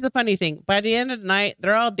beer. Here's the funny thing. By the end of the night,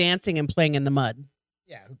 they're all dancing and playing in the mud.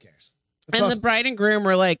 Yeah, who cares? And the bride and groom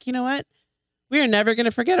were like, you know what? We are never going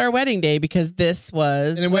to forget our wedding day because this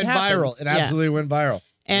was And it what went happened. viral. It absolutely went viral.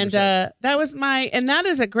 And 100%. that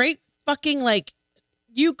is a great fucking, like,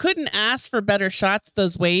 you couldn't ask for better shots,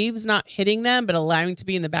 those waves not hitting them, but allowing to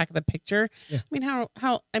be in the back of the picture. Yeah.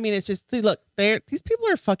 I mean, it's just, dude, look, these people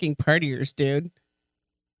are fucking partiers, dude.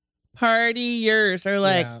 Partiers are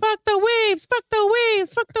like, Yeah. fuck the waves, fuck the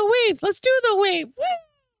waves, fuck the waves. Let's do the wave. Woo!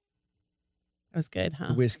 That was good, huh?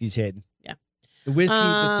 The whiskey's hidden. Yeah. The whiskey,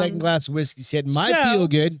 the second glass of whiskey's hidden. My so- feel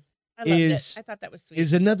good I loved is- it. I thought that was sweet.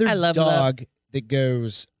 is another I love dog that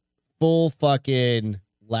goes full fucking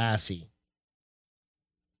Lassie.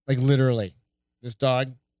 Like literally. This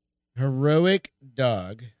dog, heroic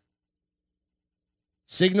dog,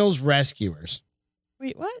 signals rescuers.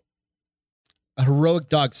 Wait, what? A heroic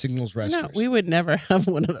dog signals No, rescuers. we would never have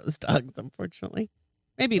one of those dogs, unfortunately.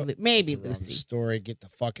 Maybe That's maybe the wrong Lucy. story. Get the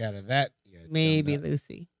fuck out of that. you Maybe dumb nut.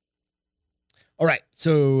 Lucy. All right.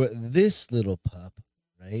 So this little pup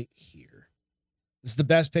right here. This is the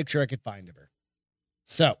best picture I could find of her.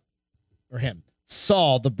 So, or him.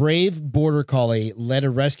 Saul, the brave border collie, led a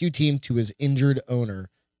rescue team to his injured owner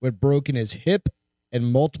who had broken his hip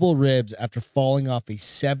and multiple ribs after falling off a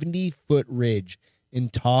 70-foot ridge in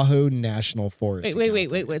Tahoe National Forest. in Wait.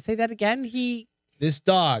 California. Say that again. This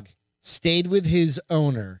dog stayed with his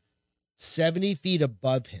owner 70 feet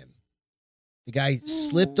above him. The guy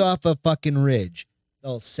slipped off a fucking ridge,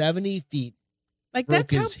 fell 70 feet, Like broke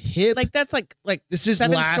that's how. his hip. Like that's like This is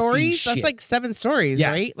 7 Lassie stories. shit. That's like 7 stories,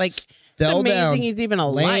 Yeah. right? Like it's fell amazing down, he's even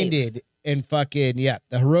alive. landed, and fucking, yeah.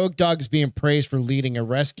 The heroic dog is being praised for leading a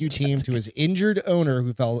rescue team to his injured owner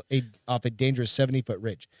who fell off a dangerous 70-foot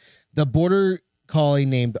ridge. The border collie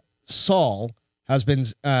named Saul has been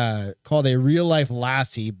called a real-life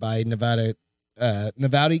Lassie by Nevada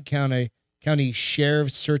County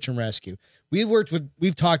Sheriff's Search and Rescue.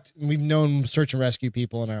 We've talked, and we've known search and rescue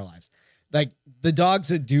people in our lives. Like, the dogs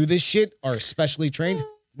that do this shit are specially trained.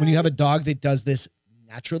 When you have a dog that does this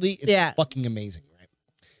naturally, it's fucking amazing, right?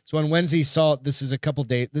 So on Wednesday, this is a couple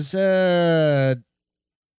days. This is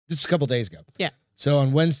a couple days ago. Yeah. So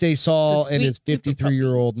on Wednesday, Saul and his sweet, super puppy.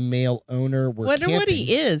 53-year-old male owner were Wonder camping. what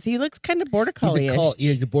he is. He looks kind of border He's collie.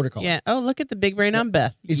 he's a border collie. Yeah. Oh, look at the big brain on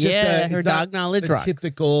Beth. It's just her it's not dog knowledge the rocks.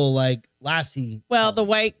 typical like Lassie. Well, the collie.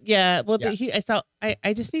 white, yeah. Well, Yeah.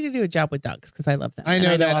 I just need to do a job with dogs because I love them. I and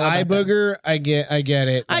know all that about eye them. booger. I get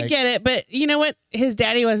it. I Like, get it, but you know what? His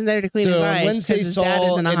daddy wasn't there to clean so his on eyes Wednesday, because his dad is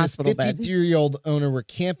Saul in a and his hospital bed. 53-year-old owner were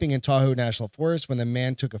camping in Tahoe National Forest when the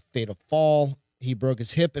man took a fatal fall. He broke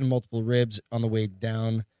his hip and multiple ribs on the way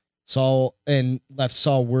down. Saul left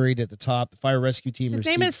Saul worried at the top. The fire rescue team His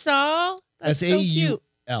name is Saul. That's so cute.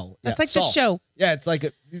 S-A-U-L. That's Yeah, like the Saul. show. Yeah, it's like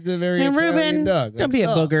he's a very And Italian Ruben, dog. don't Like, be a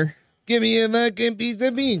Saul, booger. Give me a fucking piece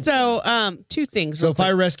of beans. So, 2 things. So real quick.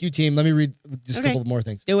 fire rescue team, let me read just a Okay. couple more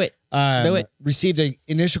things. Do it. Do it. Received an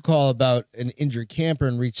initial call about an injured camper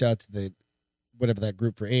and reached out to the whatever that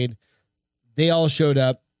group for aid. They all showed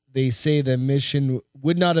up. They say the mission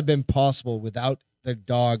would not have been possible without the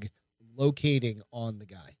dog locating on the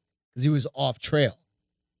guy because he was off trail,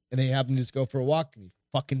 and they happened to just go for a walk and he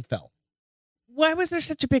fucking fell. Why was there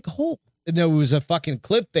such a big hole? And there was a fucking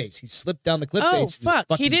cliff face. He slipped down the cliff Oh, face. and just fuck.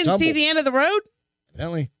 He fucking didn't see tumbled. the end of the road?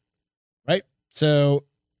 Evidently, right? So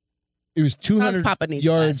it was How's 200 Papa needs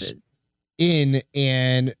yards glasses? in,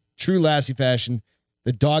 and true Lassie fashion,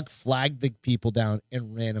 the dog flagged the people down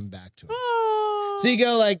and ran them back to him. Oh, So you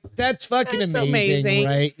go like, that's fucking That's amazing, amazing.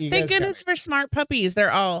 right? You thank guys got goodness it. for smart puppies.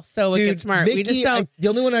 They're all so Dude, wicked smart. We just Mickey, don't. the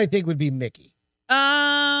only one I think would be Mickey.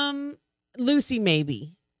 Lucy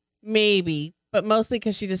maybe, but mostly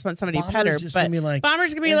because she just wants somebody to pet her. Bomber's just gonna But be like,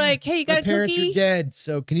 Bomber's gonna be "Yeah, like, "Hey, you my got a parents cookie?" are dead,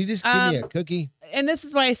 so can you just give me a cookie? And this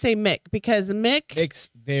is why I say Mick, because Mick Mick's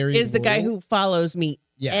very is the guy loyal. who follows me.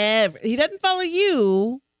 Yeah. He doesn't follow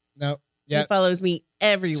you. No. He Yeah. follows me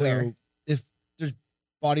everywhere. So if there's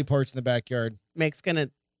body parts in the backyard Mick's gonna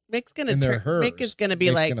and they're hers, Mick is gonna be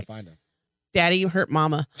Mick's like, gonna find them. "Daddy, you hurt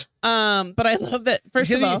Mama." But I love that.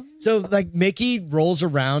 First of all, So like Mickey rolls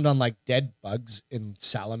around on like dead bugs and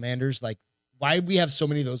salamanders, like why we have so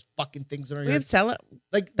many of those fucking things in our We yard. have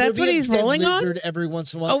Like That's there'll what be a he's dead rolling on? lizard every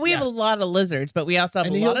once in a while. Oh, we have a lot of lizards, but we also have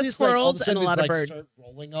and a he'll lot of just, like, all of squirrels a and a sudden lot just, of birds. start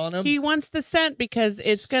rolling on him. He wants the scent because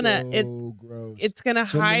it's gonna gross. it's gonna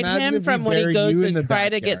So hide imagine him if we from when he buried goes you in to the try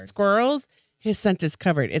to get backyard. squirrels. His scent is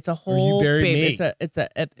covered. It's a you whole buried babe. me. It's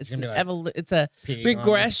gonna an be like, it's a Peeing on him.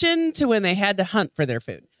 regression to when they had to hunt for their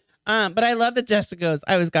food. But I love that Jessica goes,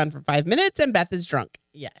 I was gone for 5 minutes and Beth is drunk.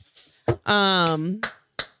 Yes.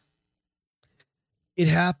 It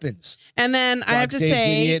happens. And then I have to saves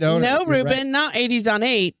say, idiot owner. no, You're Ruben, right. not 80s on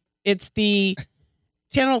 8. It's the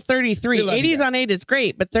channel 33. We love you 80s guys. on 8 is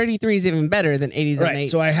great, but 33 is even better than 80s All on right, 8.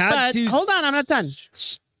 so I had But to hold on, I'm not done.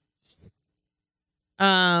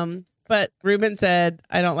 But Ruben said,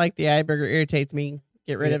 I don't like the eye burger, irritates me.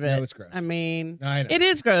 Get rid of it. No, it's gross. I mean, I know. it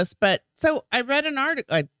is gross, but so I read an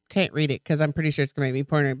article. I can't read it because I'm pretty sure it's gonna make me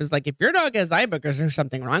porn. It was like, if your dog has eye boogers, there's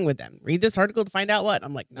something wrong with them. Read this article to find out what.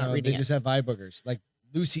 I'm like, not No, reading they it. just have eye boogers. Like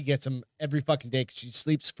Lucy gets them every fucking day because she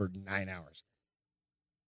sleeps for 9 hours.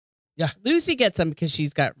 Lucy gets them because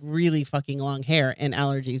she's got really fucking long hair and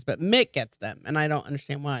allergies, but Mick gets them, and I don't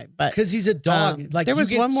understand why. But Because he's a dog. Like there you was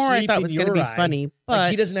get one more I sleep thought in was going to your be eye. funny, Like but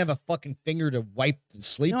he doesn't have a fucking finger to wipe the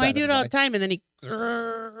sleep. no, out I of do his it all eye. the time, and then he.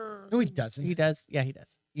 No, he doesn't. He does. Yeah, he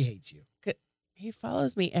does. He hates you. He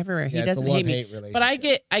follows me everywhere. He Yeah, it's a doesn't hate me, love-hate relationship.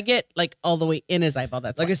 but I get like all the way in his eyeball.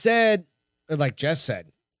 That's Like why. I said, or like Jess said,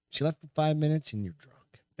 she left for 5 minutes and you're drunk.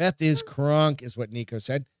 Beth is crunk, is what Nico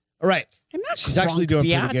said. All right. I'm not. She's actually doing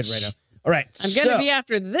pretty good right now. All right. I'm gonna be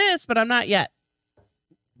after this, but I'm not yet.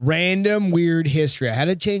 Random weird history. I had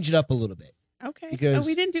to change it up a little bit. Okay. Because-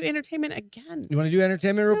 we didn't do entertainment again. You want to do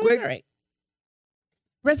entertainment real No, quick? All right.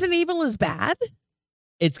 Resident Evil is bad.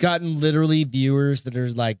 It's gotten literally viewers that are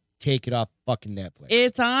like, take it off fucking Netflix.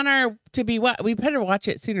 It's on our to be what we better watch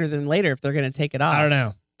it sooner than later if they're gonna take it off. I don't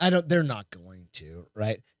know. They're not going to,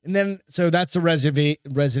 right? And then, so that's the Resident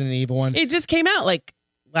Evil one. It just came out like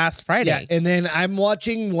last Friday. Yeah. And then I'm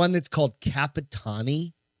watching one that's called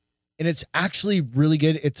Capitani. And it's actually really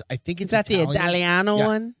good. I think Is it's that the Italiano Yeah.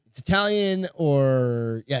 one? It's Italian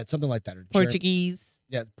or it's something like that. Or Portuguese.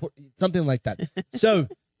 Yeah, something like that. So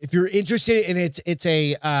if you're interested in it's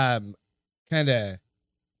a kind of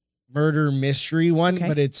murder mystery one, Okay.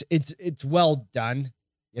 but it's well done.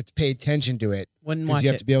 You have to pay attention to it Wouldn't because watch you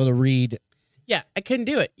have it. to be able to read. Yeah, I couldn't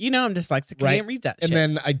do it. You know, I'm dyslexic. I Right. can't read that And shit.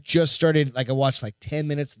 then I just started, like I watched like 10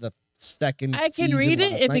 minutes of the second I can season read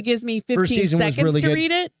it last if night. it gives me 15 First season was seconds really to good.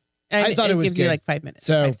 read it. I thought it was gives you good. like 5 minutes,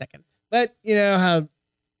 So- 5 seconds. But you know how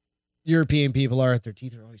European people are, their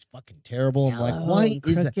teeth are always fucking terrible. I'm like, Yellow why and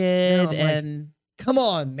is that? crooked Yeah, I'm like, and come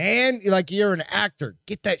on, man. You're an actor.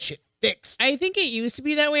 Get that shit fixed. I think it used to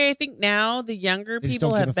be that way. I think now the younger They just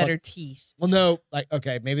people don't give have a fuck. better teeth. Well, no, like,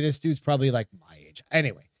 okay, maybe this dude's probably like my age.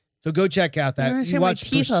 Anyway, so go check out I that. don't You understand why watch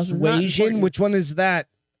teeth loss is not Persuasion. important. Which one is that?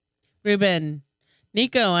 Ruben,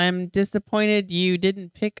 Nico, I'm disappointed you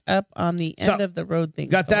didn't pick up on the So, end of the road thing.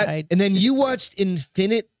 Got so that? I And then did you it. watched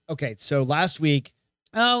Infinite. Okay, so last week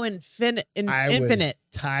Oh, Infinite. I Infinite.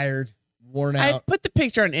 was tired, worn I out. put the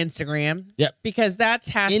picture on Instagram. Yep. Because that's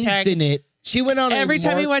hashtag. Infinite. She went on Every a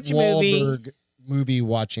time we Mark watch a movie- Wahlberg movie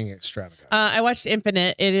watching extravaganza. I watched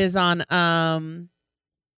Infinite. It is on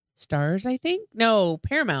Stars, I think. No,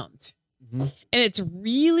 Paramount. Mhm. And it's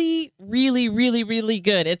really, really, really, really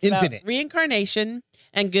good. It's Infinite. about reincarnation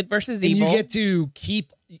and good versus And evil. you get to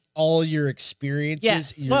keep all your experiences,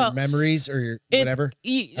 Yes, your well, memories, or your It's- whatever. as It's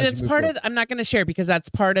you move part forward. of. I'm not going to share because that's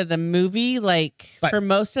part of the movie. Like But for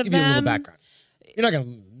most of Give you a little them, background. You're not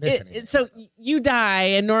gonna miss anything. so you die,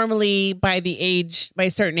 and normally by a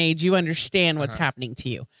certain age, you understand what's Uh-huh. happening to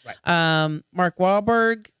you. Right. Mark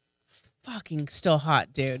Wahlberg, fucking still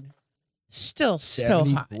hot, dude. Still so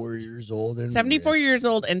hot. 74 years old and 74 rich. years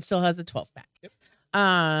old and still has a 12 pack. Yep.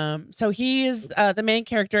 So he is the main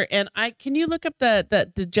character, and can you look up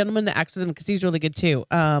the gentleman that acts with him because he's really good too.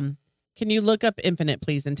 Can you look up Infinite,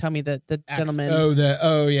 please, and tell me the gentleman,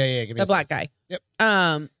 Yeah. Give me the a black second. guy.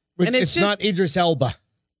 Yep. Which, and it's it's not Idris Elba.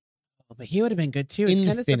 but he would have been good too. It's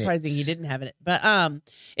kind of Infinite. surprising he didn't have it. But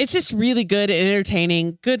it's just really good and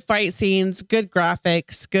entertaining. Good fight scenes, good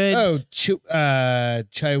graphics, good. Oh,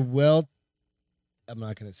 Chiwetel. I'm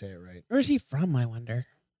not gonna say it right. Where's he from? I wonder.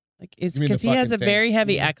 Like it's Give me the because he has a fucking thing. very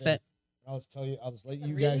heavy Give me the accent. I'll just tell you. I'll just let A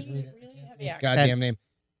you guys really, read it. really I can't heavy say his accent. goddamn name.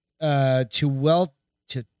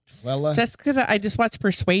 Chiwetel. Jessica, I just watched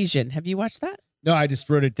Persuasion. Have you watched that? No, I just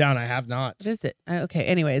wrote it down. I have not. What is it? Okay.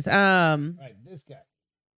 Anyways, Right, this guy.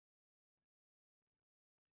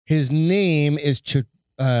 His name is Chiwetle.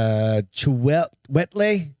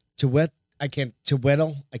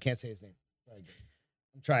 I can't say his name. Very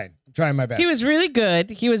good. I'm trying my best. He was really good.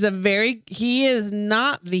 He is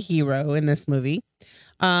not the hero in this movie.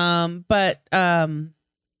 But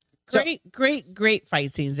great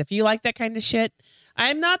fight scenes. If you like that kind of shit.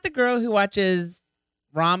 I'm not the girl who watches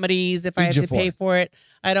dramedies if I have to pay for it.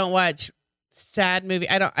 I don't watch sad movie.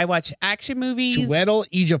 I watch action movies.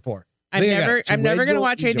 Ejiofor. I'm never going to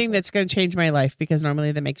watch anything that's going to change my life because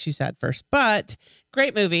normally that makes you sad first. But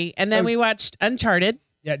great movie. And then we watched Uncharted.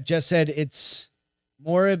 Yeah, Jess said it's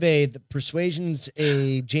more of the Persuasion's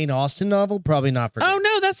a Jane Austen novel. Probably not for. Oh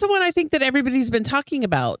no, that's the one I think that everybody's been talking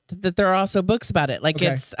about. That there are also books about it. Like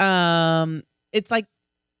it's like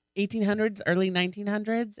 1800s, early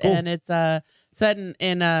 1900s, cool. And it's set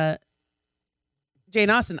in Jane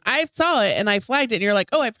Austen. I saw it and I flagged it, and you're like,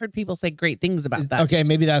 oh, I've heard people say great things about that. Okay,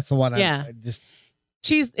 maybe that's the one. Yeah,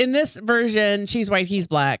 she's in this version. She's white. He's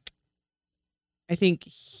black. I think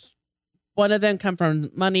one of them come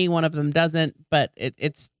from money. One of them doesn't. But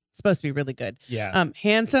it's supposed to be really good. Yeah.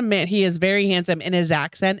 Handsome man. He is very handsome, and his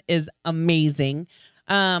accent is amazing.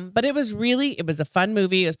 But it was a fun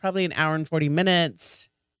movie. It was probably an hour and 40 minutes.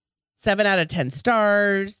 7 out of 10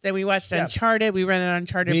 stars. Then we watched Uncharted. We rented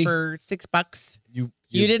Uncharted for $6. You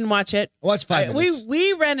didn't watch it. I watched 5 minutes.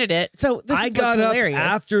 We rented it. So this is got hilarious. Up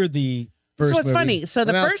after the first movie. What's funny? So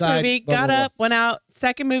the first movie got up, went out.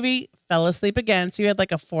 Second movie, fell asleep again. So you had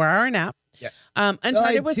like a 4-hour nap. Yeah.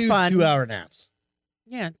 Uncharted was fun. 2-hour naps.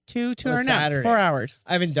 Yeah, 2-hour naps. 4 hours.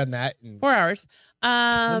 I haven't done that in 4 hours.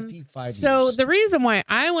 25 so years. the reason why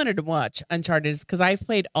I wanted to watch Uncharted is because I've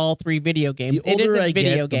played all 3 video games. The older I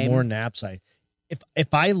get, the more naps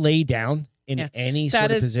if I lay down in any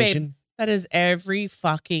sort of position. Babe, that is every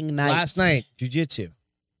fucking night. Last night, jiu-jitsu.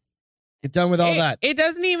 Get done with all that. It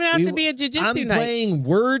doesn't even have to be a jiu-jitsu night. I'm playing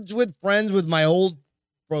Words with Friends with my old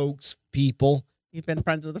folks, people. You've been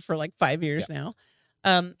friends with her for like 5 years now.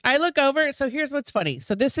 I look over. So here's what's funny.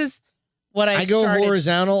 So this is what I go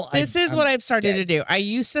horizontal. This is what I've started to do. I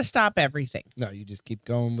used to stop everything. No, you just keep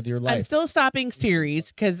going with your life. I'm still stopping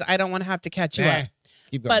series because I don't want to have to catch you up.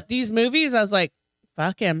 Keep going. But these movies, I was like,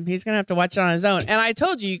 fuck him. He's going to have to watch it on his own. And I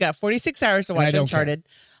told you got 46 hours to watch Uncharted.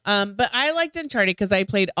 But I liked Uncharted because I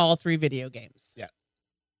played all 3 video games. Yeah.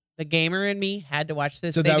 The gamer in me had to watch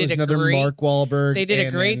this. So that was another Mark Wahlberg. They did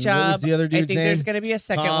a great job. What was the other dude's I think there's going to be a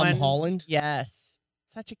second one. Tom Holland? Yes.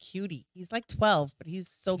 Such a cutie. He's like 12, but he's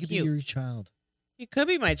so cute. He could be your child. He could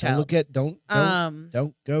be my child. Don't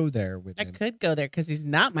go there with him. I could go there because he's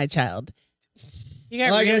not my child.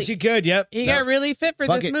 I guess you could. Yep. He got really fit for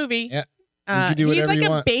this movie. Yeah. You can do whatever he's like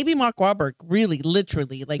you a baby Mark Wahlberg, really,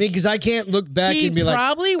 literally. Like because I can't look back and be like, he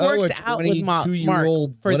probably worked out with Mark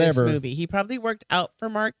for this movie. He probably worked out for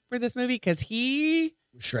Mark for this movie because he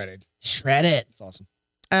shredded. That's awesome.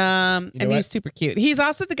 And he's super cute. He's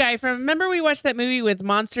also the guy from. Remember we watched that movie with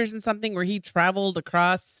monsters and something where he traveled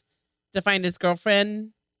across to find his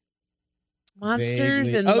girlfriend.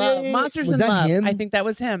 Monsters and Love. Monsters and Love. Him? I think that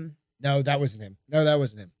was him. No, that wasn't him.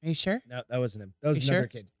 Are you sure? No, that wasn't him. That was another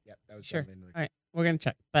kid. Yeah, that was sure. Another kid. All right, we're gonna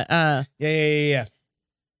check. But yeah.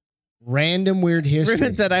 Random weird history.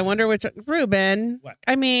 Ruben said, "I wonder which Ruben." What?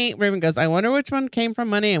 Ruben goes, "I wonder which one came from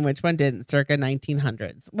money and which one didn't." Circa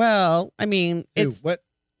 1900s. Well, it's what?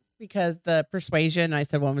 Because the Persuasion. I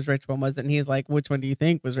said one was rich, one wasn't. And he's like, "Which one do you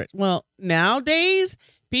think was rich?" Well, nowadays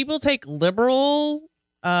people take liberal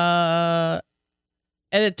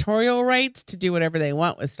editorial rights to do whatever they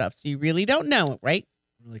want with stuff. So you really don't know, right?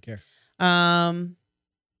 I don't really care.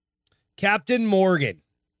 Captain Morgan.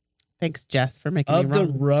 Thanks, Jess, for making me wrong.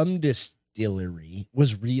 Of the rum distillery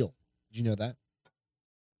was real. Did you know that?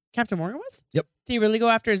 Captain Morgan was? Yep. Did he really go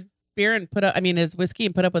after his beer and his whiskey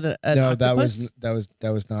and put up with an No, octopus?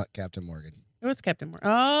 that was not Captain Morgan. It was Captain Morgan.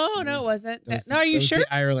 Oh no, it wasn't. Are you sure?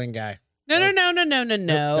 The Ireland guy. No.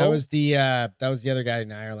 That was the other guy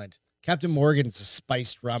in Ireland. Captain Morgan's a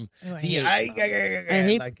spiced rum. Oh, I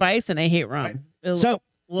hate spice and I hate rum. Right. So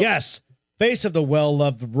yes, face of the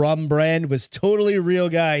well-loved rum brand was totally a real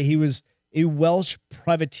guy. He was a Welsh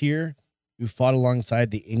privateer who fought alongside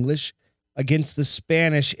the English against the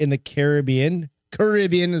Spanish in the Caribbean,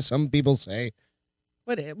 as some people say.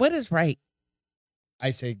 What is right? I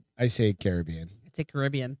say Caribbean. I say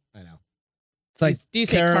Caribbean. I know. It's like do you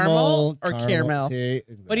say caramel or caramel?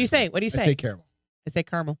 What do you say? I say caramel. I say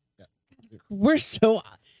caramel. Yeah. We're so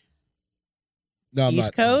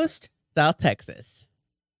East Coast, South Texas.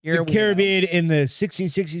 The Caribbean in the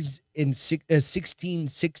 1660s and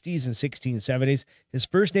 1670s. His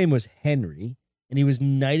first name was Henry, and he was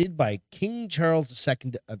knighted by King Charles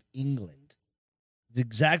II of England. The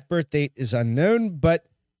exact birth date is unknown, but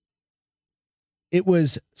it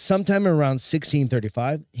was sometime around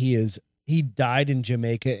 1635. He died in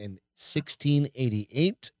Jamaica in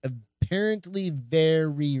 1688. Apparently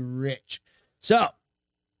very rich. So,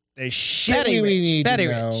 the shit we need to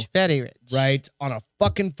know. Very rich. Right? On a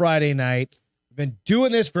fucking Friday night. We've been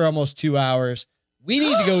doing this for almost 2 hours. We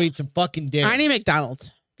need to go eat some fucking dinner. I need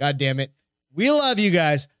McDonald's. God damn it. We love you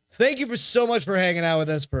guys. Thank you so much for hanging out with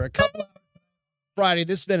us for a couple of Friday.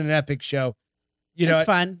 This has been an epic show. You know, it's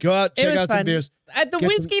fun. Go out, check out some beers. The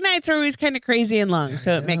whiskey nights are always kind of crazy and long,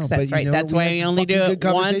 so it makes sense, right? That's why we only do it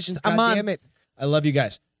once a month. Damn it. I love you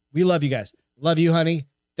guys. We love you guys. Love you, honey.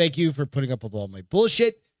 Thank you for putting up with all my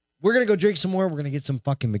bullshit. We're going to go drink some more. We're going to get some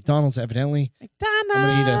fucking McDonald's, evidently. McDonald's. I'm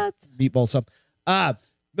going to eat a meatball sub.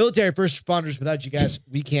 Military first responders, without you guys,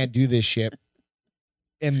 we can't do this shit.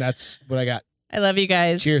 And that's what I got. I love you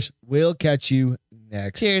guys. Cheers. We'll catch you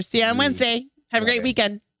next. Cheers. See you on Wednesday. Have a great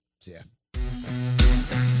weekend. See ya.